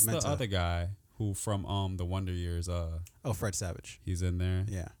always what's meant the to. other guy who from the Wonder Years? Oh, Fred Savage. He's in there.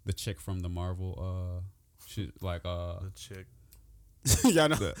 Yeah. The chick from the Marvel. She like The chick. Yeah, I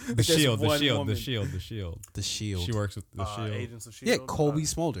know. the There's Shield, one the woman. Shield. The Shield. She works with the Shield. Agents of Shield. Yeah, Colby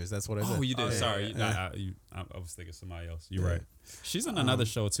Smulders. That's what I said. Oh, you did. Oh, yeah, Sorry, yeah. I was thinking somebody else. You're Yeah. right. She's in another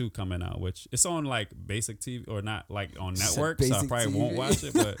show too coming out, which it's on like basic TV or not like on Said network, so I basic probably TV. won't watch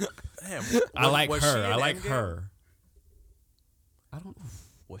it. But Damn, I like was she her. in I like Endgame? her. I don't.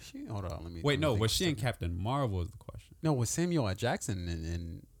 Was she? Hold on. Let me. Wait, let me no. think Was for a she in second. Captain Marvel? Is the question. No, was Samuel L. Jackson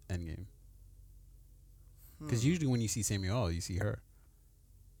in Endgame? Because usually when you see Samuel L., you see her.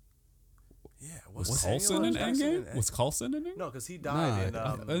 Yeah, Was Samuel Coulson L. in Jackson Endgame? Was Coulson in it? No, because he died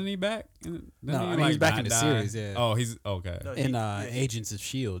Nah, in. Isn't he back? No, he's back in the series, yeah. Oh, he's okay. No, In yeah, Agents of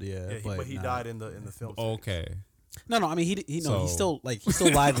Shield, yeah, but he nah. died in the film. series. Okay. No. I mean, he's still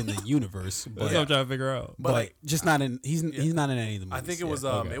live in the universe, but That's what I'm trying to figure out. but like, just not in. He's not in any of the movies. I think it was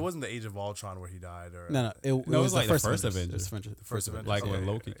Okay. it wasn't the Age of Ultron where he died or No. It No, it was like the first Avengers. Avengers. It was the First Avengers. Like Okay, when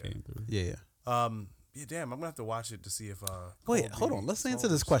yeah, Loki yeah. came through. Yeah. Yeah, damn, I'm gonna have to watch it to see if Wait, Cole hold B on. Let's answer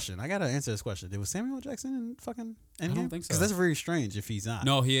this solves. question. I gotta answer this question. Was Samuel Jackson in fucking Endgame? don't think so. Because that's very strange if he's not.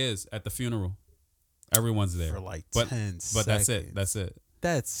 No, he is at the funeral. Everyone's there For like but, 10 But that's seconds. it. That's it.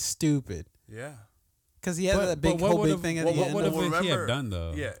 That's stupid. Yeah. Because he had that big whole big thing at the end. What Well, if he had remember- done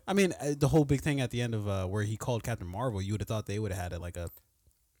though? Yeah. I mean, the whole big thing at the end of where he called Captain Marvel, you would have thought they would have had like a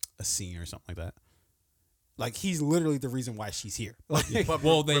scene or something like that. Like he's literally the reason why she's here. Like, But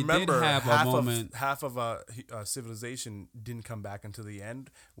Well, they did remember, have a moment- Half of civilization didn't come back until the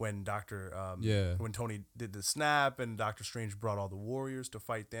end when when Tony did the snap and Doctor Strange brought all the warriors to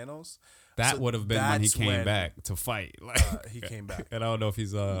fight Thanos. That So would have been when he that's came when, back to fight. Like He came back. and I don't know if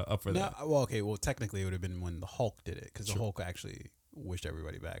he's up for no, that. well, okay. Well, technically, it would have been when the Hulk did it because the Hulk actually wished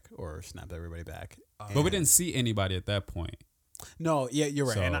everybody back or snapped everybody back. But we didn't see anybody at that point. No, yeah, you're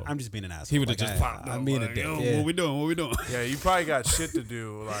right. And So, I'm just being an asshole. He would have Like, just popped up. I'm being a like, dick. "Yo, Yeah. What we doing? What we doing? Yeah, you probably got shit to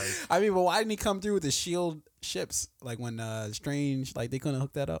do. Like, I mean, but why didn't he come through with the shield ships? Like when Strange, like they couldn't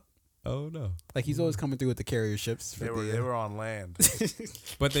hook that up. Oh no. Like he's always coming through with the carrier ships. For they were on land.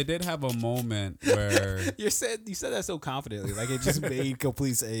 But they did have a moment where you said that so confidently, like it just made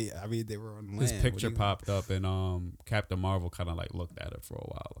complete say. I mean, they were on land. his What picture do you- popped up and Captain Marvel kind of like looked at it for a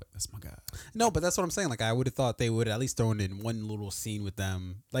while. Like that's my guy. No, but that's what I'm saying. Like I would have thought they would at least thrown in one little scene with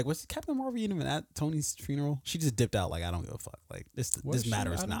them. Like was Captain Marvel even at Tony's funeral? She just dipped out. Like I don't give a fuck. Like this Was she?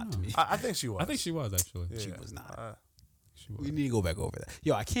 matters I don't not to know. me. I think she was. I think she was actually. Yeah. She was not. She was. We need to go back over that.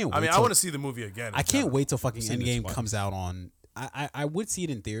 Yo, I can't wait. I mean, I till- want to see the movie again. I can't wait till fucking seen it Endgame twice. comes out on. I would see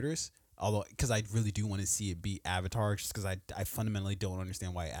it in theaters, although because I really do want to see it beat Avatar, just because I fundamentally don't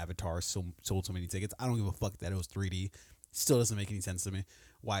understand why Avatar sold so many tickets. I don't give a fuck that it was 3D. Still doesn't make any sense to me.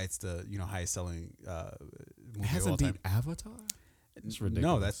 Why it's the highest selling movie It of hasn't all beat time. Avatar. It's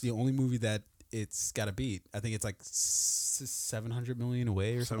ridiculous. No, that's the only movie that it's got to beat. I think it's like 700 million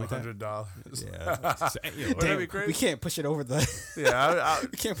away or something like that. $700. Yeah, Wouldn't that be crazy? we can't push it over the. Yeah,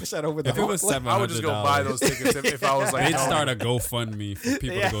 we can't push that over the. If it was hump. I would just go buy $700, those tickets if I was like, they'd oh, start a GoFundMe for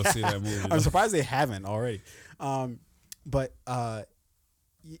people to go see that movie. I'm surprised they haven't already. But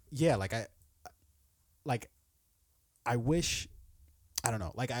yeah, I wish, I don't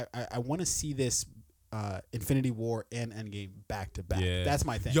know, like I want to see this Infinity War and Endgame back to back. Yeah. That's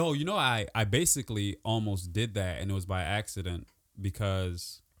my thing. Yo, I basically almost did that, and it was by accident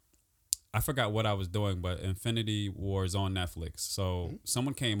because I forgot what I was doing, but Infinity War is on Netflix. So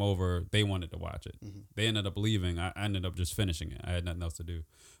someone came over, they wanted to watch it. They ended up leaving. I ended up just finishing it. I had nothing else to do.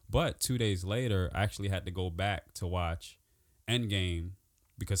 But 2 days later, I actually had to go back to watch Endgame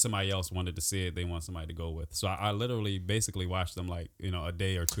because somebody else wanted to see it. They want somebody to go with. So I literally basically watched them like, a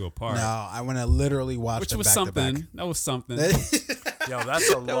day or two apart. No, I want to literally watch Which them was back something. to back. That was something. yo, that's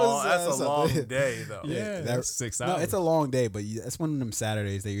a long, that's a something. long day though. Yeah, that- that's 6 No, hours. it's a long day, but it's one of them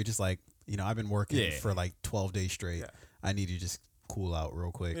Saturdays that you're just like, I've been working Yeah. for like 12 days straight. Yeah. I need to just cool out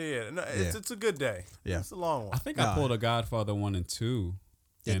real quick. Yeah, no, it's a good day. Yeah. It's a long I one. think Nah. I pulled a Godfather 1 and 2.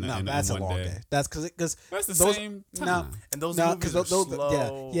 Yeah, in that's a one long day. That's because That's the those, same No, time. And those no, movies because are those,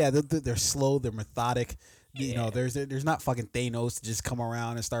 slow. they're slow. They're methodic. There's not fucking Thanos to just come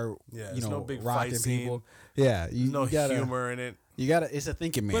around and start, Yeah, there's no big rocking fight people. scene. Yeah, There's no gotta, humor in it. You gotta. It's a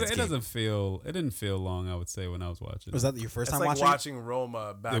thinking man's But it game. didn't feel long, I would say, when I was watching. Was that your first It's time like watching?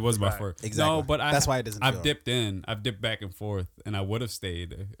 Roma back. It was to my back. first. Exactly. No, but That's why it doesn't I've feel- I've dipped back and forth, and I would have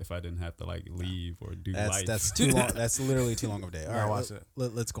stayed if I didn't have to like leave or do life. That's too long. That's literally too long of a day. All No, right, watch it.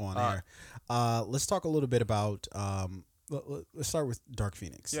 let's go on there. Let's talk a little bit about. Let's start with Dark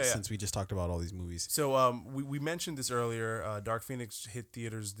Phoenix, Yeah. since we just talked about all these movies. So we mentioned this earlier. Dark Phoenix hit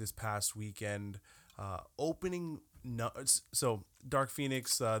theaters this past weekend. So Dark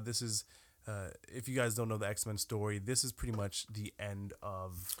Phoenix. This is if you guys don't know the X-Men story, this is pretty much the end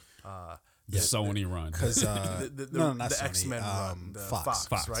of the Sony run. Because no, not the Sony, X-Men run, the Fox.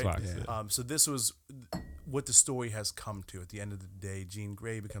 Fox, right? Fox, Yeah. yeah. So this was what the story has come to. At the end of the day, Jean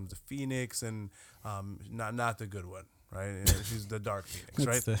Grey becomes the Phoenix, and not the good one, right? And she's the Dark Phoenix,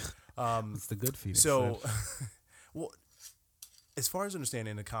 right? It's the good Phoenix. So, well, as far as I understand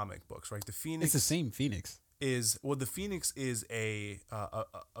in the comic books, right, the Phoenix it's the same Phoenix. the Phoenix is a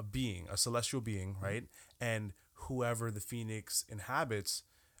being, a celestial being, right? And whoever the Phoenix inhabits,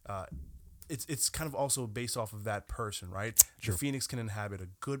 it's kind of also based off of that person, right? True. The Phoenix can inhabit a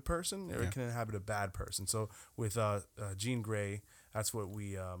good person, or it can inhabit a bad person. So with Jean Grey, that's what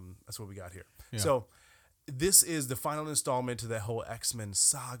we got here. Yeah. So this is the final installment to that whole X-Men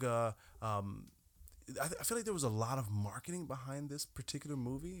saga. I feel like there was a lot of marketing behind this particular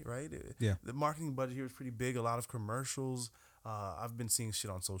movie, right? Yeah. The marketing budget here is pretty big. A lot of commercials. I've been seeing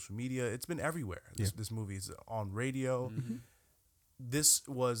shit on social media. It's been everywhere. This movie is on radio. Mm-hmm. This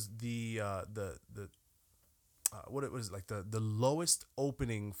was the what it was like the lowest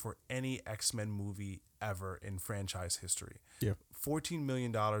opening for any X-Men movie ever in franchise history. Yeah. $14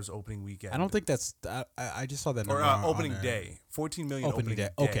 million opening weekend. I don't think that's. I just saw that or number opening on day. 14 million opening day. day.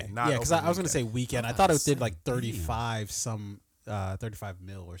 Okay. Not Yeah, because I was going to say weekend. weekend. I thought it did like 35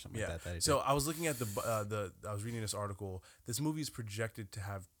 mil or something like that. So I was looking at I was reading this article. This movie is projected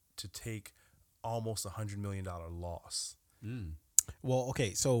to take almost $100 million loss. Well,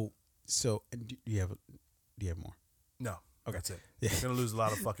 okay. So do you have more? No. Okay. That's it. Yeah. You're gonna lose a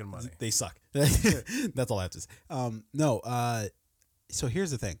lot of fucking money. They suck. That's all I have to say. No. So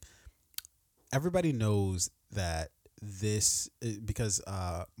here's the thing. Everybody knows that this because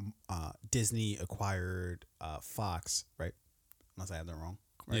Disney acquired Fox, right? Unless I have that wrong.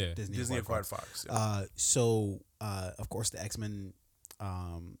 Right? Yeah. Disney acquired Fox. So of course the X-Men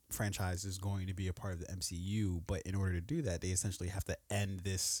franchise is going to be a part of the MCU, but in order to do that, they essentially have to end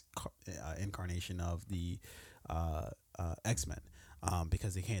this incarnation of the X-Men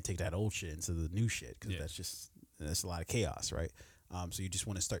because they can't take that old shit into the new shit because that's a lot of chaos, right? So you just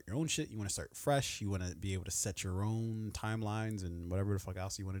want to start your own shit. You want to start fresh. You want to be able to set your own timelines and whatever the fuck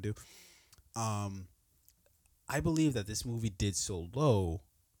else you want to do. I believe that this movie did so low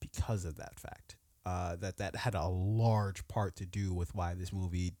because of that fact. That had a large part to do with why this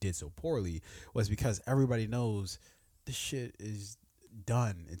movie did so poorly was because everybody knows this shit is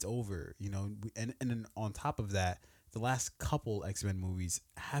done. It's over, and then on top of that, the last couple X-Men movies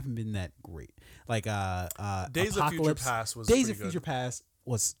haven't been that great. Like Days of Future Past was Days pretty of good. Future Past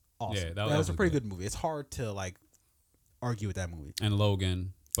was awesome. Yeah, that was a pretty good movie. It's hard to like argue with that movie. And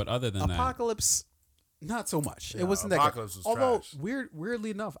Logan, but other than Apocalypse, not so much. Yeah, it wasn't that good. Apocalypse was Although trash. weirdly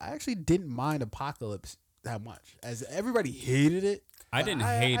enough, I actually didn't mind Apocalypse that much. As everybody hated it, I didn't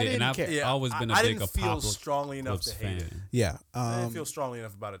hate it, and I've care. always been a I big didn't feel Apocalypse strongly enough to hate it. fan. Yeah, I didn't feel strongly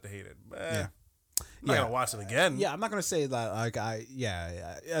enough about it to hate it. Yeah. I'm not gonna watch it again. Yeah, I'm not gonna say that. Like I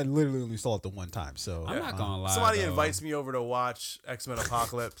literally only saw it the one time. So I'm not gonna lie. Somebody though. invites me over to watch X-Men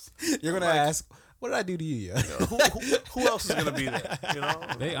Apocalypse. You're gonna ask, what did I do to you? Who else is gonna be there?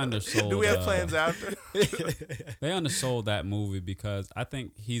 They undersold. Do we have plans after? They undersold that movie because I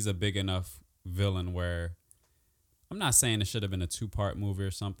think he's a big enough villain where I'm not saying it should have been a 2-part movie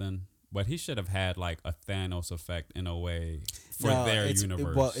or something, but he should have had like a Thanos effect in a way for their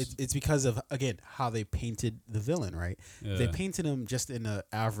universe. Well, it's because of, again, how they painted the villain, right? Yeah. They painted him just in an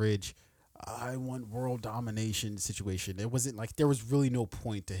average, I want world domination situation. It wasn't like there was really no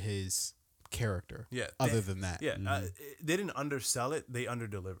point to his character other than that. Yeah, they didn't undersell it; they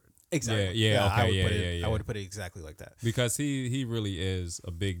underdelivered. Exactly. Yeah, okay, I would put it exactly like that. Because he really is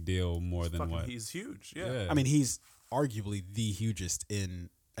a big deal more than what. He's huge. Yeah. I mean, he's arguably the hugest in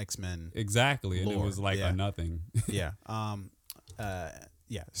X-Men. Exactly, and it lore. was like a nothing. Yeah.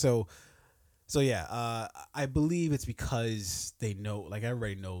 Yeah. So yeah, I believe it's because they know, like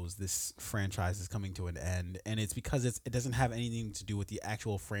everybody knows, this franchise is coming to an end, and it's because it doesn't have anything to do with the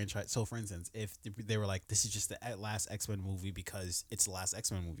actual franchise. So, for instance, if they were like, "This is just the last X-Men movie because it's the last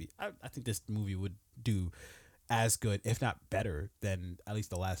X-Men movie," I think this movie would do as good, if not better, than at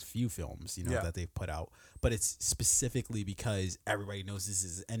least the last few films, that they've put out. But it's specifically because everybody knows this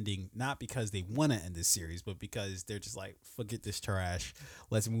is ending, not because they want to end this series, but because they're just like, forget this trash.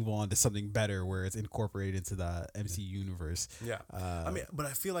 Let's move on to something better where it's incorporated into the MC universe. Yeah. But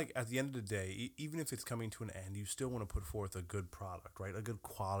I feel like at the end of the day, even if it's coming to an end, you still want to put forth a good product, right? A good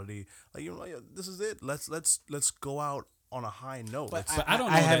quality. Like, this is it. Let's go out on a high note. But I don't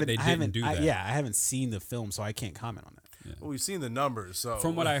know that they didn't do that. I haven't seen the film, so I can't comment on it. Yeah. Well, we've seen the numbers, so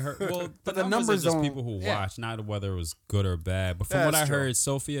from what I heard, but the numbers are just don't- people who watch, not whether it was good or bad. But from what I heard,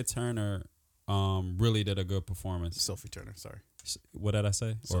 Sophia Turner really did a good performance. Sophie Turner, sorry. What did I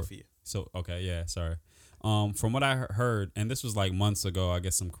say? Sophia. Sorry. From what I heard, and this was like months ago, I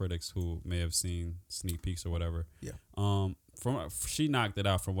guess some critics who may have seen sneak peeks or whatever. Yeah. She knocked it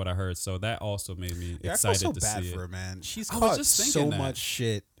out from what I heard, so that also made me excited I feel to so bad see for it. her, man. She's I was caught just so thinking that. much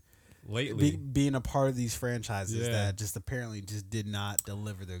shit Lately, being a part of these franchises Yeah. that just apparently just did not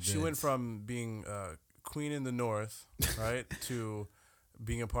deliver their goods. she went from being queen in the north, right, to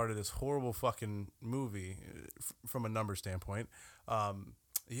being a part of this horrible fucking movie from a number standpoint.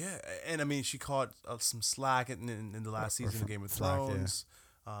 Yeah, and I mean, she caught some slack in the last season of Game of Thrones.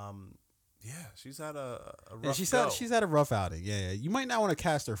 Yeah, she's had a rough she's had a rough outing. Yeah. You might not want to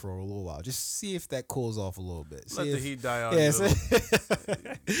cast her for a little while. Just see if that cools off a little bit. Let see the if, heat die on. Yeah,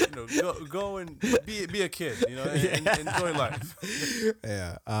 go and be a kid, you know, and enjoy life.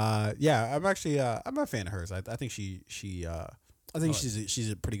 Yeah. I'm actually I'm a fan of hers. I think I think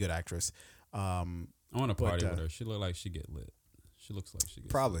she's a pretty good actress. I want to party with her. She look like she get lit. She looks like she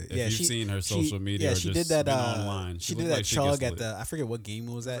gets probably. Lit. If you've seen her social media, or she just did that. been online. She did that like chug at the. I forget what game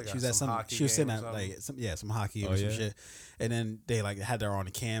it was at. Like She was at some. She was sitting at like some hockey or some shit. And then they like had her on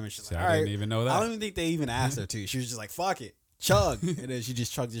the cam, and she's like, I didn't even know that. I don't even think they even asked her to. She was just like, "Fuck it, chug," and then she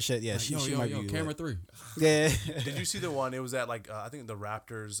just chugged the shit. Yeah, like, she might be camera 3. Yeah. Did you see the one? It was at like I think the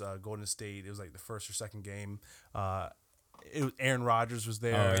Raptors, Golden State. It was like the first or second game. It was Aaron Rodgers was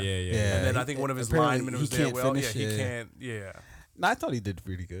there. Oh yeah. And then I think one of his linemen was there. Well, yeah, he can't. Yeah. No, I thought he did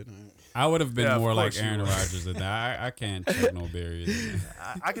pretty good. I would have been more like you Aaron would. Rodgers than that. I can't chug no berries.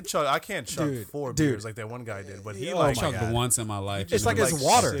 I could chug. I can't chug 4 beers like that one guy did. But he Oh like my chugged God. once in my life. It's like like it's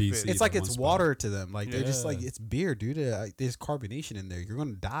water. sip it. It's like in it's one spot. water to them. Like they're just Yeah. like it's beer, dude. There's carbonation in there. You're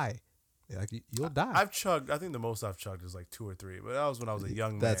gonna die. Like you'll die. I've chugged. I think the most I've chugged is like 2 or 3. But that was when I was a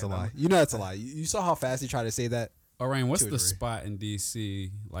young man. That's a lie. You know that's a lie. You saw how fast he tried to say that. Orion, what's 2 or the 3. spot in DC?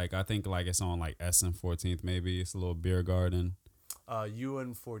 Like I think like it's on like S and 14th maybe. It's a little beer garden.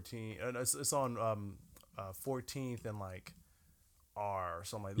 UN 14. It's on 14th and like R or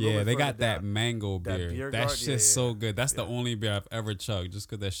something like that. Yeah, they got that mango That beer. beer That guard? shit's Yeah, so good. That's the only beer I've ever chugged, just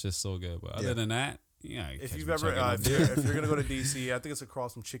because that shit's so good. But other Yeah. than that, yeah. If you've ever, if you're gonna go to DC, I think it's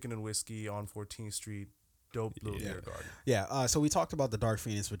across from Chicken and Whiskey on 14th Street. Dope little beer garden. Yeah. So we talked about the Dark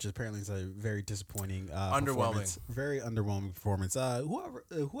Phoenix, which apparently is a very disappointing, Underwhelming, performance. Very underwhelming performance.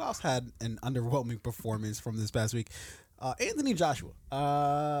 Who else had an underwhelming performance from this past week? Anthony Joshua.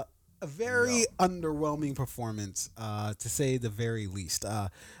 A very underwhelming performance, to say the very least.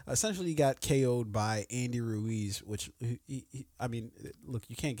 Essentially, he got KO'd by Andy Ruiz, which I mean, look,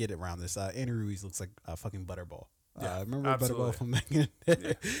 you can't get around this. Andy Ruiz looks like a fucking butterball. Remember absolutely. Butterball from Megan?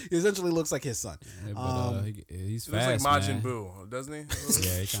 He essentially looks like his son. Yeah, but, he's He looks fast, like Majin man. Buu, doesn't he?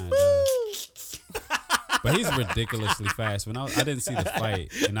 Yeah, he kind of does. But he's ridiculously fast. When I didn't see the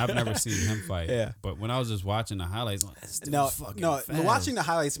fight, and I've never seen him fight. Yeah. But when I was just watching the highlights, I'm like, this dude's fucking fast. Watching the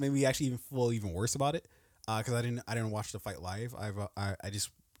highlights made me actually feel even worse about it, because I didn't watch the fight live. I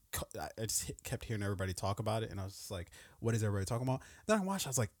just kept hearing everybody talk about it, and I was just like, what is everybody talking about? Then I watched. I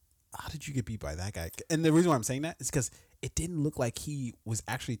was like, how did you get beat by that guy? And the reason why I'm saying that is because it didn't look like he was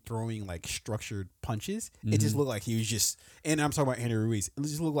actually throwing like structured punches. It just looked like he was just, and I'm talking about Andy Ruiz. It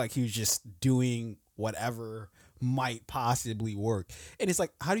just looked like he was just doing whatever might possibly work. And it's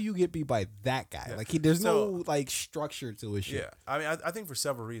like, how do you get beat by that guy? Yeah. Like there's no like structure to his shit. Yeah, I mean, I think for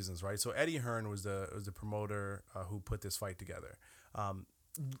several reasons, right? So Eddie Hearn was the promoter who put this fight together.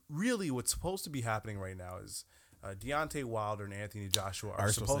 Really, what's supposed to be happening right now is Deontay Wilder and Anthony Joshua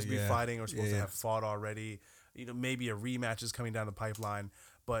are supposed to be fighting or supposed to have fought already. You know, maybe a rematch is coming down the pipeline.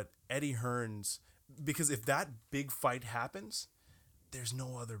 But Eddie Hearn's, because if that big fight happens, there's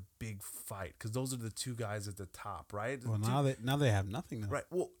no other big fight because those are the two guys at the top, right? Well, now they have nothing though. Right.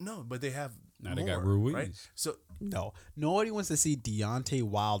 Well, no, but they have Now more, they got Ruiz. right? So No, nobody wants to see Deontay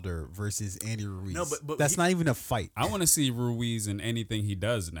Wilder versus Andy Ruiz. No, but that's not even a fight. I want to see Ruiz in anything he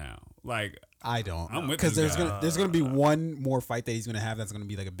does now. Like, I don't. I'm with because this there's guy. gonna be one more fight that he's gonna have that's gonna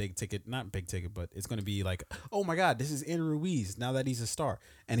be like a big ticket, not big ticket, but it's gonna be like, oh my god, this is Andy Ruiz now that he's a star,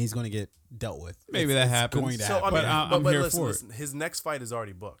 and he's gonna get dealt with. Maybe that happens. Going to So happen. I mean, I'm but here listen, for it. listen, his next fight is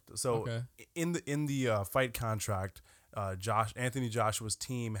already booked. So Okay. in the fight contract, Anthony Joshua's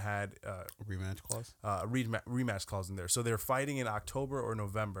team had rematch clause. a rematch clause in there. So they're fighting in October or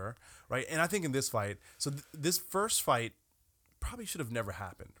November, right? And I think in this fight, so this first fight probably should have never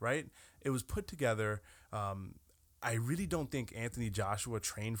happened, right? It was put together. I really don't think Anthony Joshua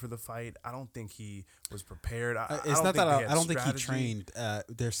trained for the fight. I don't think he was prepared. I don't think he trained.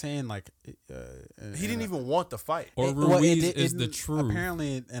 They're saying like he didn't even want the fight. or Ruiz is the truth.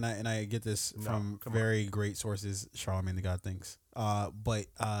 Apparently, and I get this from very great sources, Charlamagne the God thinks. But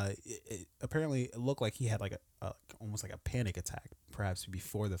apparently it looked like he had like a almost like a panic attack perhaps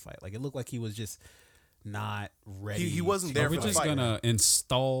before the fight. Like it looked like he was just not ready. He wasn't there Are we for the just fight. gonna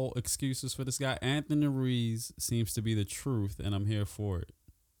install excuses for this guy? Anthony Ruiz seems to be the truth, and I'm here for it.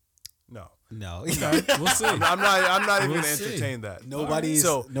 No. No, We'll see. I'm not even We'll gonna see. entertain that.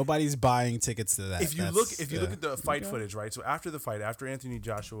 nobody's buying tickets to that. If you look at the fight footage, right? So after the fight, after Anthony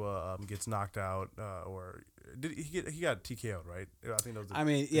Joshua gets knocked out, or did he got TKO'd, right? I think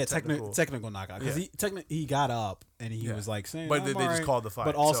that was technical knockout because he got up and he was like saying, but they just called the fight.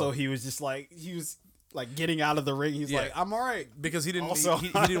 But also he was just like getting out of the ring. He's like, I'm all right because he didn't he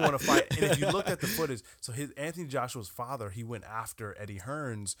didn't want to fight. And if you looked at the footage, so Anthony Joshua's father, he went after Eddie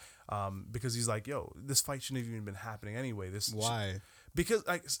Hearn's because he's like, yo, this fight shouldn't have even been happening anyway. Why? Because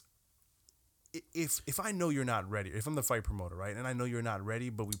like if I know you're not ready, if I'm the fight promoter, right, and I know you're not ready,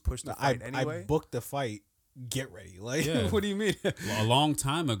 but we push the fight I anyway. booked the fight. Get ready. Like, Yeah. what do you mean? A long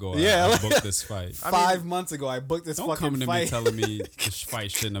time ago, Yeah, I like- booked this fight. 5 months ago, I booked this Don't fucking come to fight. me telling me this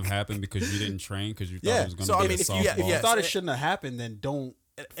fight shouldn't have happened because you didn't train because you thought Yeah. it was going to So, I be mean, a if you- softball. If you Yes. thought it shouldn't have happened, then don't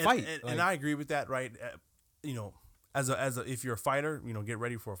fight. And I agree with that, right? You know, as a if you're a fighter, you know, get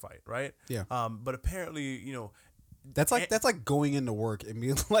ready for a fight, right? Yeah. But apparently, you know, that's like going into work and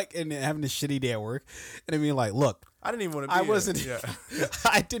being like and having a shitty day at work, and I mean like, look, I didn't even want to. I be wasn't. Yeah.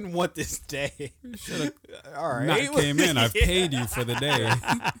 I didn't want this day. All right, Not came in. I've paid you for the day.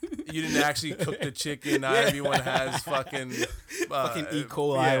 You didn't actually cook the chicken. Now everyone has fucking E.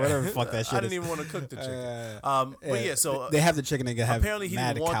 coli, whatever the fuck that shit I didn't is. even want to cook the chicken. But yeah, so they have the chicken and have apparently he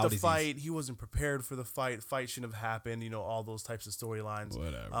mad didn't want cow the disease. fight. He wasn't prepared for the fight. Fight shouldn't have happened. You know, all those types of storylines.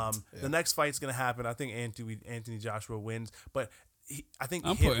 Whatever. The next fight's gonna happen. I think Anthony Joshua wins, but I think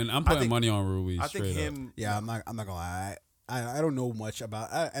I'm him, putting money on Ruiz. I think straight him. up. Yeah, I'm not gonna lie. I don't know much about,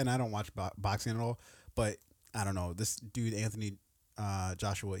 and I don't watch boxing at all. But I don't know this dude Anthony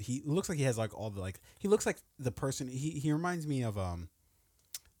Joshua. He looks like he has like all the like. He looks like the person. He reminds me of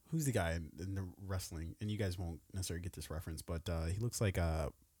who's the guy in the wrestling? And you guys won't necessarily get this reference, but he looks like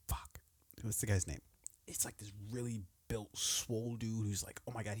what's the guy's name? It's like this really built, swole dude who's like,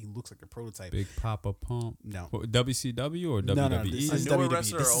 oh my god, he looks like the prototype. Big Papa Pump. No. What, WCW or WWE? No, this is A newer WWE.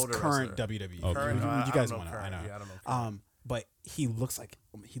 wrestler This or is older current wrestler? WWE. Okay. Current, You I guys don't want to? current. I know. Yeah, I don't know. Current. But he looks the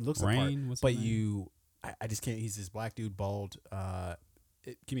Rain, part. what's But his name? I just can't. He's this black dude, bald.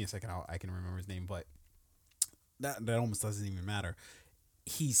 Give me a second. I can remember his name, but that almost doesn't even matter.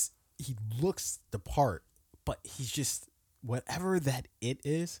 He looks the part, but he's just whatever that it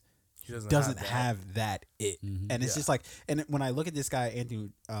is. He Doesn't have that it, and it's Yeah. just like. And when I look at this guy, Anthony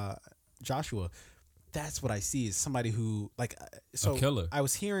Joshua, that's what I see is somebody who like so A killer. I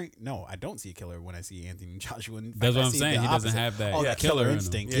was hearing no, I don't see a killer when I see Anthony Joshua. In fact, That's what I I'm see saying. the He doesn't opposite. have that that killer killer in him.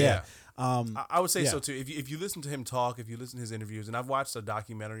 instinct. Yeah. Yeah. I would say yeah. so too. If you listen to him talk, if you listen to his interviews, and I've watched a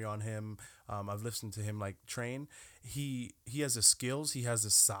documentary on him, I've listened to him like train. He has the skills, he has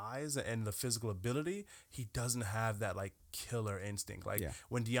the size and the physical ability. He doesn't have that like killer instinct. Like Yeah.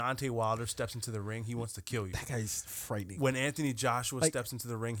 when Deontay Wilder steps into the ring, he wants to kill you. That guy's frightening. When Anthony Joshua Like- steps into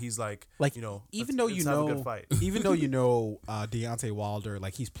the ring, he's like you know, even let's- though you let's have a know, good fight. even though you know Deontay Wilder,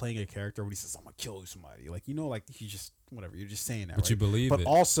 like he's playing a character when he says I'm gonna kill somebody, like you know, like he just whatever, you're just saying that, But right? you believe but it.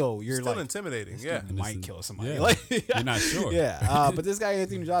 also you're Still like intimidating. this Yeah. dude might kill somebody, yeah. like You're not sure. yeah. But this guy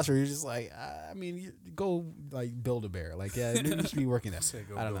Anthony Joshua, you're just like, I mean, you go like build a bear, like yeah, maybe you should be working that. Say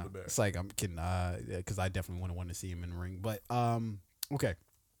go I don't build know. a bear. It's like I'm kidding, because I definitely want to see him in the ring, but okay.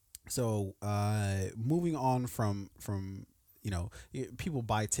 So moving on from people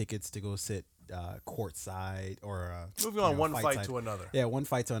buy tickets to go sit courtside or Moving on one fight side. to another. Yeah, one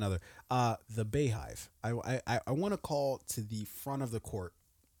fight to another. The Beyhive. I want to call to the front of the court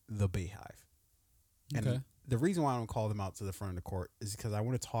the Beyhive. And Okay. the reason why I don't call them out to the front of the court is because I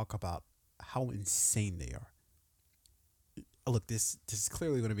want to talk about how insane they are. Look, this is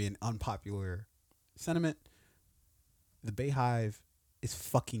clearly going to be an unpopular sentiment. The Beyhive is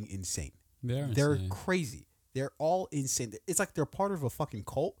fucking insane. They're insane. crazy. They're all insane. It's like they're part of a fucking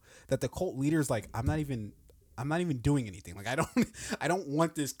cult that the cult leader's like, I'm not even doing anything. Like I don't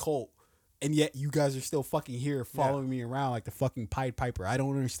want this cult, and yet you guys are still fucking here following me around like the fucking Pied Piper. I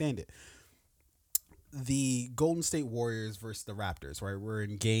don't understand it. The Golden State Warriors versus the Raptors, right? We're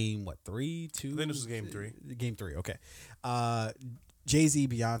in game 3, 2. I think this was game 3. Game 3, okay. Jay-Z,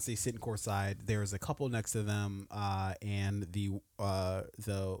 Beyonce sitting courtside. There's a couple next to them, and the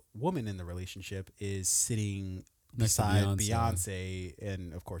woman in the relationship is sitting Next to beside Beyonce. Beyonce,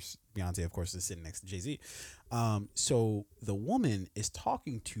 and of course Beyonce, of course, is sitting next to Jay-Z. So the woman is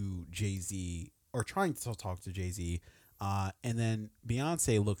talking to Jay-Z or trying to talk to Jay-Z, and then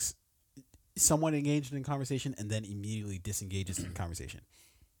Beyonce looks somewhat engaged in conversation, and then immediately disengages in conversation.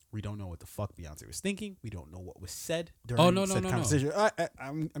 We don't know what the fuck Beyonce was thinking. We don't know what was said during said conversation.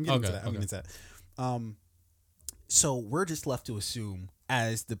 I'm getting to that. I'm getting to that. So we're just left to assume,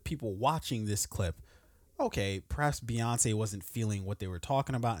 as the people watching this clip, okay, perhaps Beyonce wasn't feeling what they were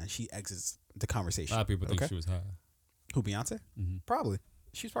talking about, and she exits the conversation. A lot of people think she was high. Who, Beyonce? Mm-hmm. Probably.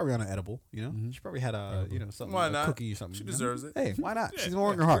 She's probably on an edible. You know, she probably had a something, Why a not? cookie or something. She you know? deserves it. Hey, why not? She's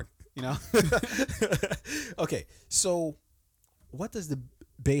working hard. You know. Okay, so what does the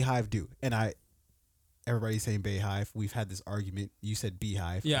Beyhive do? And everybody's saying Beyhive. We've had this argument. You said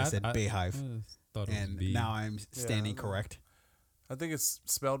Beehive. Yeah, I said Beyhive, thought it was and B. now I'm standing Yeah. correct. I think it's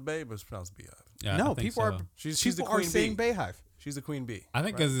spelled Bay, but it's pronounced Beehive. Yeah, No, I think people so. are She's people the are queen saying bee. Beyhive. She's the queen bee. I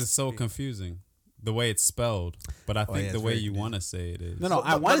think right? because it's so Bee. confusing. the way it's spelled, but I think yeah, the it's way very you confusing. want to say it is. No, But-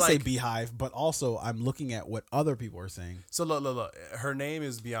 I but want to say like- Beyhive, but also I'm looking at what other people are saying. So look. Her name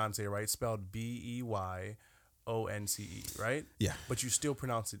is Beyonce, right? Spelled Beyonce, right? Yeah. But you still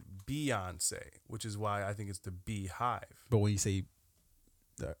pronounce it Beyonce, which is why I think it's the Beyhive. But when you say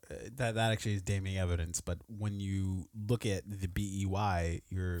that actually is damning evidence. But when you look at the BEY,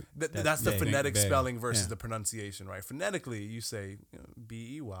 That's the yeah, phonetic Bay. spelling versus Yeah. the pronunciation, right? Phonetically, you say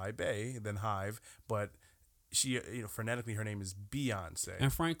Bey, Bay, then hive, but she, phonetically, her name is Beyonce.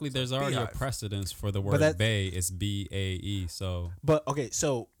 And frankly, there's already a Beyhive. precedence for the word that- Bay. It's BAE. So But okay,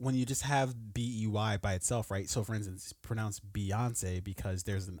 so when you just have BEY by itself, right? So for instance, pronounce Beyonce because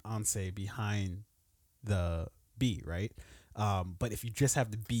there's an once behind the B, right? But if you just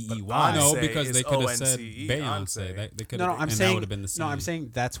have the BEY, no, Beyonce because is they could have said ONCE, Beyonce. They could no, have. I'm and that saying would have been the same. no, I'm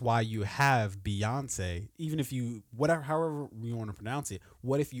saying that's why you have Beyonce. Even if you however you want to pronounce it.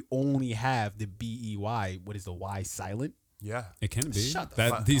 What if you only have the BEY? What is the Y silent? Yeah. It can be. Shut the That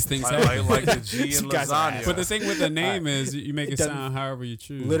fuck these things Like, happen. like the G in You guys are lasagna. But the thing with the name Alright. is you make It it doesn't- sound however you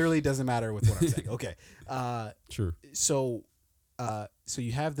choose. Literally doesn't matter with what I'm saying. Okay, True. so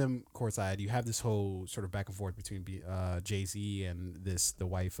you have them courtside. You have this whole sort of back and forth between Jay-Z and the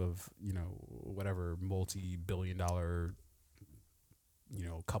wife of whatever multi-billion-dollar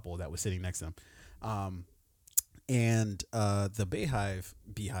couple that was sitting next to them, and the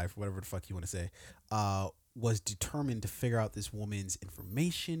Beyhive, whatever the fuck you want to say, was determined to figure out this woman's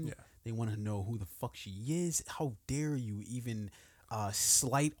information. Yeah. They want to know who the fuck she is. How dare you even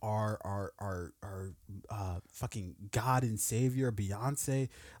slight our fucking God and Savior, Beyonce.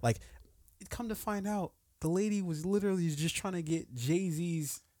 Like, come to find out, the lady was literally just trying to get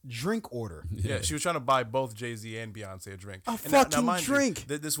Jay-Z's drink order. Yeah, she was trying to buy both Jay-Z and Beyonce a drink. A And fucking mind you, drink.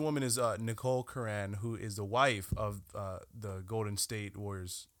 this woman is Nicole Curran, who is the wife of the Golden State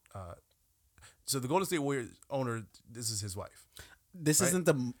Warriors. So the Golden State Warriors owner, this is his wife. This Right. isn't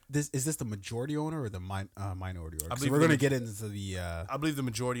is this the majority owner or the minority owner? I 'Cause believe we're the gonna ma- get into the I believe the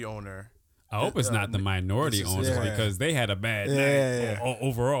majority owner. I hope it's not the minority this is- owners yeah. because they had a bad Yeah, night yeah, yeah.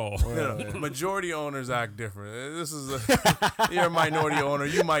 overall. No, majority owners act different. This is you're a minority owner.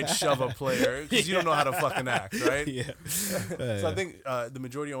 You might shove a player because you don't know how to fucking act, right? yeah. So I think the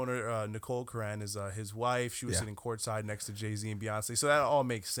majority owner, Nicole Curran, is his wife. She was Yeah. sitting courtside next to Jay-Z and Beyonce. So that all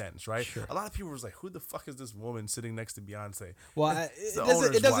makes sense, right? Sure. A lot of people was like, who the fuck is this woman sitting next to Beyonce? Well, It's the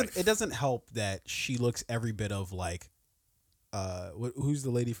owner's wife. it doesn't help that she looks every bit of like who's the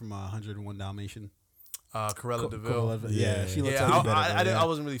lady from 101 Dalmatian? Corella DeVille. Yeah, she looks Yeah, every bit of her, I yeah.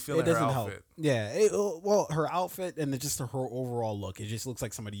 wasn't really feeling It her doesn't outfit. help. Yeah, well, her outfit and just her overall look, it just looks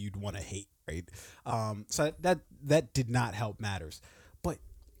like somebody you'd want to hate, right? So that did not help matters. But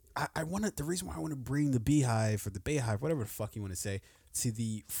I wanted the reason why I want to bring the Beyhive or the Beyhive, whatever the fuck you want to say, to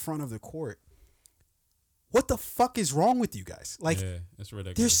the front of the court. What the fuck is wrong with you guys? Like, Yeah, it's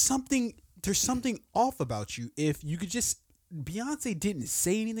ridiculous. there's something off about you. If you could just, Beyonce didn't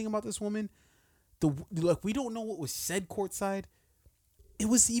say anything about this woman. We don't know what was said courtside.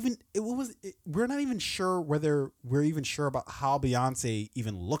 We're not even sure whether we're even sure about how Beyonce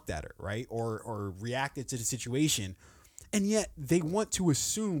even looked at her, right? Or reacted to the situation. And yet they want to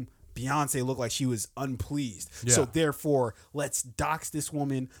assume Beyonce looked like she was unpleased. Yeah. So therefore, let's dox this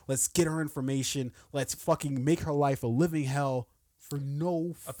woman. Let's get her information. Let's fucking make her life a living hell for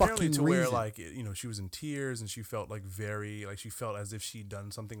no Apparently fucking to reason. where like she was in tears and she felt like she felt as if she'd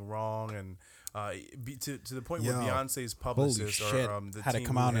done something wrong and to the point where Yo, Beyonce's publicist shit. or the Had to team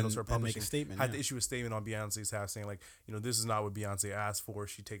come who out handles and her make a publishing statement, had yeah. to issue a statement on Beyonce's half saying like this is not what Beyonce asked for.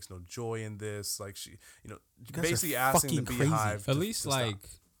 She takes no joy in this. Like she guys basically are asking the fucking crazy. Beyhive At to- least to stop. like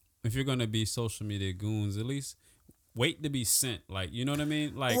if you're gonna be social media goons, at least wait to be sent. Like you know what I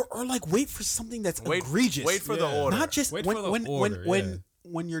mean? Like or like wait for something that's Wait- egregious. wait for the Yeah. order. Not just Wait when for the when order,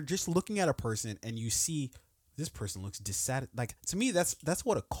 when you're just looking at a person and you see this person looks dissatisfied. Like to me, that's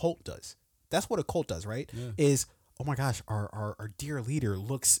what a cult does. That's what a cult does, right? Yeah. Is oh my gosh, our dear leader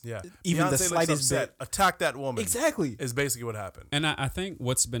looks Yeah, even Beyonce the looks slightest upset. bit. Attack that woman. Exactly. Is basically what happened. And I think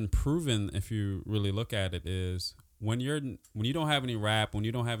what's been proven, if you really look at it, is when you don't have any rap, when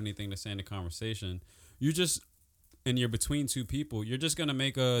you don't have anything to say in the conversation, and you're between two people, you're just gonna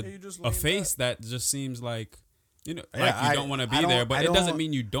make you just a lean face that just seems like Yeah, like you don't want to be there, but I it doesn't don't-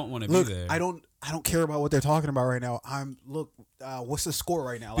 mean you don't want to be Look, there. I don't care about what they're talking about right now. What's the score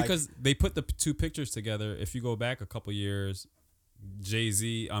right now? Like, Because they put the two pictures together. If you go back a couple years,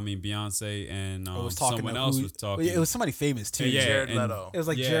 Beyonce and it was talking someone to else who- was talking. It was somebody famous too. Yeah, Jared and- Leto. It was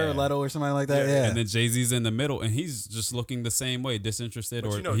like Yeah. Jared Leto or something like that. Yeah. Yeah. And then Jay-Z's in the middle, and he's just looking the same way, disinterested,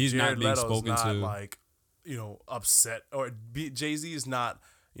 But or he's Jared not being Leto's spoken not to. like upset, or Jay-Z is not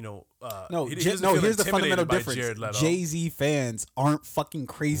No, he doesn't feel here's the intimidated fundamental by difference. Jared Leto. Jay-Z fans aren't fucking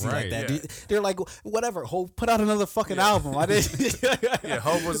crazy like Right. that. Yeah. They're like, whatever, Hope, put out another fucking album. Why did Yeah,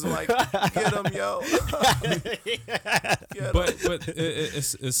 Hope was like, get him, yo. But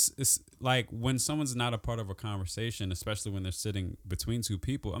it's like when someone's not a part of a conversation, especially when they're sitting between two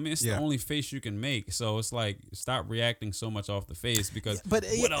people. I mean, it's the only face you can make. So it's like, stop reacting so much off the face, because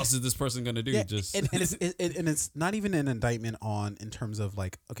what else is this person gonna do? Yeah, Just and it's not even an indictment on in terms of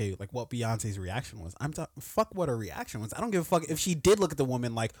like, okay, like what Beyonce's reaction was. I'm talking fuck what her reaction was. I don't give a fuck if she did look at the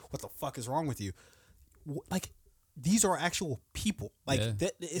woman like, what the fuck is wrong with you? Like, these are actual people. Like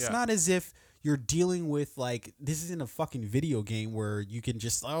it's not as if you're dealing with like, this isn't a fucking video game where you can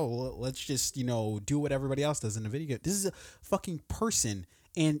just let's just do what everybody else does in a video game. This is a fucking person.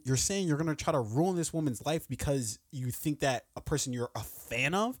 And you're saying you're going to try to ruin this woman's life because you think that a person you're a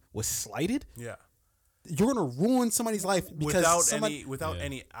fan of was slighted? Yeah. You're going to ruin somebody's life because without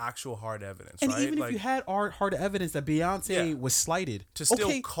any actual hard evidence, and right? even if you had hard evidence that Beyonce was slighted, to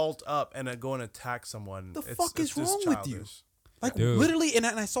still cult up and go and attack someone, the fuck is wrong with you? Like, Dude. literally, and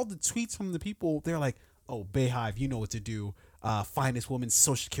I saw the tweets from the people. They're like, "Oh, Beyhive, you know what to do. Find this woman's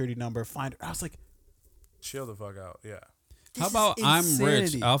social security number. Find her." I was like, chill the fuck out. Yeah. how about I'm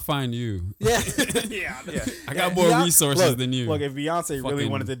rich? I'll find you. Yeah, I got more resources than you. Look, if Beyonce really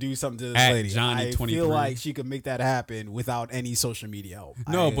Fucking wanted to do something to this at lady, Johnny I 23. feel like she could make that happen without any social media help.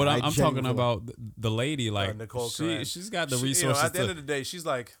 No, but I'm genuinely talking feel like- about the lady, like Nicole she, Curran. she's got the She- resources. at the end of the day, she's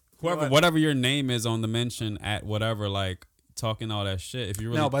like, whatever your name is on the mention at whatever, like talking all that shit. If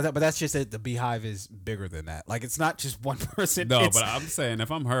you really but that's just it. The Beyhive is bigger than that. Like, it's not just one person. no, It's- but I'm saying if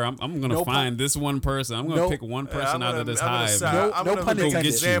I'm her, I'm gonna No find this one person. I'm gonna No- pick one person out of this I'm hive. No I'm pun gonna make an intended.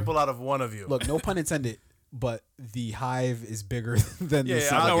 example out of one of you. look, no pun intended, but the hive is bigger than the Yeah,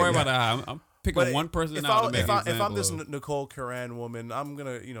 city. I'm not worried yeah. about that. I'm picking But one person if out I- to make if an I- example if I'm this of. Nicole Curran woman, I'm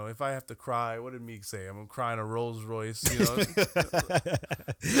gonna, if I have to cry, what did Meek say? I'm crying a Rolls Royce.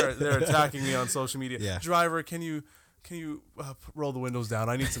 They're attacking me on social media. Yeah. Driver, can you roll the windows down?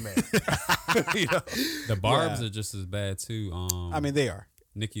 I need some air. The Barbs are just as bad too. I mean, they are.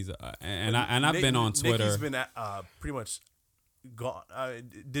 Nikki's and I've been on Twitter. Nikki's been pretty much gone.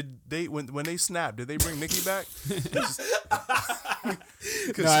 Did they when they snapped? Did they bring Nikki back?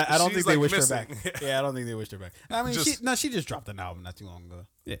 No, I don't think they wished missing. her back. Yeah, I don't think they wished her back. I mean, she just dropped an album not too long ago.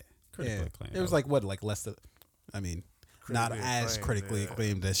 Yeah, critically acclaimed. It was like less than. I mean, not Critically as acclaimed, critically yeah.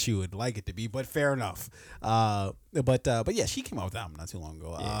 acclaimed as she would like it to be, but fair enough. But yeah, she came out with the album not too long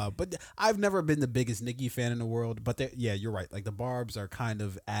ago. But I've never been the biggest Nicki fan in the world. But yeah, you're right. Like, the Barbs are kind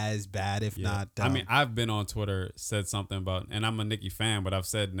of as bad, if not. I mean, I've been on Twitter, said something about, and I'm a Nicki fan, but I've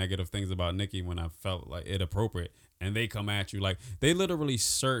said negative things about Nicki when I felt like it appropriate, and they come at you like they literally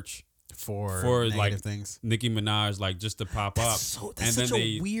search for like negative things. Nicki Minaj, like just to pop up, That's and then such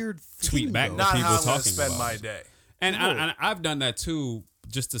they a weird tweet thing, back though. to Not people how I'm gonna talking spend about my it. day. And I've done that too,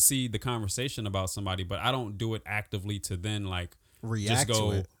 just to see the conversation about somebody, but I don't do it actively to then like React just to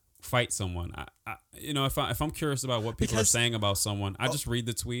go it. fight someone. If I'm curious about what people are saying about someone, I just read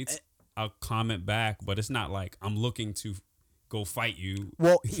the tweets. I'll comment back, but it's not like I'm looking to go fight you.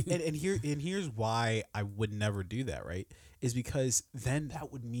 Well, and here's why I would never do that, right? Is because then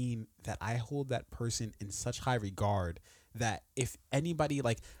that would mean that I hold that person in such high regard that if anybody,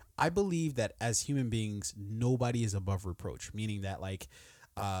 like, I believe that as human beings, nobody is above reproach, meaning that, like,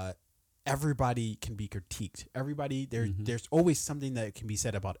 everybody can be critiqued. Everybody, there's always something that can be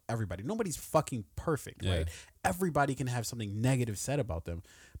said about everybody. Nobody's fucking perfect, right? Everybody can have something negative said about them.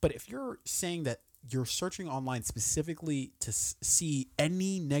 But if you're saying that you're searching online specifically to see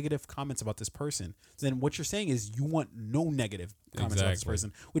any negative comments about this person, then what you're saying is you want no negative comments about this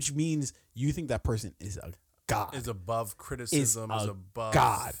person, which means you think that person is a god. Is above criticism, is above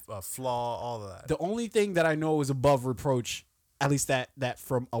god. Flaw, all of that. The only thing that I know is above reproach, at least that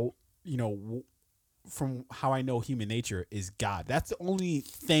from from how I know human nature, is God. That's the only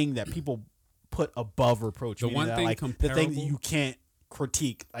thing that people put above reproach. The one that, thing like, the thing that comparable- you can't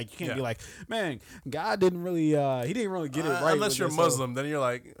critique, like, you can't be like, man, God didn't really he didn't really get it right. Unless with you're this, Muslim, then you're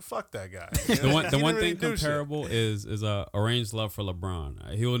like, fuck that guy. The one He didn't thing do shit. comparable is arranged love for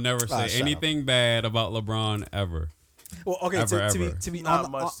LeBron. He will never say shut anything bad about LeBron ever. Well, okay, Ever. to be Not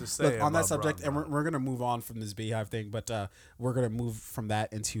on, much on, to say look, on that about subject, Bron, and Bron. we're gonna move on from this Beyhive thing, but we're gonna move from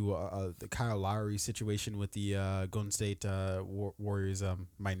that into the Kyle Lowry situation with the Golden State Warriors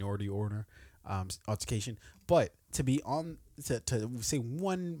minority owner altercation. But to be on to say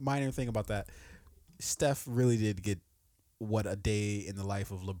one minor thing about that, Steph really did get what a day in the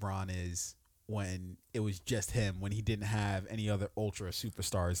life of LeBron is when it was just him, when he didn't have any other ultra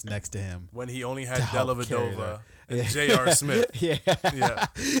superstars next to him. When he only had to help carry Dellavedova that. and J.R. Smith. Yeah. Yeah.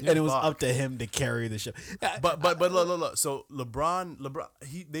 And it was Fuck. up to him to carry the show. But look. So LeBron,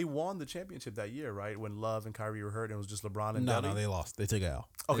 they won the championship that year, right? When Love and Kyrie were hurt, and it was just LeBron and No, Delly. they lost. They took it out.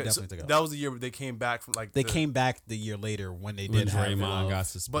 They Okay, so definitely took it out. that was the year they came back from They came back the year later when they When did have Draymond Love. got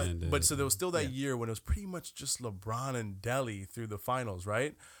suspended. But so there was still that year when it was pretty much just LeBron and Delly through the finals,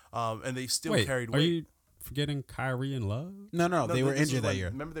 right? And they still Wait, carried are weight. you forgetting Kyrie and Love? No, they were this is injured that when- year.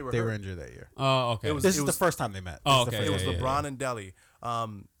 remember they were They hurt? were injured that year. Oh, okay. was- This is the first time they met. Oh, This is the okay, first It was time. LeBron and Delly.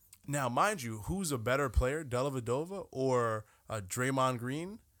 Now, mind you, who's a better player, Dellavedova or Draymond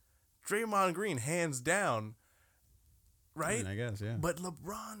Green? Draymond Green, hands down, right? I guess, yeah. But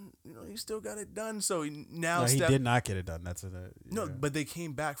LeBron, he still got it done. So now No, he Steph- did not get it done. That's No, yeah. but they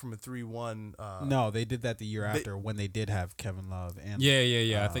came back from a 3-1. No, they did that the year after when they did have Kevin Love and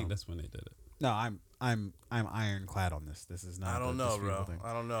Yeah. I think that's when they did it. No, I'm ironclad on this. This is not. I don't a know, disputable bro. thing.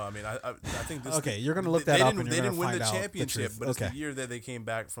 I don't know. I mean, I think this. Okay, you're gonna look they that up didn't, and they you're didn't gonna win the find out the championship, truth. but it's Okay. the year that they came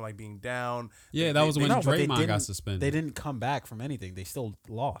back from like being down. Yeah, that was when No, but they Draymond got didn't- suspended. They didn't come back from anything. They still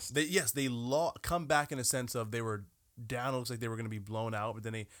lost. They come back in a sense of they were down. It looks like they were going to be blown out, but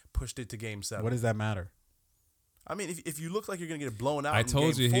then they pushed it to Game 7. What does that matter? I mean, if you look like you're going to get blown out I in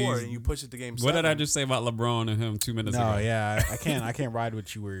told Game you 4 he's- and you push it to Game 7. What did I just say about LeBron and him 2 minutes No, ago? yeah, I can't ride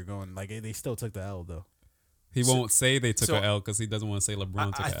with you where you're going. Like they still took the L though. He won't say they took so- an L because he doesn't want to say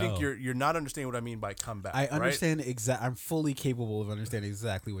LeBron took I an think L. you're not understanding what I mean by comeback. I right? understand I'm fully capable of understanding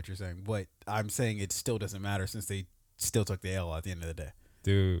exactly what you're saying, but I'm saying it still doesn't matter since they still took the L at the end of the day.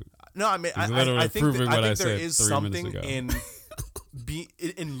 Dude. No, I mean, He's I literally think proving what I there said is 3 something minutes ago.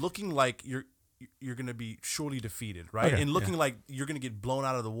 in looking like you're going to be surely defeated, right? Okay, In looking like you're going to get blown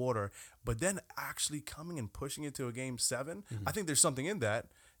out of the water, but then actually coming and pushing it to a Game 7, I think there's something in that.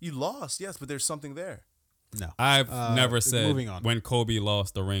 You lost, yes, but there's something there. No, I've never said moving on. when Kobe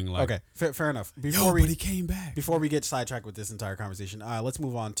lost the ring. Like, okay, fair enough. but he came back. Before we get sidetracked with this entire conversation, let's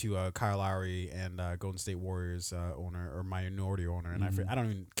move on to Kyle Lowry and Golden State Warriors owner or minority owner, and I don't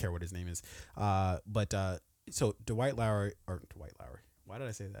even care what his name is. So Dwight Lowry. Why did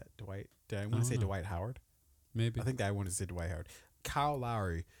I say that? Dwight? Did I want to say Dwight Howard? Maybe. I think I wanted to say Dwight Howard. Kyle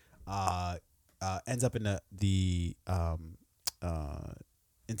Lowry ends up in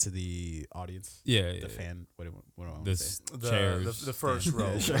into the audience. Yeah, The fan. What do I want to This say? chairs. The first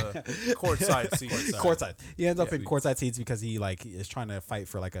row, Yeah, sure. the courtside seat. Courtside. He ends up Yeah. in courtside seats because he is trying to fight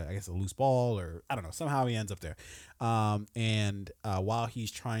for like a loose ball or I don't know. Somehow he ends up there. And while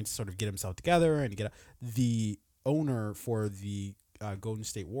he's trying to sort of get himself together and get the owner for the Golden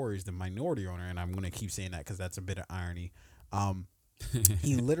State Warriors, the minority owner, and I'm going to keep saying that because that's a bit of irony.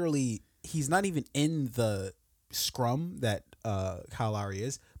 He's not even in the scrum that Kyle Lowry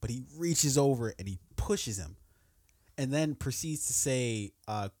is, but he reaches over and he pushes him and then proceeds to say,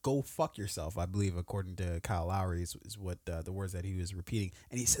 go fuck yourself, I believe, according to Kyle Lowry is what the words that he was repeating.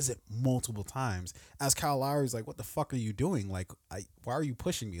 And he says it multiple times as Kyle Lowry's like, what the fuck are you doing? Like, why are you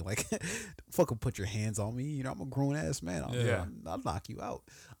pushing me? Like, fucking put your hands on me. You know, I'm a grown ass man. I'll knock you out.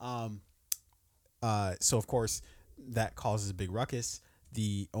 So of course that causes a big ruckus.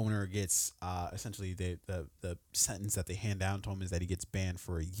 The owner gets essentially the sentence that they hand down to him is that he gets banned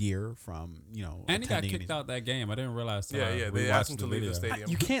for a year from and he got attending kicked out that game. I didn't realize. till Yeah. I They asked him rewatched to leave the video. stadium.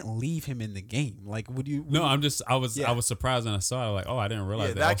 You can't leave him in the game. Like, would you? No, I was Yeah. surprised when I saw it. Like, oh, I didn't realize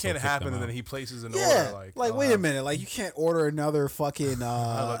Yeah, they that also can't kicked happen, him and then out. he places an Yeah, order. like wait a minute, like you can't order another fucking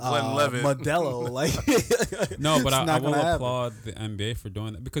Glenn Levitt. Modelo, like No, but It's I not will gonna happen. applaud the NBA for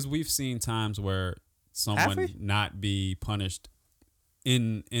doing that because we've seen times where someone we? not be punished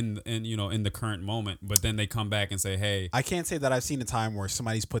in the current moment, but then they come back and say, "Hey, I can't say that I've seen a time where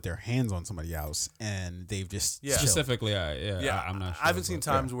somebody's put their hands on somebody else and they've just chilled. specifically, I'm not sure." I haven't seen but-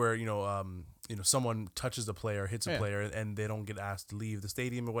 times where someone touches a player, hits a Yeah. player, and they don't get asked to leave the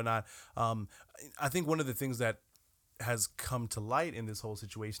stadium or whatnot. I think one of the things that has come to light in this whole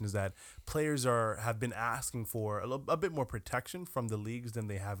situation is that players have been asking for a bit more protection from the leagues than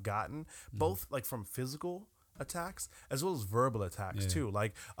they have gotten, both like from physical attacks as well as verbal attacks too.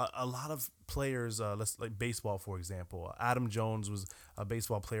 Like a lot of players, like baseball for example. Adam Jones was a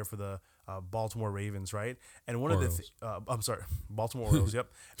baseball player for the Baltimore Ravens, right? And one Orioles. of the Baltimore Orioles.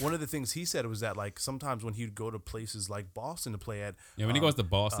 Yep. One of the things he said was that like sometimes when he'd go to places like Boston to play at when he goes to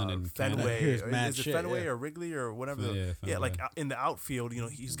Boston and Fenway, Here's or mad is it shit, Fenway yeah. or Wrigley or whatever? Yeah, Yeah, like Fenway. in the outfield,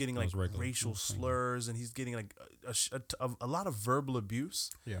 he's getting like was Wrigley. racial slurs and he's getting like a lot of verbal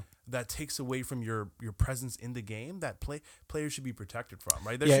abuse. Yeah. That takes away from your presence in the game that players should be protected from,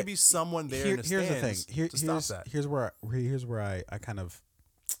 right? There Yeah. should be someone there in the Here's the stands thing. to stop that. Here's where I kind of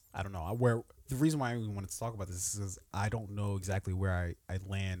I don't know where the reason why I even wanted to talk about this is I don't know exactly where I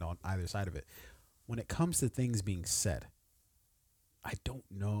land on either side of it. When it comes to things being said, I don't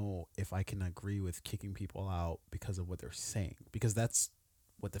know if I can agree with kicking people out because of what they're saying, because that's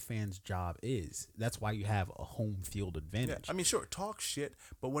what the fan's job is. That's why you have a home field advantage. I mean, sure, talk shit,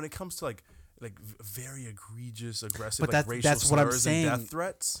 but when it comes to like very egregious, aggressive, But like racial that's what I'm slurs saying. and death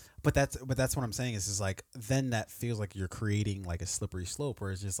threats. But that's what I'm saying is like then that feels like you're creating like a slippery slope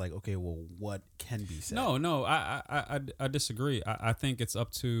where it's just like, okay, well, what can be said? No, I disagree. I think it's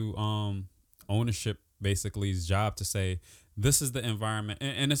up to ownership basically's job to say this is the environment,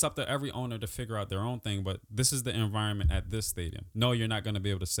 and it's up to every owner to figure out their own thing, but this is the environment at this stadium. No, you're not going to be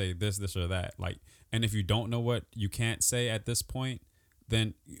able to say this or that. Like, and if you don't know what you can't say at this point,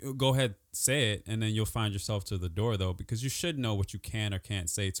 then go ahead, say it, and then you'll find yourself to the door, though, because you should know what you can or can't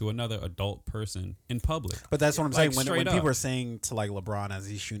say to another adult person in public. But that's what I'm saying. When straight people up. are saying to like LeBron as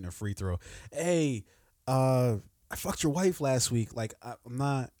he's shooting a free throw, hey, I fucked your wife last week. Like, I'm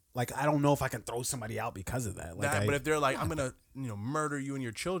not. Like, I don't know if I can throw somebody out because of that. Like, But if they're like, I'm gonna, murder you and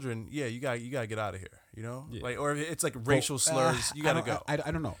your children, yeah, you gotta get out of here, Yeah. like, or if it's like racial slurs, you gotta go. I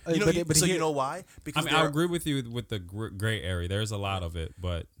don't know. You know why? Because I agree with you with the gray area. There's a lot of it,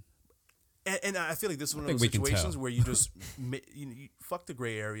 but and I feel like this is one of think those we can situations tell. where you just you fuck the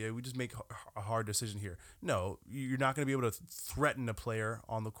gray area. We just make a hard decision here. No, you're not going to be able to threaten a player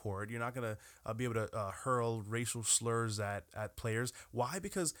on the court. You're not going to be able to hurl racial slurs at players. Why?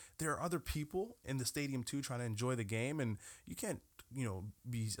 Because there are other people in the stadium too trying to enjoy the game, and you can't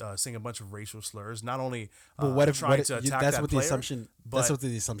be saying a bunch of racial slurs. Not only but what if trying to attack that's that what player, the assumption? but That's what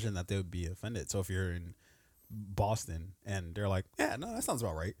the assumption that they would be offended. So if you're in Boston and they're like, yeah, no, that sounds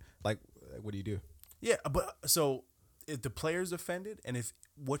about right. Like, what do you do? yeah, but so if the player's offended, and if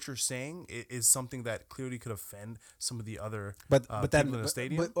what you're saying is something that clearly could offend some of the other But that people in the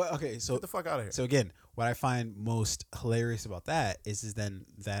stadium, okay, so get the fuck out of here. So again, what I find most hilarious about that is then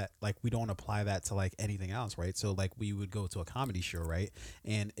that like we don't apply that to like anything else, right? So like we would go to a comedy show, right?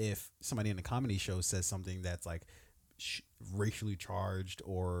 And if somebody in a comedy show says something that's like racially charged,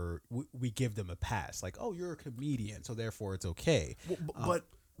 or we give them a pass, like, oh, you're a comedian, so therefore it's okay. But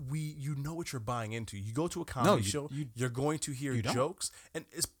you know what you're buying into. You go to a comedy show, you're going to hear jokes, and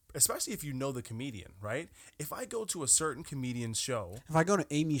especially if you know the comedian, right? If I go to a certain comedian's show, if I go to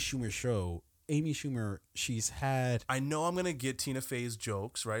Amy Schumer's show, Amy Schumer, she's had. I know I'm gonna get Tina Fey's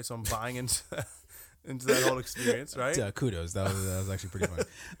jokes, right? So I'm buying into that whole experience, right? Kudos, that was actually pretty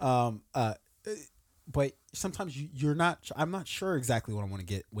funny. But sometimes you're not. I'm not sure exactly what I want to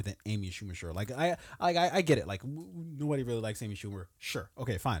get with an Amy Schumer show. Like I get it. Like nobody really likes Amy Schumer. Sure,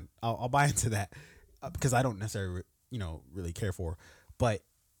 okay, fine. I'll buy into that because I don't necessarily really care for her. But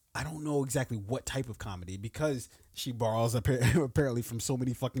I don't know exactly what type of comedy because she borrows apparently from so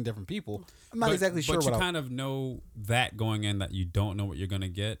many fucking different people. I'm not exactly sure. But you kind of know that going in that you don't know what you're gonna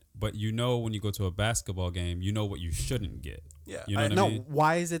get. But when you go to a basketball game, you know what you shouldn't get. Yeah, you know what I mean?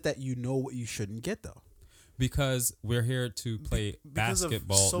 Why is it that you know what you shouldn't get though? Because we're here to play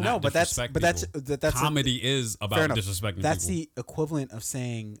basketball. Not but that's comedy is about disrespecting That's people. the equivalent of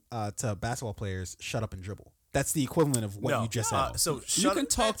saying to basketball players, "Shut up and dribble." That's the equivalent of what you just said. So you can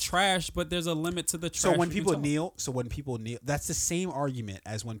talk trash, but there's a limit to the trash. So when people kneel, that's the same argument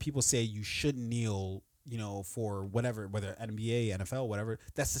as when people say you shouldn't kneel. For whatever, whether NBA, NFL, whatever,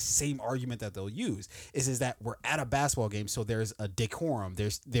 that's the same argument that they'll use. Is that we're at a basketball game, so there's a decorum.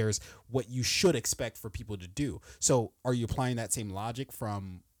 There's what you should expect for people to do. So are you applying that same logic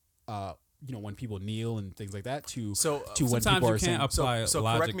from, when people kneel and things like that to when people are saying? Apply so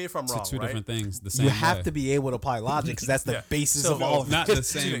logic correct me if I'm wrong. To two right? different things. The same. You have way. to be able to apply logic because that's the basis of all of it. Not the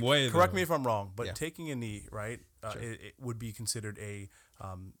same way. Correct though. me if I'm wrong, but taking a knee, right? Sure. It would be considered a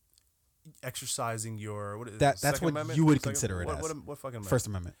exercising your that's what Amendment? you would consider it as. What fucking amendment? First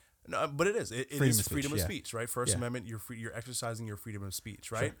Amendment. No, but it is. It is freedom of speech, right? First Yeah. Amendment. You're exercising your freedom of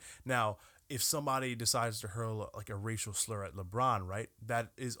speech, right? Sure. Now, if somebody decides to hurl like a racial slur at LeBron, right? That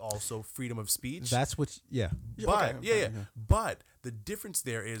is also freedom of speech. That's what. Yeah. But But the difference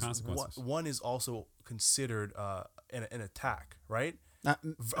there is one is also considered an attack, right?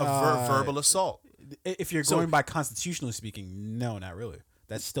 Verbal assault. If you're going by constitutionally speaking, no, not really.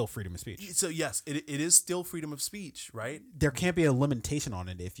 That's still freedom of speech. So yes, it is still freedom of speech, right? There can't be a limitation on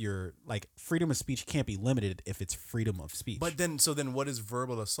it if you're like freedom of speech can't be limited if it's freedom of speech. But then what is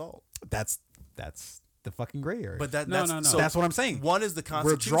verbal assault? That's the fucking gray area. But No. so that's what I'm saying. One is the We're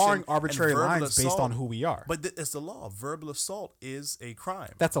Constitution. drawing and arbitrary verbal lines based assault- on who we are. But it's the law. Verbal assault is a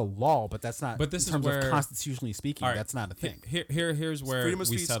crime. That's a law, but that's not. But this in is terms where- of constitutionally speaking, All right. that's not a thing. Here's where Freedom of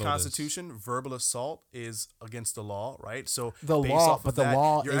we speech, settle Constitution, verbal assault is against the law, right? So The based law- off of but the that,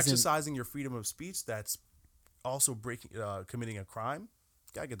 law you're isn't- exercising your freedom of speech. That's also committing a crime.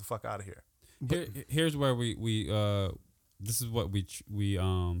 Gotta get the fuck out of here. Here's where we this is what we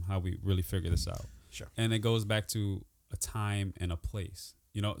how we really figure this out. Sure. And it goes back to a time and a place.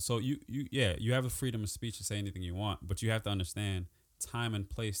 You know, so you have a freedom of speech to say anything you want, but you have to understand time and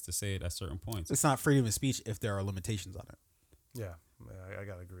place to say it at certain points. It's not freedom of speech if there are limitations on it. Yeah, I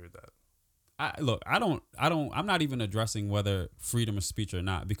gotta agree with that. I'm not even addressing whether freedom of speech or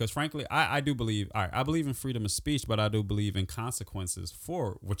not, because frankly, I do believe, I believe in freedom of speech, but I do believe in consequences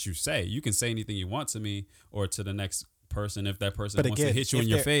for what you say. You can say anything you want to me or to the next person if that person But wants again, to hit you if in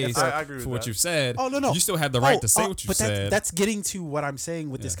your they're- face I agree with for what that. you've said. Oh no, You still have the right to say what you but said. That's getting to what I'm saying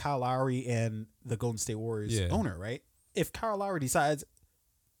with this Yeah. Kyle Lowry and the Golden State Warriors Yeah. owner, right? If Kyle Lowry decides,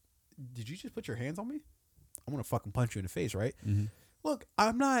 did you just put your hands on me? I'm gonna fucking punch you in the face, right? Mm-hmm. Look,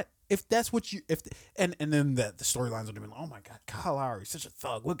 I'm not. If that's what you, and then the storylines would have been, oh my god, Kyle Lowry, such a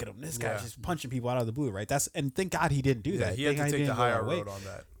thug. Look at him. This guy's Yeah. just punching people out of the blue, right? And thank God he didn't do that. He had Thank to God take didn't the go that higher way. road on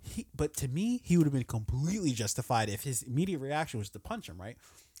that. But to me, he would have been completely justified if his immediate reaction was to punch him, right?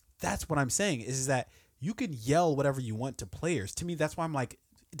 That's what I'm saying is that you can yell whatever you want to players. To me, that's why I'm like,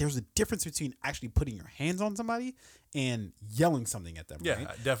 there's a difference between actually putting your hands on somebody and yelling something at them, Yeah,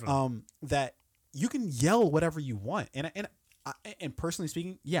 right? definitely. That you can yell whatever you want. And personally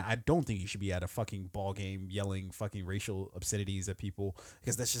speaking, yeah, I don't think you should be at a fucking ball game yelling fucking racial obscenities at people,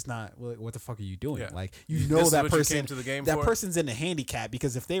 because that's just not what the fuck are you doing? Yeah. Like, you This know is that what you person came to the game that for? person's in a handicap,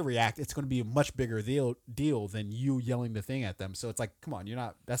 because if they react, it's going to be a much bigger deal than you yelling the thing at them. So it's like, come on,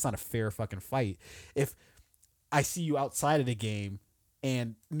 that's not a fair fucking fight. If I see you outside of the game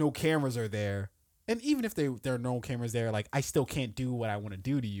and no cameras are there, and even if there are no cameras there, like, I still can't do what I want to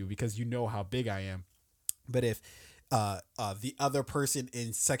do to you because you know how big I am. But if the other person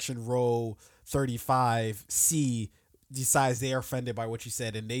in section row 35C decides they are offended by what you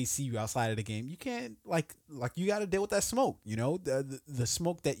said and they see you outside of the game, you can't like you got to deal with that smoke, the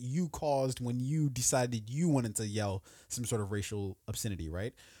smoke that you caused when you decided you wanted to yell some sort of racial obscenity,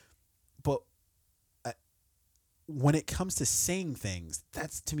 right? But when it comes to saying things,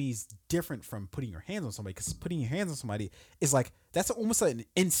 that's, to me, is different from putting your hands on somebody, because putting your hands on somebody is like, that's almost like an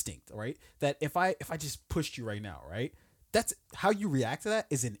instinct, right? That if I just pushed you right now, right? That's how you react to that,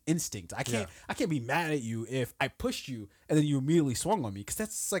 is an instinct. I can't be mad at you if I pushed you and then you immediately swung on me, because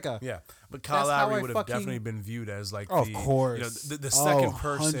that's like a But Kyle that's how Lowry I would have fucking- definitely been viewed as like Of course. the second Oh,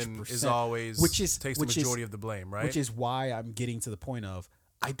 person 100%. is always takes the majority of the blame, right? Which is why I'm getting to the point of,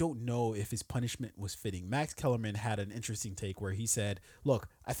 I don't know if his punishment was fitting. Max Kellerman had an interesting take where he said, look,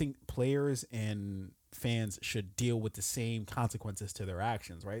 I think players and fans should deal with the same consequences to their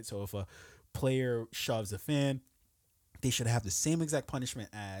actions, right? So if a player shoves a fan, they should have the same exact punishment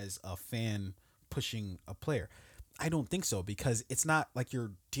as a fan pushing a player. I don't think so, because it's not like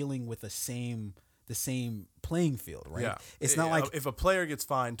you're dealing with the same playing field, right? Yeah. It's not like if a player gets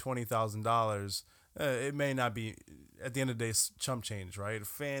fined $20,000, it may not be, at the end of the day, it's chump change, right? A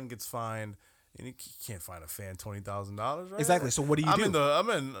fan gets fined, and you can't fine a fan $20,000, right? Exactly. So what do you do?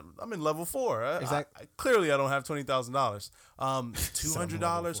 I'm in level 4. Exactly. Clearly, I don't have $20,000.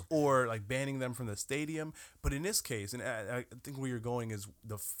 $200 or like banning them from the stadium. But in this case, and I think where you're going is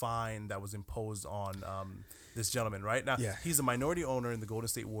the fine that was imposed on this gentleman, right? Now, he's a minority owner in the Golden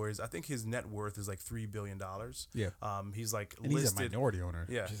State Warriors. I think his net worth is like $3 billion. Yeah. He's like and listed. he's a minority owner.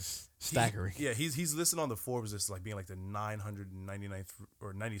 Yeah. Just staggering. He's listed on the Forbes list like being like the 999th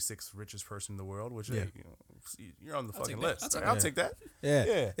or 96th richest person in the world, which you're on the fucking list. that. I'll take that.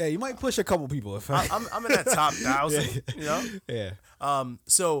 Yeah. You might push a couple people if I'm in that top 1,000. You know. Yeah.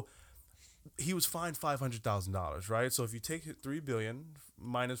 So he was fined $500,000, right? So if you take $3 billion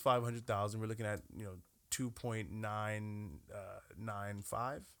minus $500,000, we're looking at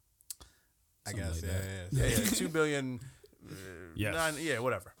 2.995. I guess. like Yeah. 2 billion. Yes.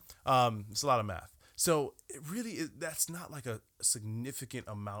 Whatever. It's a lot of math. So it really is, that's not like a significant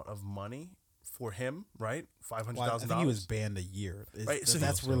amount of money for him, right? $500,000. Well, I think he was banned a year. Right, so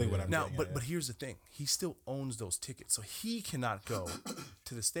that's really what I'm now. getting But at. here's the thing: he still owns those tickets, so he cannot go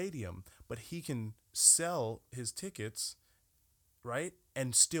to the stadium, but he can sell his tickets, right,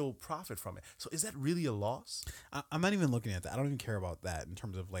 and still profit from it. So is that really a loss? I'm not even looking at that. I don't even care about that in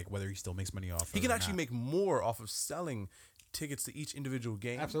terms of like whether he still makes money off. He can actually make more off of selling tickets to each individual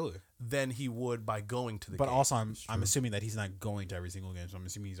game, Absolutely. than he would by going to the But game. also, I'm assuming that he's not going to every single game, so I'm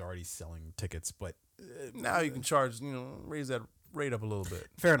assuming he's already selling tickets. But now you can charge, raise that rate up a little bit.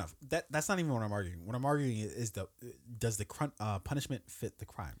 Fair enough. That's not even what I'm arguing. What I'm arguing is does the punishment fit the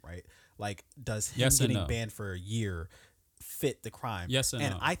crime, right? Like, does him getting banned for a year fit the crime? Yes and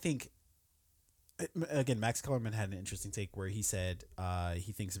no. I think, again, Max Kellerman had an interesting take where he said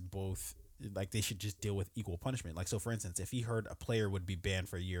he thinks both, like, they should just deal with equal punishment. Like, so for instance, if he heard a player would be banned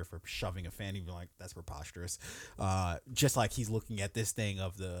for a year for shoving a fan, he'd be like, that's preposterous. Just like he's looking at this thing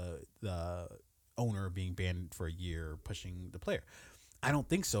of the owner being banned for a year pushing the player. I don't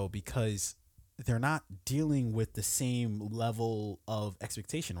think so, because they're not dealing with the same level of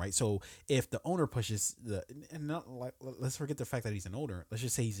expectation, right? So if the owner pushes let's forget the fact that he's an owner. Let's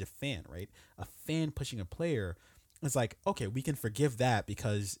just say he's a fan, right? A fan pushing a player, it's like, okay, we can forgive that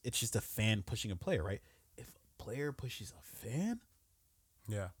because it's just a fan pushing a player, right? If a player pushes a fan,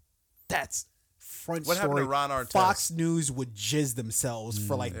 yeah, that's front what story. Happened to Ron Artest? Fox News would jizz themselves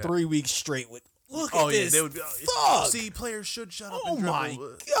for like 3 weeks straight with, look at this. They would be, see, players should shut up and dribble. My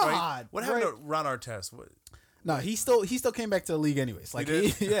God. Right? What happened to Ron Artest? No, he still came back to the league anyways. Like,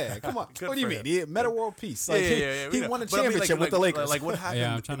 yeah, come on. What do you mean? He meta world peace. Like, he won a championship with the Lakers. Like, what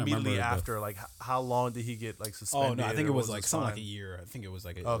happened immediately after? Like, how long did he get suspended? Oh no, I think it was like something like a year. I think it was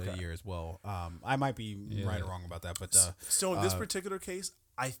like a year as well. I might be right or wrong about that, but so in this particular case,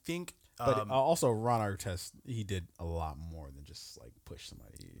 I think. But also Ron Artest, he did a lot more than just like push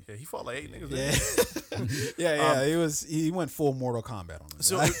somebody. Yeah, he fought like 8 niggas. Yeah, he went full Mortal Kombat on him.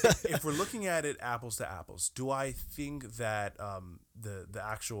 So if we're looking at it apples to apples, do I think that the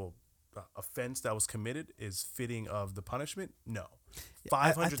actual offense that was committed is fitting of the punishment? No.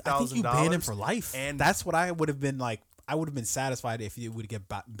 $500,000. I think you ban him for life, and that's what I would have been like. I would have been satisfied if you would get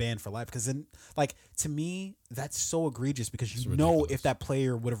banned for life, because then, like, to me, that's so egregious, because you know if that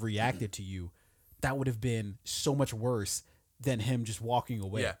player would have reacted to you, that would have been so much worse than him just walking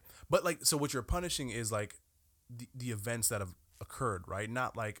away. Yeah, but like, so what you're punishing is like the events that have occurred, right?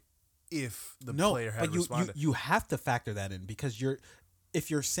 Not like if the player had responded. You have to factor that in, because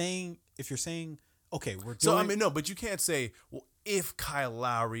if you're saying okay, we're doing. So I mean, no, but you can't say, well, if Kyle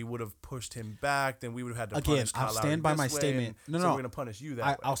Lowry would have pushed him back, then we would have had to punish Kyle Lowry. I'll stand by my statement. So we're going to punish you that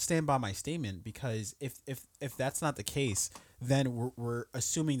way. I'll stand by my statement, because if that's not the case, then we're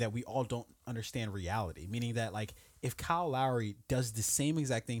assuming that we all don't understand reality. Meaning that, like, if Kyle Lowry does the same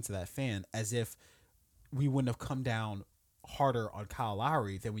exact thing to that fan, as if we wouldn't have come down harder on Kyle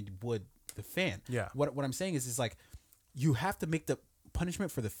Lowry than we would the fan. Yeah. What I'm saying is like, you have to make the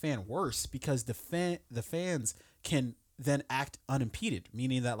punishment for the fan worse, because the fans can then act unimpeded,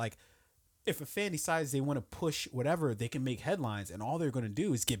 meaning that, like, if a fan decides they want to push whatever, they can make headlines, and all they're going to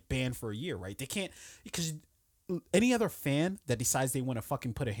do is get banned for a year, right? They can't, because any other fan that decides they want to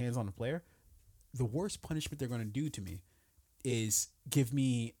fucking put a hands on a player, the worst punishment they're going to do to me is give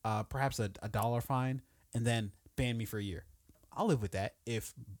me perhaps a $1 fine and then ban me for a year. I'll live with that.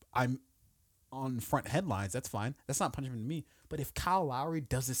 If I'm on front headlines, that's fine. That's not punishment to me. But if Kyle Lowry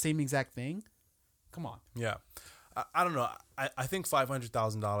does the same exact thing, come on. Yeah. I don't know. I think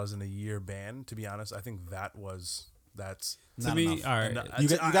 $500,000 in a year ban, to be honest, I think that's to me enough. all right.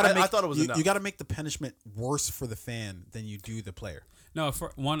 I thought it was enough. You got to make the punishment worse for the fan than you do the player. No,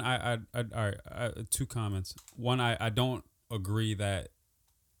 for one, I two comments. One, I don't agree that,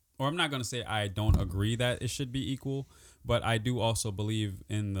 or I'm not going to say I don't agree that it should be equal, but I do also believe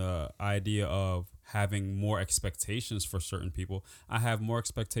in the idea of having more expectations for certain people. I have more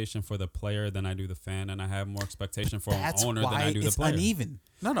expectation for the player than I do the fan, and I have more expectation for an owner than I do the player. Uneven.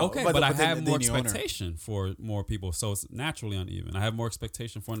 No. Okay, but I have more expectation for more people, so it's naturally uneven. I have more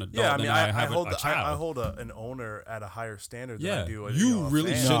expectation for an adult than I have a child. I hold an owner at a higher standard than I do you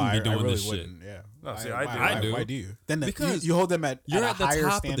really shouldn't be doing this shit. Yeah. No, see, I do. Why do you? Then because you hold them at you're at at the higher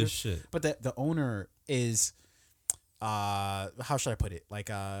top standard, of this shit. But the owner is, how should I put it? Like,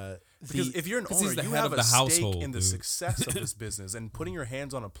 because if you're an owner, you have a stake in the success of this business, and putting your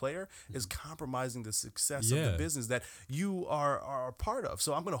hands on a player is compromising the success of the business that you are a part of.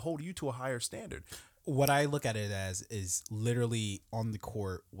 So I'm going to hold you to a higher standard. What I look at it as is literally on the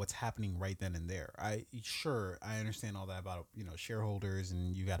court, what's happening right then and there. I understand all that about, shareholders,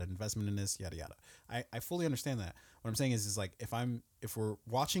 and you got an investment in this, yada yada. I fully understand that. What I'm saying is like, if we're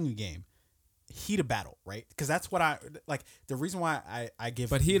watching a game, heat of battle, right? Because that's what I like. The reason why I give,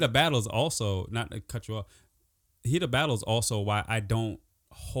 but heat of battle is also, not to cut you off, heat of battle is also why I don't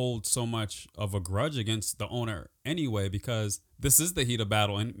hold so much of a grudge against the owner anyway, because this is the heat of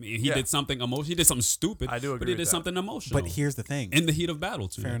battle, and he did something emotional. He did something stupid. I do agree, but he did something emotional. But here's the thing: in the heat of battle,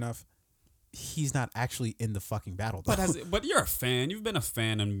 too. Fair enough. he's not actually in the fucking battle. But you're a fan. You've been a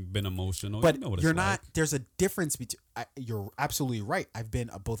fan and been emotional. But you know what you're it's not. like. There's a difference between. You're absolutely right. I've been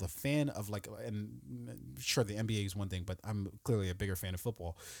both a fan of and sure the NBA is one thing, but I'm clearly a bigger fan of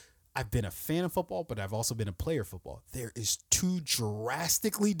football. I've been a fan of football, but I've also been a player of football. There is two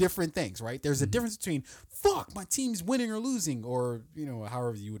drastically different things, right? There's a difference between fuck my team's winning or losing, or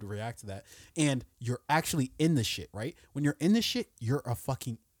however you would react to that, and you're actually in the shit, right? When you're in the shit, you're a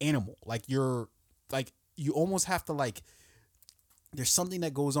fucking animal. You almost have to there's something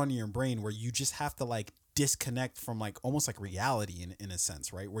that goes on in your brain where you just have to disconnect from almost like reality in a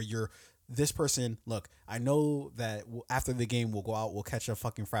sense, right? Where you're this person, look, I know that after the game we'll go out, we'll catch a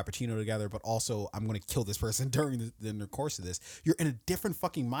fucking frappuccino together, but also I'm going to kill this person during the course of this. You're in a different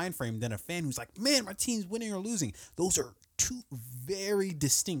fucking mind frame than a fan who's like, man, my team's winning or losing. Those are two very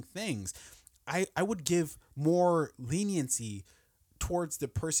distinct things. I would give more leniency towards the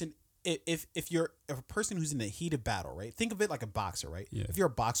person if you're a person who's in a heated battle, right? Think of it like a boxer, right? Yeah. If you're a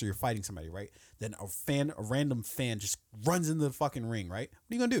boxer, you're fighting somebody, right? Then a random fan just runs into the fucking ring, right? What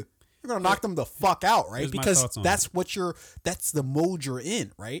are you gonna do? You're gonna knock them the fuck out, right? Here's my Because thoughts on that's the mode you're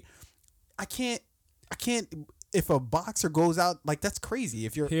in, right? I can't. If a boxer goes out, that's crazy.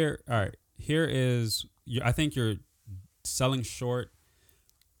 If you're Here, all right. Here is, I think you're selling short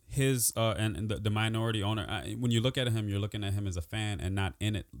his and the minority owner. When you look at him, you're looking at him as a fan and not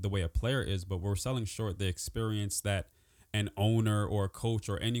in it the way a player is. But we're selling short the experience that an owner or a coach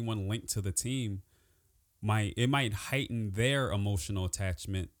or anyone linked to the team might heighten their emotional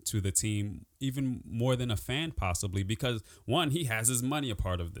attachment to the team even more than a fan possibly, because one, he has his money a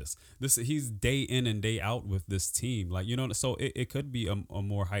part of this he's day in and day out with this team, so it could be a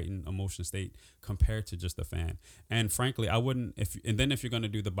more heightened emotion state compared to just a fan. And frankly, I wouldn't if you're going to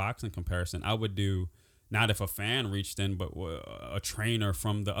do the boxing comparison, I would do not if a fan reached in, but a trainer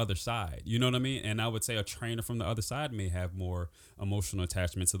from the other side. You know what I mean? And I would say a trainer from the other side may have more emotional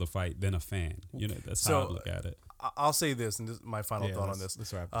attachment to the fight than a fan. That's how I look at it. I'll say this, and this is my final thought on this.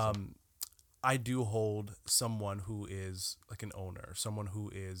 Let's wrap I do hold someone who is like an owner, someone who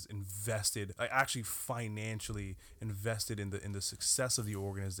is invested, actually financially invested in the success of the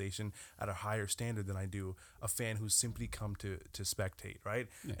organization at a higher standard than I do a fan who's simply come to spectate, right?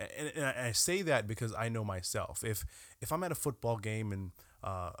 Yeah. And I say that because I know myself. If I'm at a football game and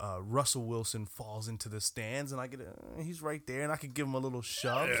Russell Wilson falls into the stands and I he's right there and I could give him a little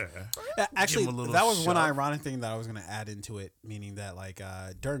shove. Yeah. Actually, that was one ironic thing that I was going to add into it, meaning that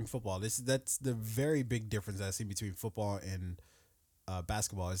during football, that's the very big difference that I see between football and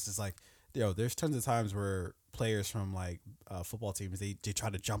basketball. It's just there's tons of times where players from football teams they try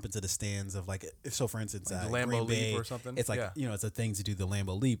to jump into the stands of for instance the Lambeau Green Bay, Leap or something. It's it's a thing to do the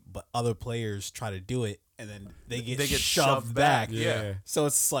Lambeau Leap, but other players try to do it and then they get shoved back. Yeah. So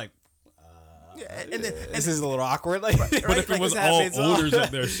it's and this is a little awkward. But if it was all owners up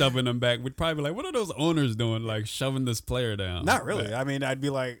there shoving them back, we'd probably be like, what are those owners doing, shoving this player down? Not really. I mean, I'd be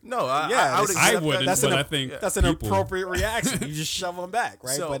like, no, I wouldn't. I think that's an appropriate reaction. You just shove them back,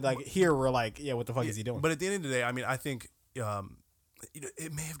 right? So, but here we're what the fuck is he doing? But at the end of the day, I mean, I think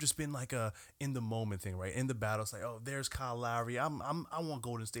it may have just been a in the moment thing, right? In the battle, it's there's Kyle Lowry. I want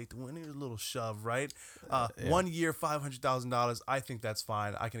Golden State to win. Here's a little shove, right? 1 year, $500,000. I think that's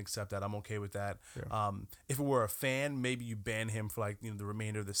fine. I can accept that. I'm okay with that. Yeah. If it were a fan, maybe you ban him for the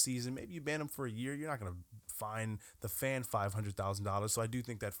remainder of the season. Maybe you ban him for a year. You're not gonna fine the fan $500,000. So I do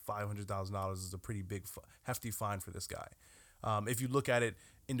think that $500,000 is a pretty big, hefty fine for this guy. If you look at it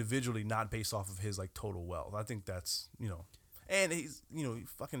individually, not based off of his total wealth, I think that's And he's,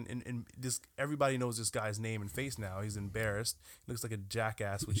 fucking, and this, everybody knows this guy's name and face now. He's embarrassed. He looks like a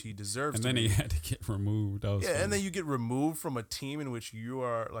jackass, which he deserves and to then be. he had to get removed. Yeah, and then you get removed from a team in which you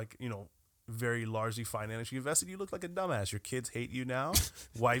are, very largely financially invested. You look like a dumbass. Your kids hate you now.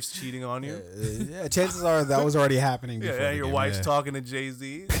 Wife's cheating on you. Yeah, chances are that was already happening before. Yeah, your wife's talking to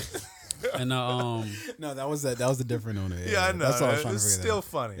Jay-Z. And no, that was a different owner. Yeah, I know. That's all I was trying to it's figure still out.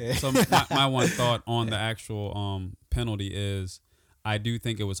 funny. Yeah. So my one thought on the actual penalty is, I do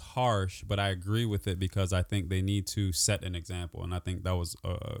think it was harsh, but I agree with it because I think they need to set an example, and I think that was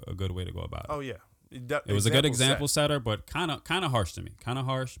a good way to go about it. Oh yeah, it was a good example setter, but kind of harsh to me. Kind of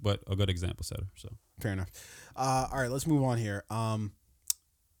harsh, but a good example setter. So fair enough. All right, let's move on here.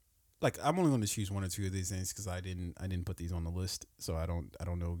 I'm only going to choose one or two of these things because I didn't put these on the list, so I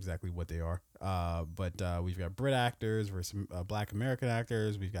don't know exactly what they are. But we've got Brit Actors versus Black American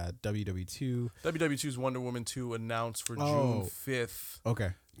Actors. We've got WW2. WW2's Wonder Woman 2 announced for June 5th.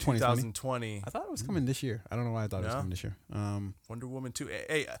 Okay. 2020. I thought it was coming this year. I don't know why I thought it was coming this year. Wonder Woman 2.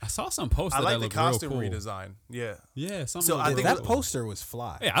 Hey, I saw some poster. I like that the looked costume real cool. redesign. Yeah. Yeah, something. So I think that poster was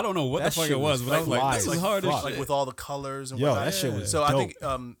fly. Hey, I don't know what That the fuck shit it was, was but I was like, fly this as is hard as fuck. shit. Like with all the colors and Yo, whatnot. that shit was So dope. I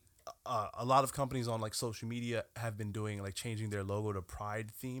think a lot of companies on like social media have been doing like changing their logo to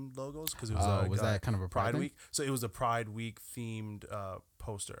Pride themed logos because it was was that kind of a Pride thing? Week? So it was a Pride Week themed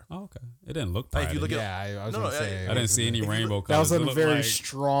poster. Oh, okay. It didn't look Like, Pride. if you look at I was gonna say. I didn't see any rainbow That colors. was It a looked very like,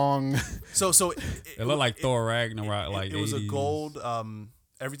 strong. So it looked like Thor Ragnarok. Like it was a 80s. gold.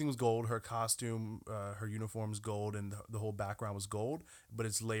 Everything was gold. Her costume, her uniform's gold, and the whole background was gold. But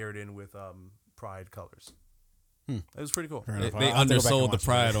it's layered in with Pride colors. It was pretty cool. They undersold the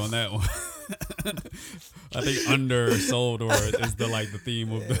Pride on that one. I think undersold or is the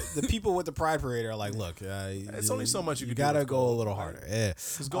theme of the people with the Pride Parade are like, look, It's only so much you you can do gotta with go gold, a little right? harder. Yeah,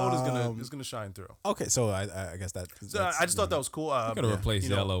 Because gold is gonna shine through. okay, so I guess that. So I just thought that was cool. could have replaced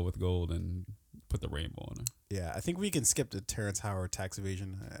yellow with gold and put the rainbow on it. Yeah, I think we can skip the Terrence Howard tax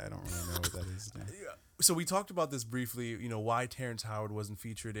evasion. I don't really know what that is. So we talked about this briefly. You know why Terrence Howard wasn't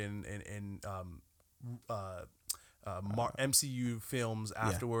featured in MCU films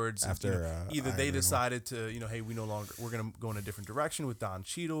afterwards. after, either Iron they Man decided to, hey, we're gonna go in a different direction with Don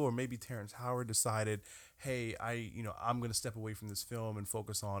Cheadle, or maybe Terrence Howard decided, hey, I'm gonna step away from this film and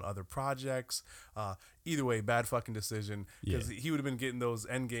focus on other projects. Either way, bad fucking decision because he would have been getting those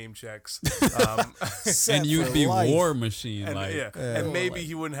Endgame checks. And you'd be War Machine, and maybe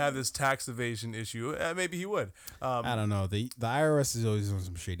he wouldn't have this tax evasion issue. Maybe he would. I don't know. The IRS is always doing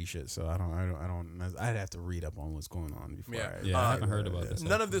some shady shit, so I don't. I'd have to read up on what's going on before. I haven't heard about this.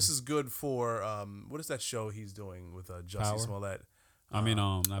 None of this is good for what is that show he's doing with Jussie Smollett?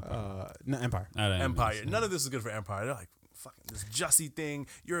 Not Power. No, Empire. Empire. None of this is good for Empire. They're like, fucking this Jussie thing.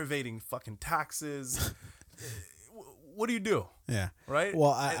 You're evading fucking taxes. What do you do? Yeah. Right.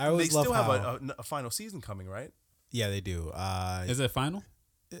 Well, I always they love still how, have a final season coming, right? Yeah, they do. Is it final?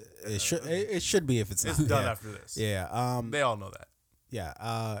 It should. It should be if it's It's not. done Yeah. after this. Yeah. They all know that. Yeah.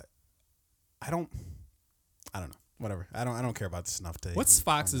 I don't know. Whatever. I don't care about this enough to. What's even-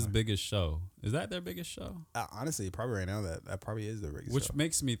 Fox's biggest show? Is that their biggest show? Honestly, probably right now that probably is their biggest. Which show.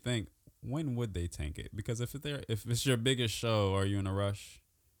 makes me think, when would they tank it? Because if it's your biggest show, are you in a rush?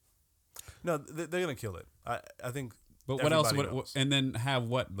 No, they're gonna kill it. I think. But what else? Everybody knows. And then have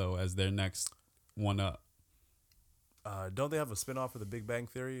what though as their next one up? Don't they have a spinoff of The Big Bang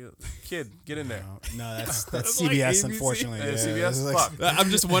Theory? Kid, get in there. No, that's That's like CBS. ABC. Unfortunately, Yeah, This CBS. is like- Fuck. I'm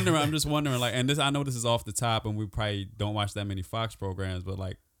just wondering. Like, and this, I know this is off the top, and we probably don't watch that many Fox programs, but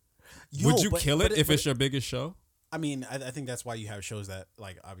like, would you kill it if it's your biggest show? I mean, I think that's why you have shows that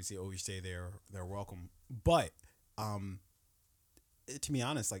like obviously always say they're welcome. But to be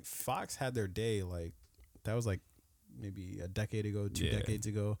honest, like Fox had their day. Like that was like maybe a decade ago, 2 decades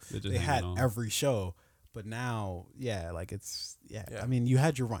ago. They had every show. But now, like it's I mean, you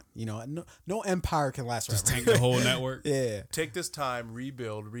had your run. No empire can last forever. Just tank the whole network. Yeah. Take this time,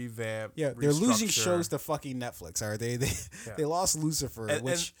 rebuild, revamp. Yeah, they're losing restructure. shows to fucking Netflix. Are they? They lost Lucifer, and,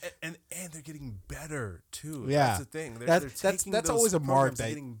 which and they're getting better too. Yeah. That's the thing. That's those always a mark programs, they're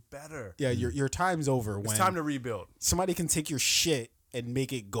that- getting better. yeah, your time's over when It's time to rebuild. somebody can take your shit and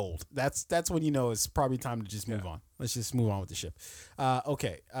make it gold. That's when you know it's probably time to just move on. Let's just move on with the ship.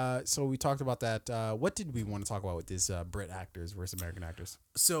 Okay. So we talked about that. What did we want to talk about with this Brit Actors versus American Actors?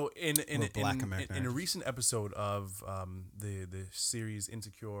 So in Black American a actors. recent episode of the series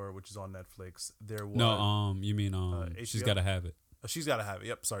Insecure, which is on Netflix, there was You mean She's HBO? Gotta Have It. She's Gotta Have It.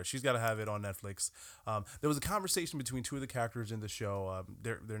 Yep, sorry. She's Gotta Have It on Netflix. There was a conversation between two of the characters in the show.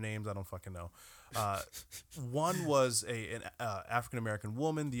 Their names I don't fucking know. One was an African American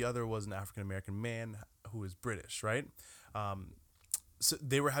woman. The other was an African American man who is British, right? So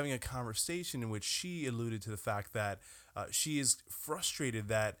they were having a conversation in which she alluded to the fact that she is frustrated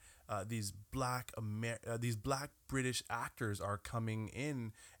that these black British actors are coming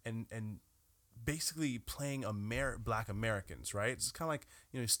in and basically playing black Americans, right? It's kind of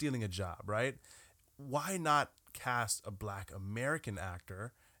like stealing a job, right? Why not cast a black American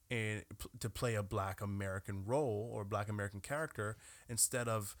actor to play a black American role or black American character instead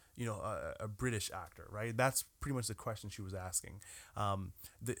of a British actor, right? That's pretty much the question she was asking.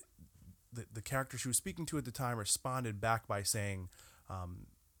 The character she was speaking to at the time responded back by saying,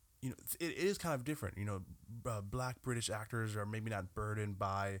 it is kind of different. Black British actors are maybe not burdened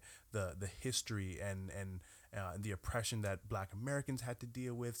by the history and the oppression that Black Americans had to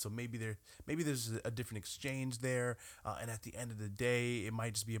deal with. So maybe there's a different exchange there. And at the end of the day, it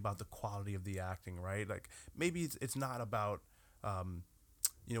might just be about the quality of the acting, right? Like maybe it's not about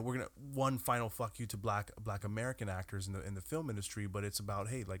we're gonna one final fuck you to black American actors in the film industry, but it's about,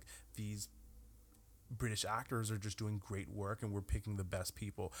 hey, like, these British actors are just doing great work, and we're picking the best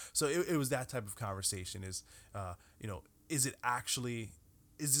people. So it was that type of conversation. Is it actually,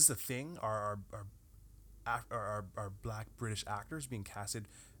 is this a thing? Are black British actors being casted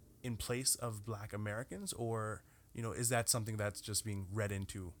in place of black Americans, or is that something that's just being read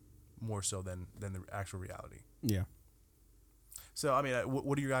into more so than the actual reality? Yeah. So I mean,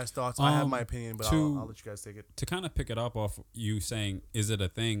 what are your guys' thoughts? I have my opinion, but I'll let you guys take it. To kind of pick it up off you saying, is it a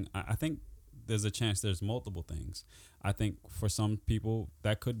thing? I think there's a chance there's multiple things. I think for some people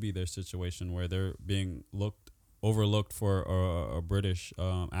that could be their situation where they're being overlooked for a British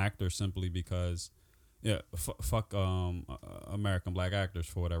actor simply because, fuck American black actors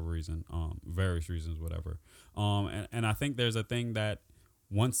for whatever reason, various reasons, whatever. And I think there's a thing that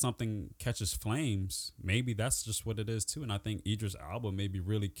once something catches flames, maybe that's just what it is too. And I think Idris Elba maybe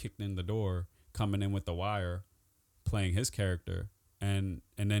really kicked in the door, coming in with The Wire, playing his character, and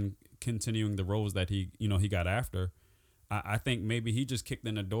then continuing the roles that he got after. I think maybe he just kicked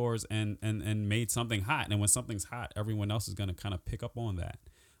in the doors and made something hot. And when something's hot, everyone else is going to kind of pick up on that.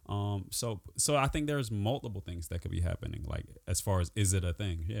 So I think there's multiple things that could be happening. Like, as far as, is it a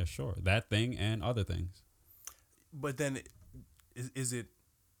thing? Yeah, sure. That thing and other things. But then is it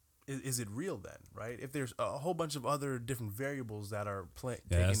real then, right? If there's a whole bunch of other different variables that are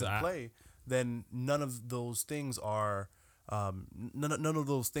taking into play, then none of those things are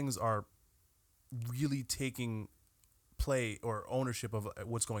really taking play or ownership of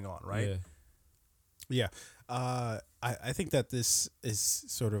what's going on, right? Yeah. I think that this is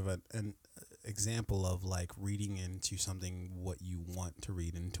sort of an example of like reading into something what you want to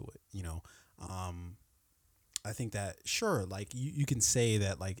read into it. I think that, sure, like you can say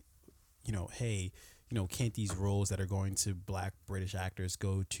that, like, hey, can't these roles that are going to black British actors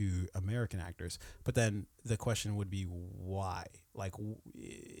go to American actors? But then the question would be, why? Like,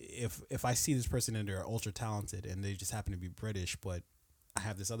 if I see this person and they're ultra talented and they just happen to be British, but I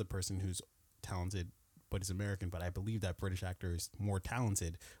have this other person who's talented but is American, but I believe that British actor is more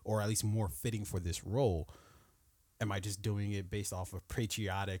talented or at least more fitting for this role, am I just doing it based off of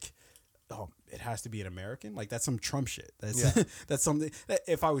patriotic, it has to be an American? Like, that's some Trump shit. That's something that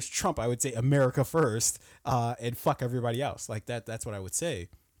if I was Trump, I would say America first, and fuck everybody else. Like that's what I would say.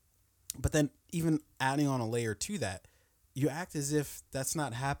 But then even adding on a layer to that, you act as if that's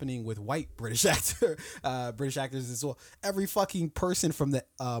not happening with white British actors as well. Every fucking person from the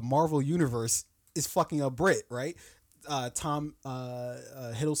Marvel universe is fucking a Brit, right? Tom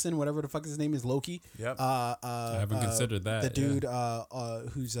Hiddleston, whatever the fuck his name is, Loki. Yep. I haven't considered that. The dude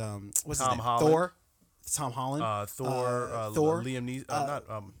who's what's Tom his name? Holland. Thor. Tom Holland. Thor. Liam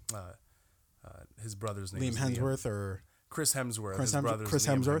Neeson. His brother's name. Liam Hemsworth or Chris Hemsworth. Chris his brother's Chris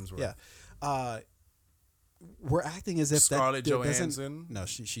Liam Hemsworth. Yeah. We're acting as if Scarlett that Johansson. No,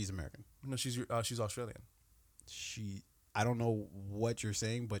 she's American. No, she's Australian. I don't know what you're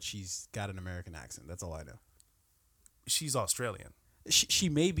saying, but she's got an American accent. That's all I know. She's Australian. She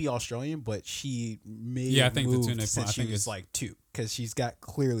may be Australian, but she may I have think moved the two since she was like 2, because she's got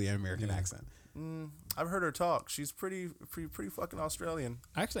clearly an American accent. I've heard her talk. She's pretty fucking Australian.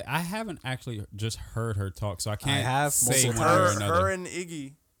 Actually, I haven't actually just heard her talk, so I can't say multiple one way or times. another. Her and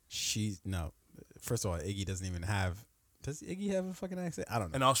Iggy. No. First of all, Iggy doesn't even have. Does Iggy have a fucking accent? I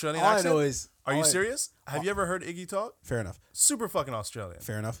don't know. An Australian all accent? I know is. Are you serious? Have you ever heard Iggy talk? Fair enough. Super fucking Australian.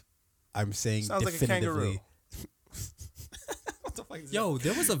 Fair enough. I'm saying Sounds like a definitively. kangaroo. What the fuck is Yo,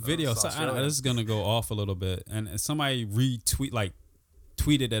 there was a video. It's So Australian. this is gonna go off a little bit, and somebody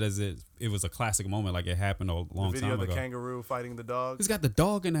tweeted it as it was a classic moment, like it happened a long The video time of the ago. kangaroo fighting the dog. He's got the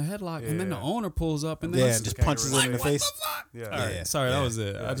dog in a headlock, and then the Yeah. owner pulls up, and then Yeah, it's and just kangaroo punches him in the face. face. Yeah. All right, Yeah. sorry, that Yeah. was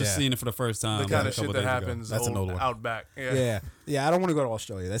it. I just Yeah. seen it for the first time. The kind a of shit couple that days ago. happens That's an old one. Outback. Yeah. I don't want to go to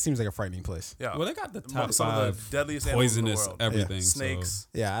Australia. That seems like a frightening place. Yeah. Well, they got the top Some of 5 the deadliest animals in the poisonous world. everything. so- Snakes.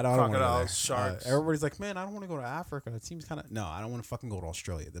 Yeah, I don't want to go there. Crocodiles, sharks. Everybody's like, man, I don't want to go to Africa. It seems kind of no. I don't want to fucking go to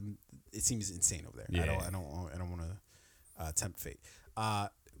Australia. It seems insane over there. Yeah. I don't want to tempt fate.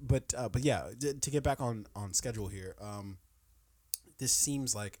 But yeah, to get back on schedule here. This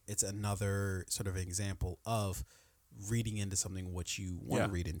seems like it's another sort of example of reading into something what you want to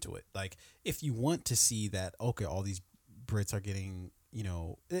read into it. Like, if you want to see that, okay, all these Brits are getting,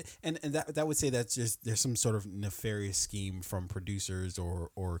 and that would say that's just there's some sort of nefarious scheme from producers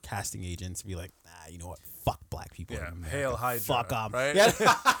or casting agents to be like, you know what, fuck black people. Yeah. in America. Hail Hydra. Fuck 'em. Right? Yeah.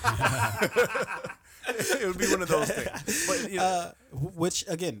 It would be one of those things. But, Which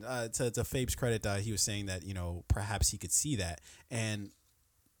again, to Fabe's credit, he was saying that perhaps he could see that, and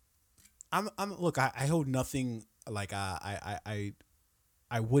I'm look, I hold nothing like I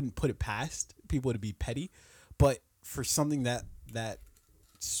I wouldn't put it past people to be petty, but for something that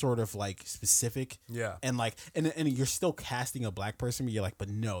sort of like specific, and like and you're still casting a black person, but you're like, but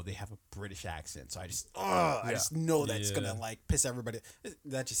no, they have a British accent, so I just know that's gonna like piss everybody.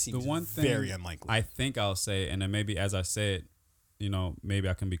 That just seems very unlikely. I think I'll say, and then maybe as I say it, maybe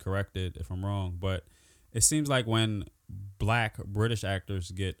I can be corrected if I'm wrong, but it seems like when black British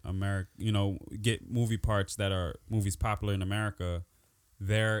actors get get movie parts that are movies popular in America,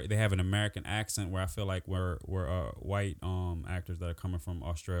 they have an American accent, where I feel like we're white actors that are coming from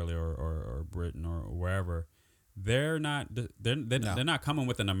Australia or Britain or wherever, they're not coming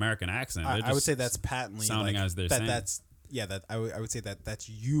with an American accent. I would say that's patently sounding like, as they're saying. I would say that's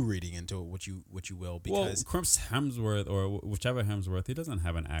you reading into it, what you will, because Chris Hemsworth or whichever Hemsworth, he doesn't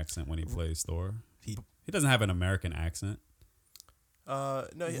have an accent when he plays Thor. He doesn't have an American accent. No,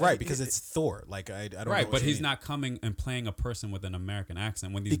 right, because it's Thor. Like I don't know but he's not coming and playing a person with an American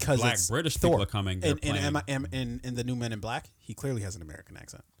accent. When these because black British Thor. people are coming, they're playing. In the new Men in Black, he clearly has an American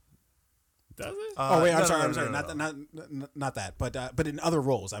accent. Does it? I'm sorry. Not that, but in other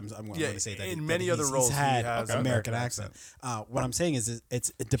roles, I'm going to say that in many other roles he's had he has an American accent. What I'm saying is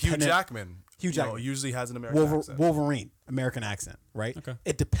it's dependent. Hugh Jackman usually has an American accent. Wolverine, American accent, right? Okay.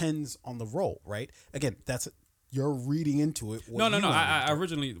 It depends on the role, right? Again, you're reading into it. No. I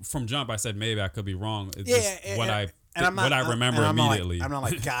originally from jump I said maybe I could be wrong. It's just what I remember immediately. I'm not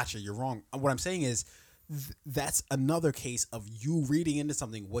like gotcha, you're wrong. What I'm saying is that's another case of you reading into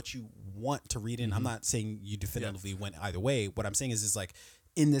something what you want to read in. Mm-hmm. I'm not saying you definitively went either way. What I'm saying is like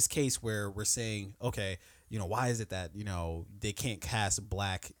in this case where we're saying, okay, why is it that they can't cast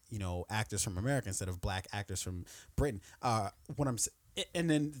black actors from America instead of black actors from Britain? And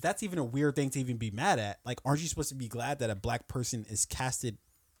then that's even a weird thing to even be mad at. Like, aren't you supposed to be glad that a black person is casted?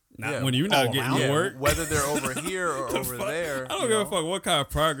 When you're not getting your work, whether they're over here or over there. I don't give a fuck what kind of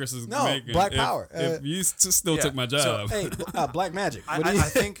progress is making. Black power. If you still took my job, so, hey, black magic. I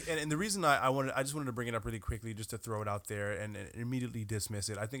think, and the reason I just wanted to bring it up really quickly, just to throw it out there and immediately dismiss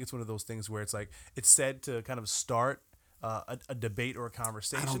it. I think it's one of those things where it's like it's said to kind of start a debate or a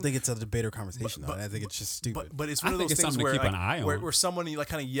conversation. I don't think it's a debate or conversation, though. I think it's just stupid. But it's one of those things where someone like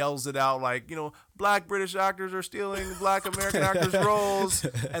kind of yells it out, like black British actors are stealing black American actors' roles,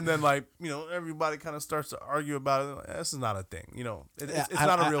 and then like everybody kind of starts to argue about it. Like, this is not a thing. It's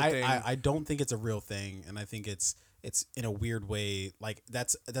not a real thing. I don't think it's a real thing, and I think it's in a weird way. Like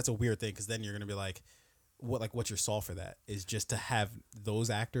that's a weird thing because then you're gonna be like, what's your solve for that? Is just to have those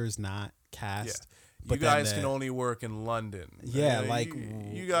actors not cast. Yeah. But you guys can only work in London. Yeah,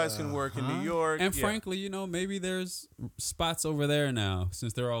 you guys can work in New York. And frankly, maybe there's spots over there now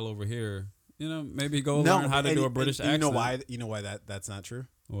since they're all over here. Maybe learn how to do a British accent. You know why that's not true?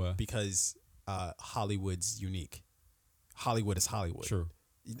 What? Because Hollywood's unique. Hollywood is Hollywood. True.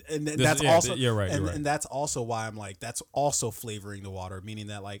 And that's also you're right. And that's also why I'm like that's also flavoring the water, meaning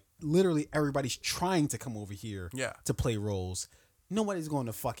that like literally everybody's trying to come over here to play roles. Nobody's going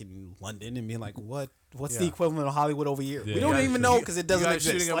to fucking London and being like, what's the equivalent of Hollywood over here? Yeah. We don't even know because it doesn't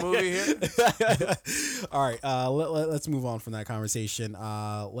exist. Shooting a movie here? All right, let's move on from that conversation.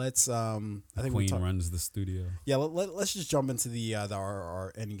 I think Queen runs the studio. Yeah, let's just jump into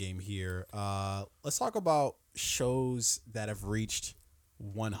our end game here. Let's talk about shows that have reached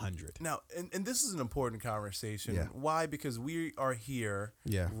 100. Now, and this is an important conversation. Yeah. Why? Because we are here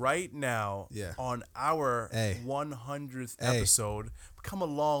right now on our 100th episode. Come a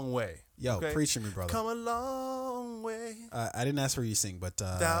long way. Yo, preach to me, brother. Come a long way. I didn't ask for you to sing, but you,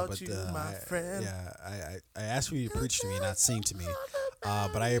 my friend. Yeah, I asked for you to preach to me, not sing to me.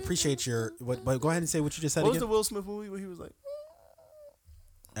 But I appreciate your. But go ahead and say what you just said. What was the Will Smith movie where he was like?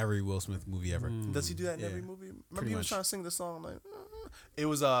 Every Will Smith movie ever. Does he do that in every movie? Remember he was trying to sing the song like. It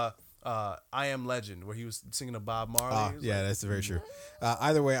was I Am Legend where he was singing to Bob Marley. That's very true.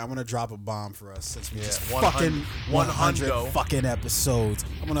 Either way, I'm gonna drop a bomb for us since we just 100 fucking episodes.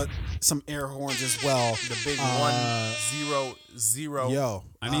 I'm gonna some air horns as well. The big 100. Yo,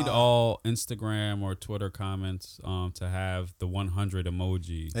 I need all Instagram or Twitter comments to have the 100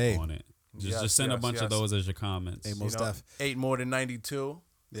 emoji on it. Just send a bunch of those as your comments. Hey, most def. 8 more than 92.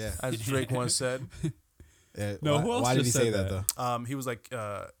 Yeah, as Drake once said. Why did he say that though? He was like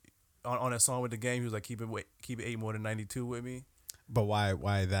on a song with the game. He was like, keep it 8 more than 92 with me. But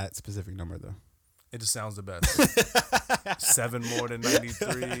why that specific number though? It just sounds the best. 7 more than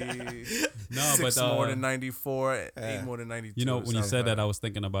 93. 6 more than 94. 8 more than 92. When you said that, I was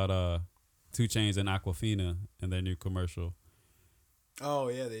thinking about 2 Chainz and Aquafina and their new commercial. Oh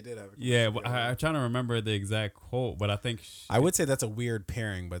yeah, they did have. I'm trying to remember the exact quote, but I think I would say that's a weird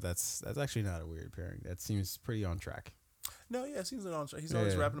pairing, but that's actually not a weird pairing. That seems pretty on track. No, yeah, seems on track. He's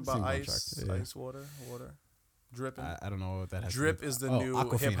always Yeah, rapping about seems on ice, track. Yeah. ice, water, dripping. I don't know what that has. Drip to do with. is the new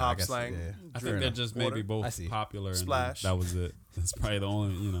Aquafina, hip I hop guess, slang. yeah. I Drip, think they're just water. maybe I both see. popular. And Splash. that was it. That's probably the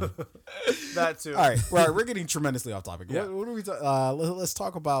only, That too. All right, we're getting tremendously off topic. Yeah. What are we? Let's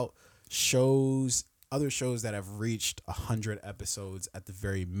talk about other shows that have reached 100 episodes at the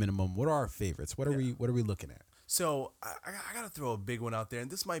very minimum. What are our favorites? What are we looking at? So I gotta throw a big one out there, and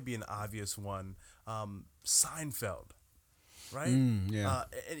this might be an obvious one. Seinfeld, right? Yeah.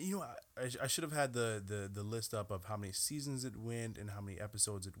 And I should have had the list up of how many seasons it went and how many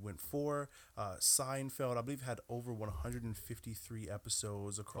episodes it went for. Seinfeld, I believe, had over 153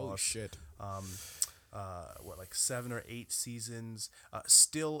 episodes across. Holy shit. Like 7 or 8 seasons,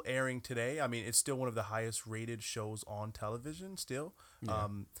 still airing today. I mean, it's still one of the highest rated shows on television still. Yeah.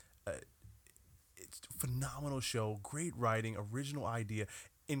 It's a phenomenal show, great writing, original idea,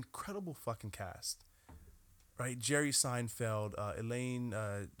 incredible fucking cast, right? Jerry Seinfeld, Elaine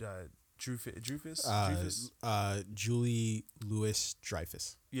Dreyfus? Julie Louis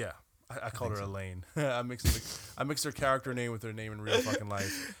Dreyfus. Yeah. I called her Elaine. I mixed her character name with her name in real fucking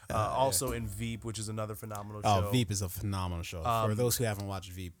life. Also in Veep, which is another phenomenal show. Oh, Veep is a phenomenal show. For those who haven't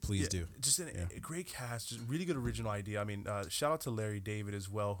watched Veep, please do. Just a great cast, just really good original idea. I mean, shout out to Larry David as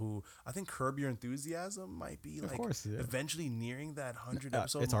well, who I think Curb Your Enthusiasm might be eventually nearing that 100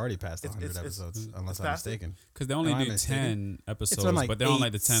 episode. It's already past 100 episodes, unless I'm mistaken. because they only do 10 episodes, but they're on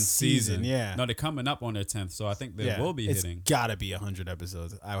like the 10th season. Yeah. No, they're coming up on their 10th, so I think they will be hitting. It's gotta be 100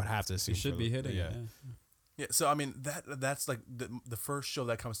 episodes. I would have to assume. It should be hitting. Yeah. Yeah, so I mean that's like the first show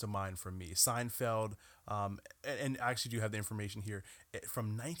that comes to mind for me. Seinfeld, and I actually do have the information here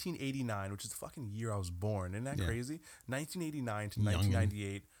from 1989, which is the fucking year I was born. Isn't that crazy? 1989 to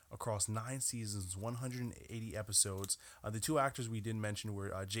 1998, across 9 seasons, 180 episodes. The two actors we didn't mention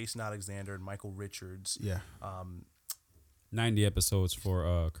were Jason Alexander and Michael Richards. Yeah. 90 episodes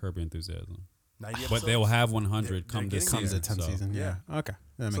for Curb Your Enthusiasm. 90 But they will have 100 come this Comes season. the 10th season. Yeah. Okay.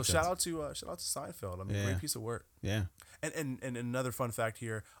 That makes So sense. shout out to Seinfeld. I mean, great piece of work. Yeah. And another fun fact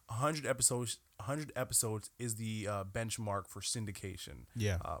here: 100 episodes. 100 episodes is the benchmark for syndication.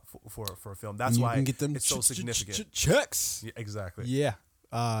 Yeah. For a film. That's why can get them it's so significant. Checks. Yeah, exactly. Yeah.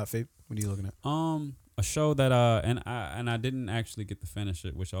 Fabe, what are you looking at? A show that and I didn't actually get to finish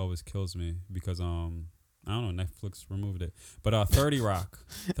it, which always kills me because I don't know, Netflix removed it. But 30 Rock.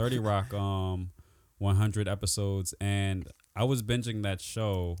 30 Rock 100 episodes, and I was binging that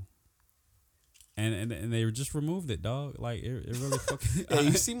show and they just removed it, dog. Like it really fucking Yeah,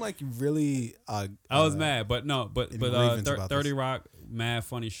 you seem like you really I was mad, but 30 Rock, mad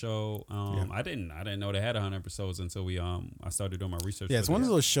funny show. I didn't know they had 100 episodes until I started doing my research. Yeah, it's one of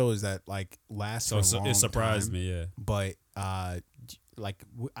those shows that like lasts for a long it surprised time, me, yeah. But I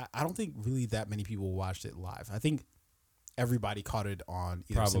don't think really that many people watched it live. I think everybody caught it on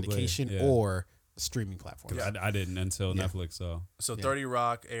either syndication or streaming platforms. Yeah, I didn't until Netflix. So 30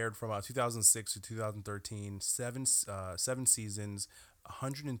 Rock aired from 2006 to 2013, seven seasons,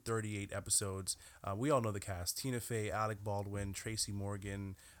 138 episodes. We all know the cast: Tina Fey, Alec Baldwin, Tracy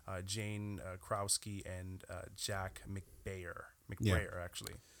Morgan, Jane Krowski, and Jack McBrayer,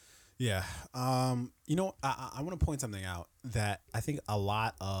 actually. Yeah. I want to point something out that I think a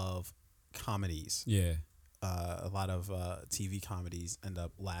lot of comedies, a lot of TV comedies end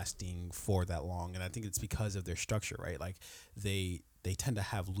up lasting for that long, and I think it's because of their structure, right? Like they tend to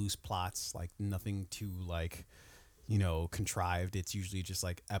have loose plots, like nothing too contrived. It's usually just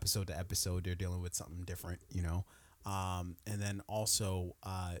like episode to episode they're dealing with something different, and then also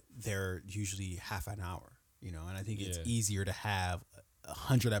they're usually half an hour, and I think it's easier to have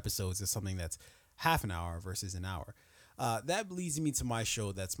 100 episodes as something that's half an hour versus an hour. That leads me to my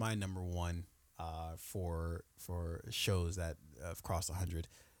show that's my number one for shows that have crossed 100.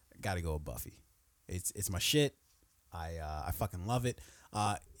 Gotta go with Buffy. It's my shit. I fucking love it.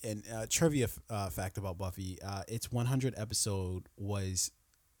 And trivia fact about Buffy: its 100 episode was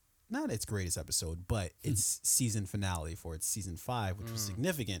not its greatest episode, but its season finale for its season 5, which was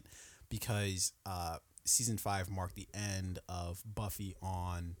significant because season 5 marked the end of Buffy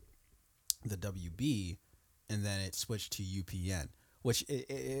on the WB, and then it switched to UPN, which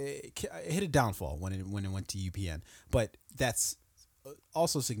it hit a downfall when it went to UPN. But that's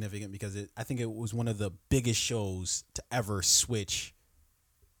also significant because I think it was one of the biggest shows to ever switch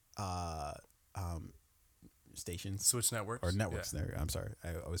stations. Switch networks. Or networks. There. I'm sorry.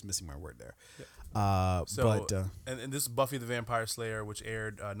 I was missing my word there. Yeah. And this is Buffy the Vampire Slayer, which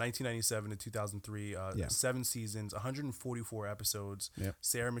aired 1997 to 2003, 7 seasons, 144 episodes. Yep.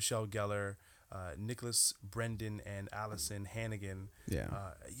 Sarah Michelle Gellar, Nicholas Brendan, and Allison Hannigan.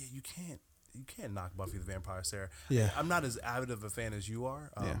 Yeah. You can't you can't knock Buffy the Vampire Slayer. Yeah. I'm not as avid of a fan as you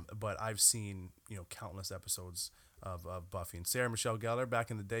are, Yeah. but I've seen countless episodes of Buffy, and Sarah Michelle Gellar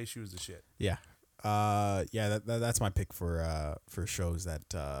back in the day, she was the shit. Yeah. That's my pick for shows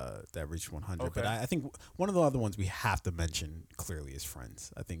that reached 100. Okay. But I think one of the other ones we have to mention clearly is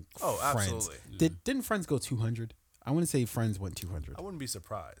Friends. I think Friends. Absolutely. Didn't Friends go 200? I want to say Friends went 200. I wouldn't be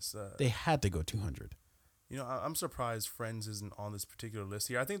surprised. They had to go 200. I'm surprised Friends isn't on this particular list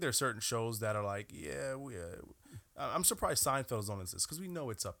here. I think there are certain shows that are like, I'm surprised Seinfeld is on this list because we know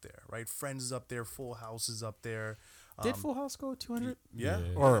it's up there, right? Friends is up there, Full House is up there. Did Full House go 200? Yeah.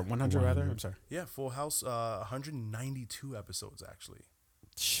 Or 100 rather? I'm sorry. Yeah, Full House, 192 episodes actually.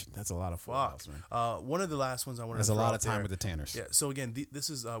 That's a lot of Full House, man. One of the last ones I wanted There's to a throw lot out of time there- with the Tanners. Yeah, so again, this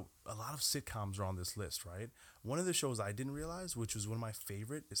is a lot of sitcoms are on this list, right? One of the shows I didn't realize, which was one of my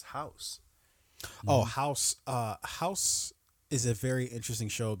favorite, is House. Oh, House. House is a very interesting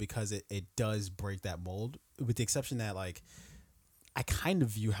show because it does break that mold, with the exception that like I kind of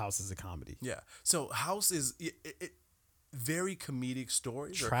view House as a comedy. Yeah. So House is very comedic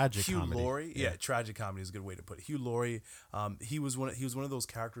stories. Tragic Hugh comedy. Laurie. Yeah, tragic comedy is a good way to put it. Hugh Laurie, he was one of those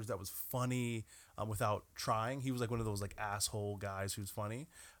characters that was funny without trying. He was like one of those like asshole guys who's funny.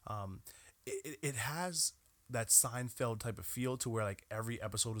 It has that Seinfeld type of feel to where like every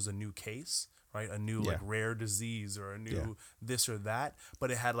episode is a new case, right? A new like rare disease or a new this or that, but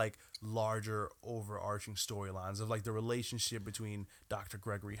it had like larger overarching storylines of like the relationship between Dr.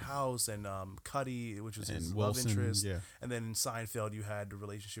 Gregory House and Cuddy, which was his Wilson, love interest. yeah. And then in Seinfeld, you had the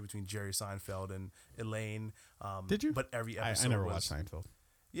relationship between Jerry Seinfeld and Elaine. Did you? But every episode I never was, watched Seinfeld.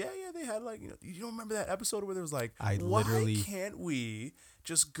 Yeah, they had like you don't remember that episode where there was like, Why can't we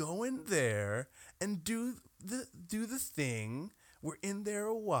just go in there and do the thing? We're in there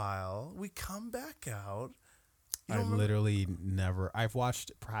a while. We come back out. I've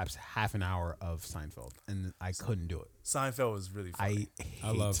watched perhaps half an hour of Seinfeld and I couldn't do it. Seinfeld was really funny.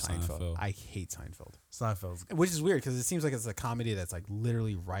 I love Seinfeld. I hate Seinfeld. Seinfeld's good. Which is weird because it seems like it's a comedy that's like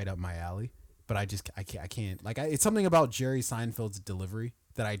literally right up my alley. But I can't. Like it's something about Jerry Seinfeld's delivery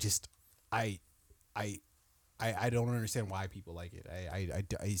that I don't understand why people like it.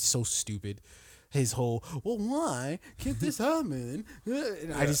 It's so stupid. His whole, well, why can't this happen?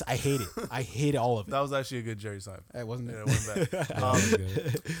 And I hate it. I hate all of it. That was actually a good Jerry Seinfeld. It wasn't. Yeah, it wasn't bad.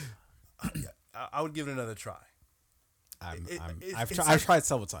 I would give it another try. I've tried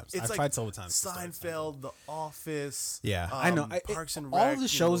several times. I've tried several times. Seinfeld, The Office. Yeah, I know. Parks and Rec. All the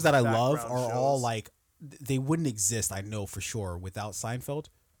shows that I love are all shows. like they wouldn't exist. I know for sure without Seinfeld.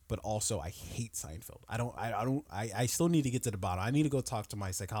 But also, I hate Seinfeld. I still need to get to the bottom. I need to go talk to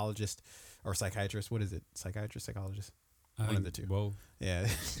my psychologist or psychiatrist. What is it? Psychiatrist, psychologist? One of the two. Whoa. Yeah.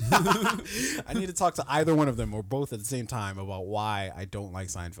 I need to talk to either one of them or both at the same time about why I don't like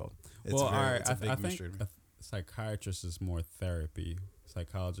Seinfeld. It's a big mystery to me. A psychiatrist is more therapy.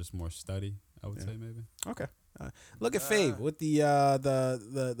 Psychologist more study. I would say maybe. Okay. Look at Fabe with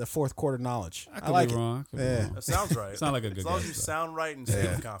the fourth quarter knowledge. I could like be it. wrong. That sounds right. Sound like a good As long guy, as you so. sound right and stay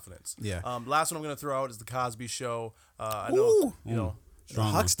with confidence. Yeah. Last one I'm going to throw out is the Cosby Show. I know, Ooh. you know, Strong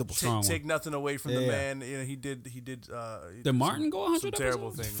one. Huxtable. Strong take nothing away from the Yeah. man. You know, he did. Did Martin go 100 some terrible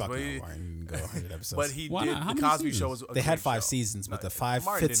episodes? things? Fuck But no, he, Martin go 100 episodes. but he Why did. not? How The many Cosby Show seasons? was. They had great 5 show. seasons, but No, the Martin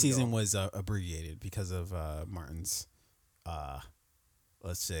fifth didn't season go. was abbreviated because of Martin's,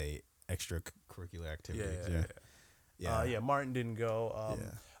 let's say, extracurricular activities. Yeah. Martin didn't go.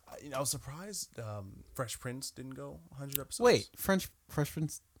 Yeah. I was surprised. Fresh Prince didn't go 100 episodes. Wait, Fresh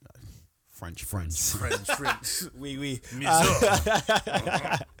Prince. French. French Prince. Oui.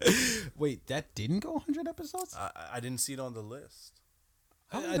 Wait, that didn't go 100 episodes? I didn't see it on the list.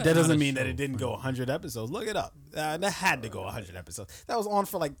 That doesn't mean that it didn't go 100 episodes. Look it up. That had to go 100 episodes. That was on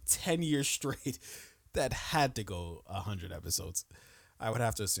for like 10 years straight. That had to go 100 episodes. I would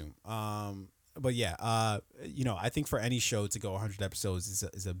have to assume. But yeah, I think for any show to go 100 episodes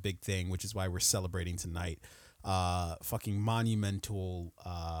is a big thing, which is why we're celebrating tonight. Fucking monumental,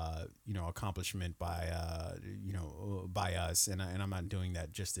 accomplishment by us, and I'm not doing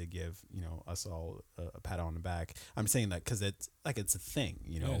that just to give us all a pat on the back. I'm saying that because it's a thing,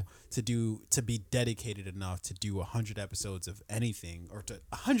 to be dedicated enough to do 100 episodes of anything or to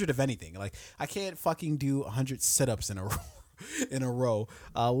 100 of anything. Like I can't fucking do 100 sit-ups in a row,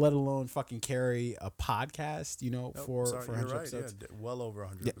 let alone fucking carry a podcast, for 100 episodes. Yeah, well over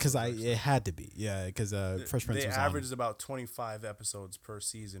 100. Yeah, because it had to be. Yeah, because Fresh Prince they was averaged about 25 episodes per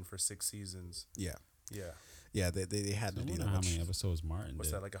season for 6 seasons. Yeah. Yeah. Yeah, they had to I do wonder that how much. many episodes Martin What's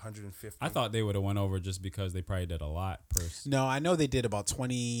did. that, like 150? I thought they would have went over just because they probably did a lot per. No, I know they did about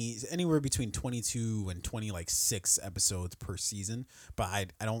 20, anywhere between 22 and 26 episodes per season. But I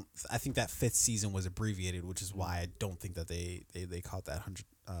think that 5th season was abbreviated, which is why I don't think that they caught that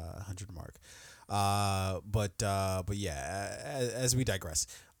 100 mark. But yeah, as we digress,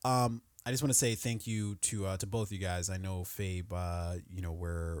 I just want to say thank you to both you guys. I know Fabe,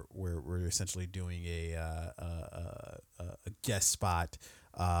 we're essentially doing a guest spot,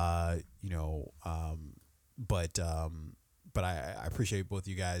 but I appreciate both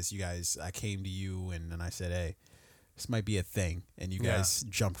you guys. You guys, I came to you and I said, hey, this might be a thing, and you guys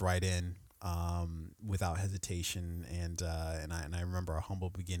jumped right in without hesitation. And I remember our humble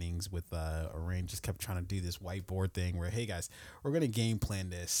beginnings with Arain just kept trying to do this whiteboard thing where, hey guys, we're gonna game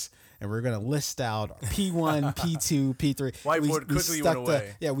plan this and we're gonna list out P1, P2, P3. Whiteboard quickly went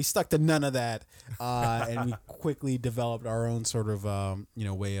away. We stuck to none of that, and we quickly developed our own sort of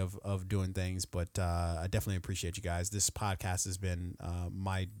way of doing things. But I definitely appreciate you guys. This podcast has been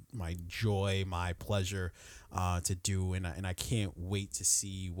my joy, my pleasure to do, and I can't wait to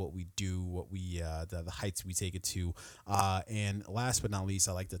see what we do, what we the heights we take it to. And last but not least,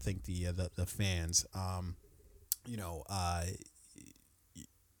 I like to thank the fans.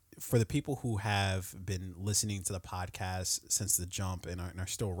 For the people who have been listening to the podcast since the jump and are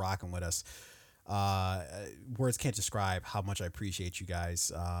still rocking with us, words can't describe how much I appreciate you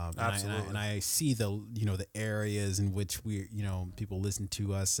guys. Absolutely. And I see the areas in which people listen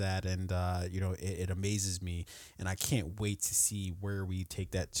to us at, and it amazes me, and I can't wait to see where we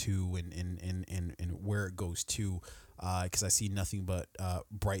take that to and where it goes to, because I see nothing but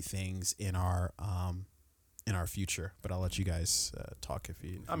bright things in our future. But I'll let you guys talk if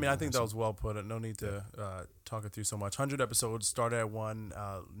you. I think that was well put. No need to talk it through so much. 100 episodes, started at 1.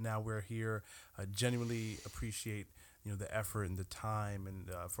 Now we're here. I genuinely appreciate the effort and the time, and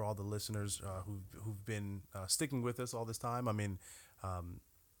for all the listeners who've been sticking with us all this time.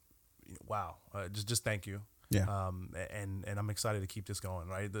 Wow. Just thank you. Yeah. And I'm excited to keep this going.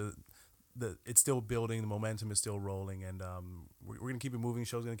 Right. It's still building. The momentum is still rolling, and we're gonna keep it moving. The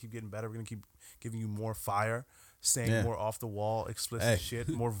show's gonna keep getting better. We're gonna keep giving you more fire, saying more off the wall, explicit shit,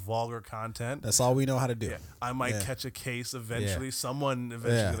 more vulgar content. That's all we know how to do. Yeah. I might catch a case eventually. Yeah. Someone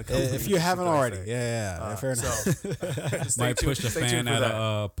eventually gonna come. If you haven't already, fair enough. So, Might push the fan at that.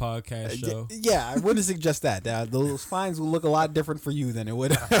 a podcast show. Yeah, I wouldn't suggest that. Those fines will look a lot different for you than it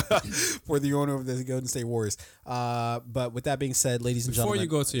would for the owner of the Golden State Warriors. But with that being said, ladies and Before gentlemen, you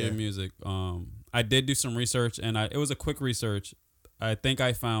go to your music, I did do some research, and it was a quick research. I think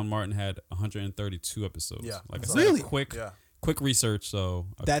I found Martin had 132 episodes. Yeah. Like I said, Really? quick research. So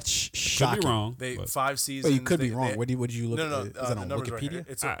that's shocking. could be wrong. They but 5 seasons. Well, you could be wrong. What did you look at? No. Is that on numbers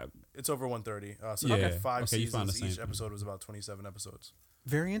Wikipedia? Right. It's over 130. So Yeah. they had 5 Okay, you found the seasons. Each same episode was about 27 episodes.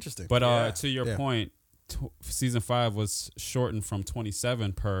 Very interesting. But to your Yeah. point, season 5 was shortened from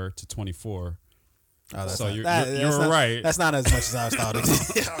 27 to 24. Oh, So you're not, right. That's not as much as I was thought.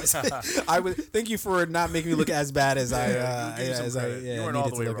 I would thank you for not making me look as bad as I. You weren't all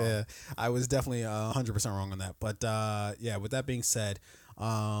the way wrong. I was definitely 100% wrong on that. But with that being said,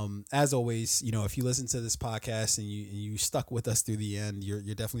 as always, if you listen to this podcast and you stuck with us through the end, you're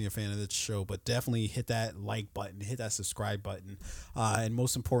definitely a fan of the show. But definitely hit that like button, hit that subscribe button, and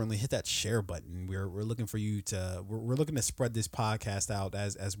most importantly, hit that share button. We're looking for you to we're looking to spread this podcast out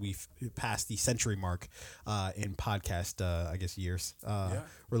as we pass the century mark in podcast years.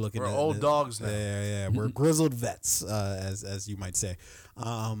 We're old dogs now. Yeah, we're grizzled vets, as you might say.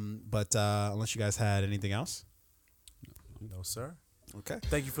 But unless you guys had anything else, No, sir. okay.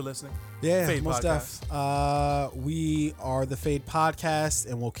 Thank you for listening. Yeah, Fade most Podcast. we are the Fade Podcast,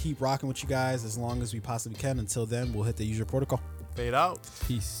 and we'll keep rocking with you guys as long as we possibly can. Until then, we'll hit the usual protocol. Fade out.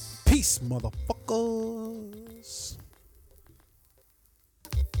 Peace. Peace, motherfuckers.